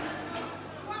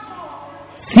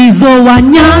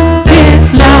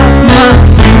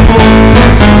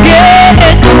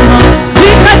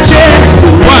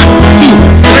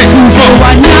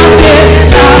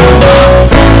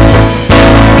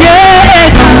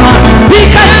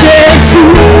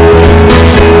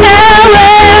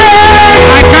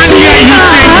 I can't hear you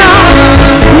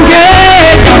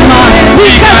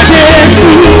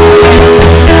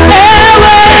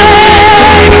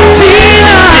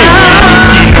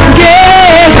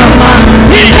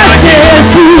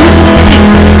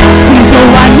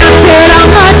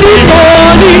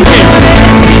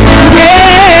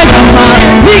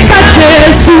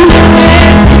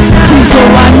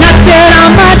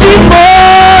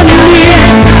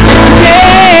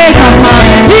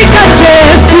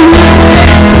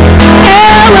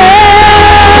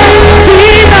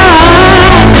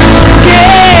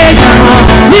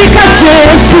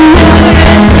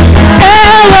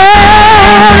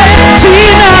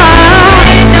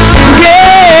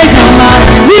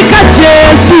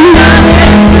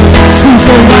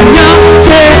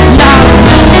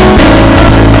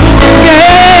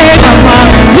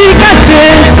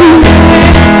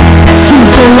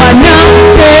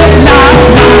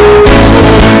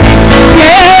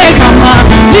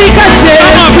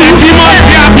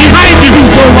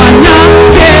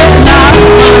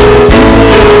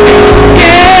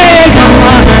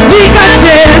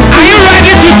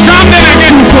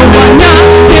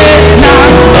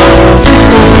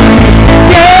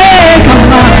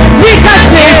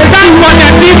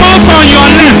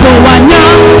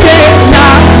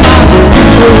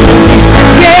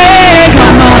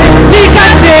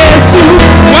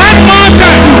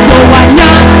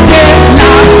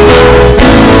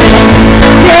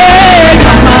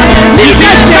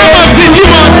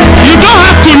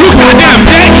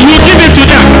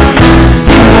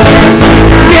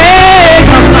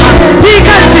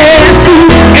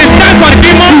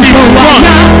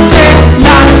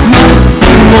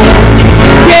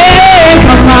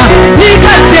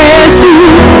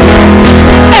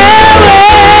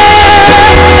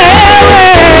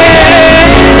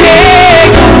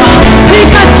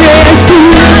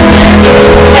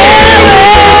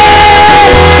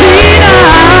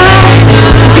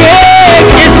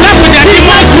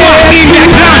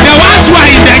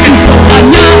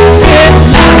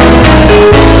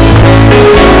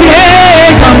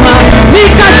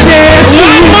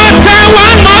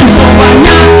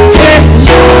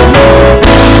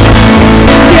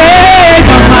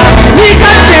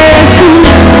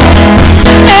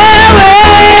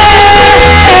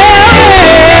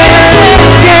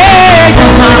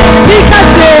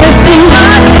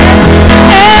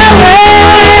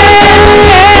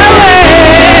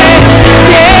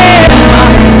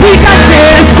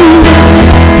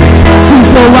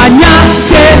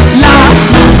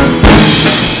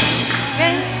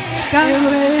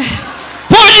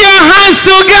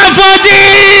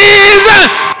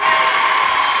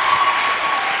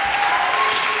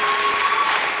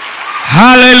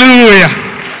Hallelujah.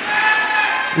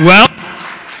 Well,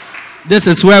 this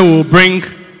is where we'll bring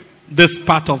this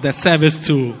part of the service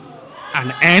to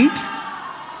an end.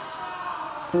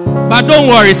 But don't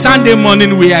worry, Sunday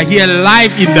morning we are here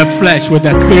live in the flesh with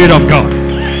the Spirit of God.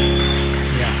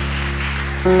 Yeah.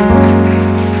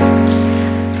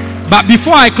 But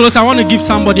before I close, I want to give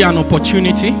somebody an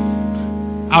opportunity.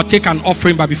 I'll take an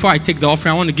offering, but before I take the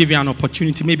offering, I want to give you an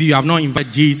opportunity. Maybe you have not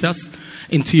invited Jesus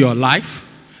into your life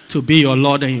to be your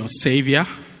Lord and your Savior,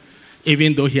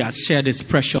 even though He has shed His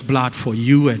precious blood for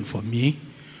you and for me.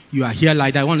 You are here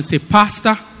like that. I want to say,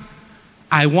 Pastor,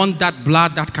 I want that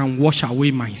blood that can wash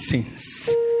away my sins,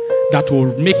 that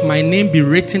will make my name be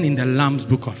written in the Lamb's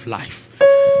book of life.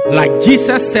 Like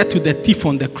Jesus said to the thief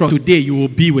on the cross, today you will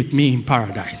be with me in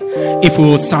paradise. If we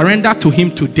will surrender to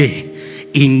Him today,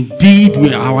 indeed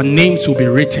our names will be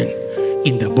written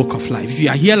in the book of life. If you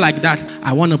are here like that,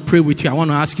 I want to pray with you. I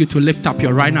want to ask you to lift up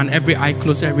your right hand, every eye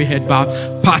closed, every head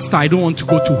bowed. Pastor, I don't want to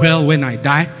go to hell when I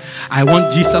die. I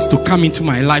want Jesus to come into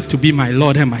my life to be my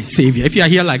Lord and my Savior. If you are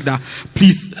here like that,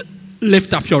 please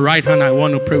lift up your right hand. I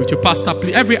want to pray with you. Pastor,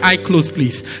 please, every eye closed,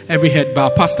 please. Every head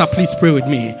bowed. Pastor, please pray with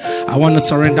me. I want to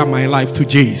surrender my life to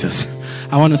Jesus.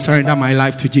 I want to surrender my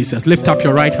life to Jesus. Lift up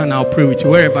your right hand. I'll pray with you.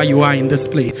 Wherever you are in this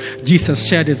place, Jesus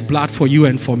shed His blood for you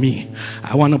and for me.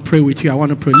 I want to pray with you. I want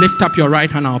to pray. Lift up your right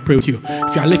hand. I'll pray with you.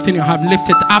 If you are lifting your hand, lift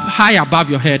it up high above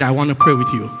your head. I want to pray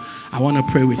with you. I want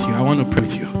to pray with you. I want to pray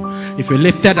with you. If you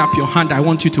lifted up your hand, I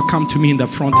want you to come to me in the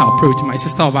front. I'll pray with you. My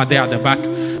sister over there at the back,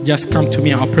 just come to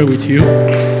me. I'll pray with you.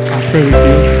 I'll pray with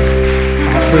you.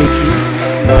 I'll pray with you.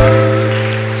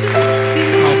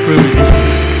 I'll pray with you.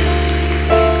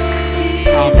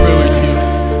 I'll pray with you.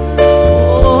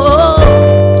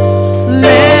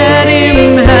 Let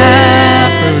him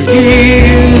have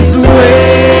his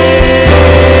way.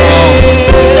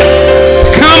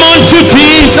 Come on to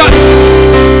Jesus.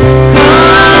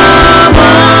 Come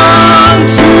on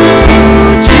to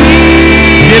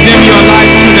Jesus. Give him your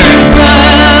life today.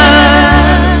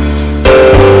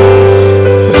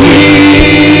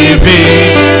 Give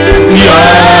him your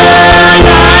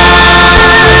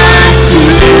life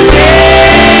today.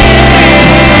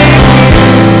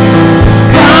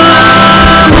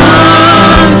 Come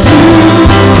on to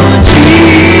Jesus.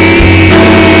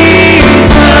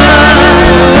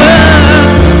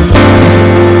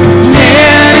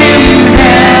 Let him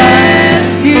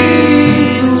have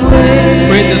his way.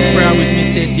 Pray this prayer with me.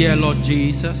 Say, dear Lord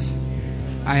Jesus,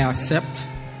 I accept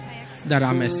that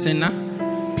I'm a sinner.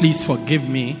 Please forgive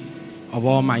me of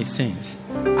all my sins.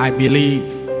 I believe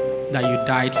that you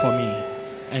died for me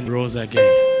and rose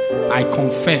again. I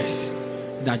confess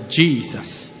that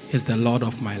Jesus is the Lord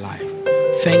of my life.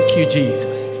 Thank you,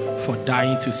 Jesus, for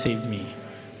dying to save me.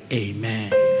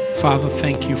 Amen. Father,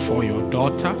 thank you for your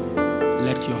daughter.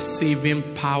 Let your saving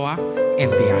power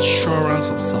and the assurance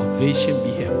of salvation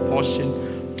be her portion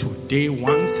today,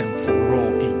 once and for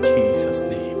all, in Jesus'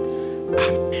 name.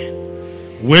 Amen.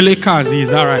 Willie Kazi, is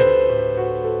that right?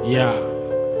 Yeah.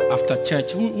 After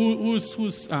church,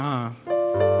 who's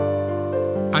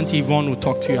Auntie Yvonne will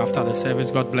talk to you after the service.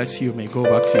 God bless you. May go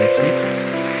back to your seat.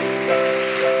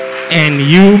 And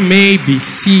you may be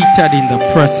seated in the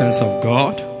presence of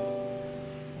God.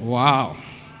 Wow.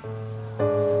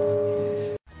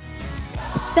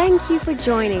 Thank you for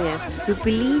joining us. We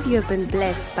believe you have been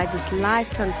blessed by this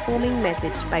life-transforming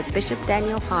message by Bishop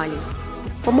Daniel Harley.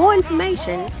 For more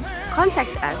information,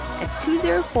 contact us at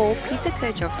 204 Peter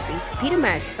Kirchhoff Street,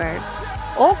 Pietermaritzburg,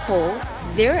 or call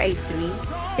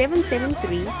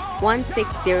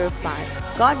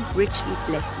 083-773-1605. God richly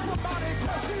bless you.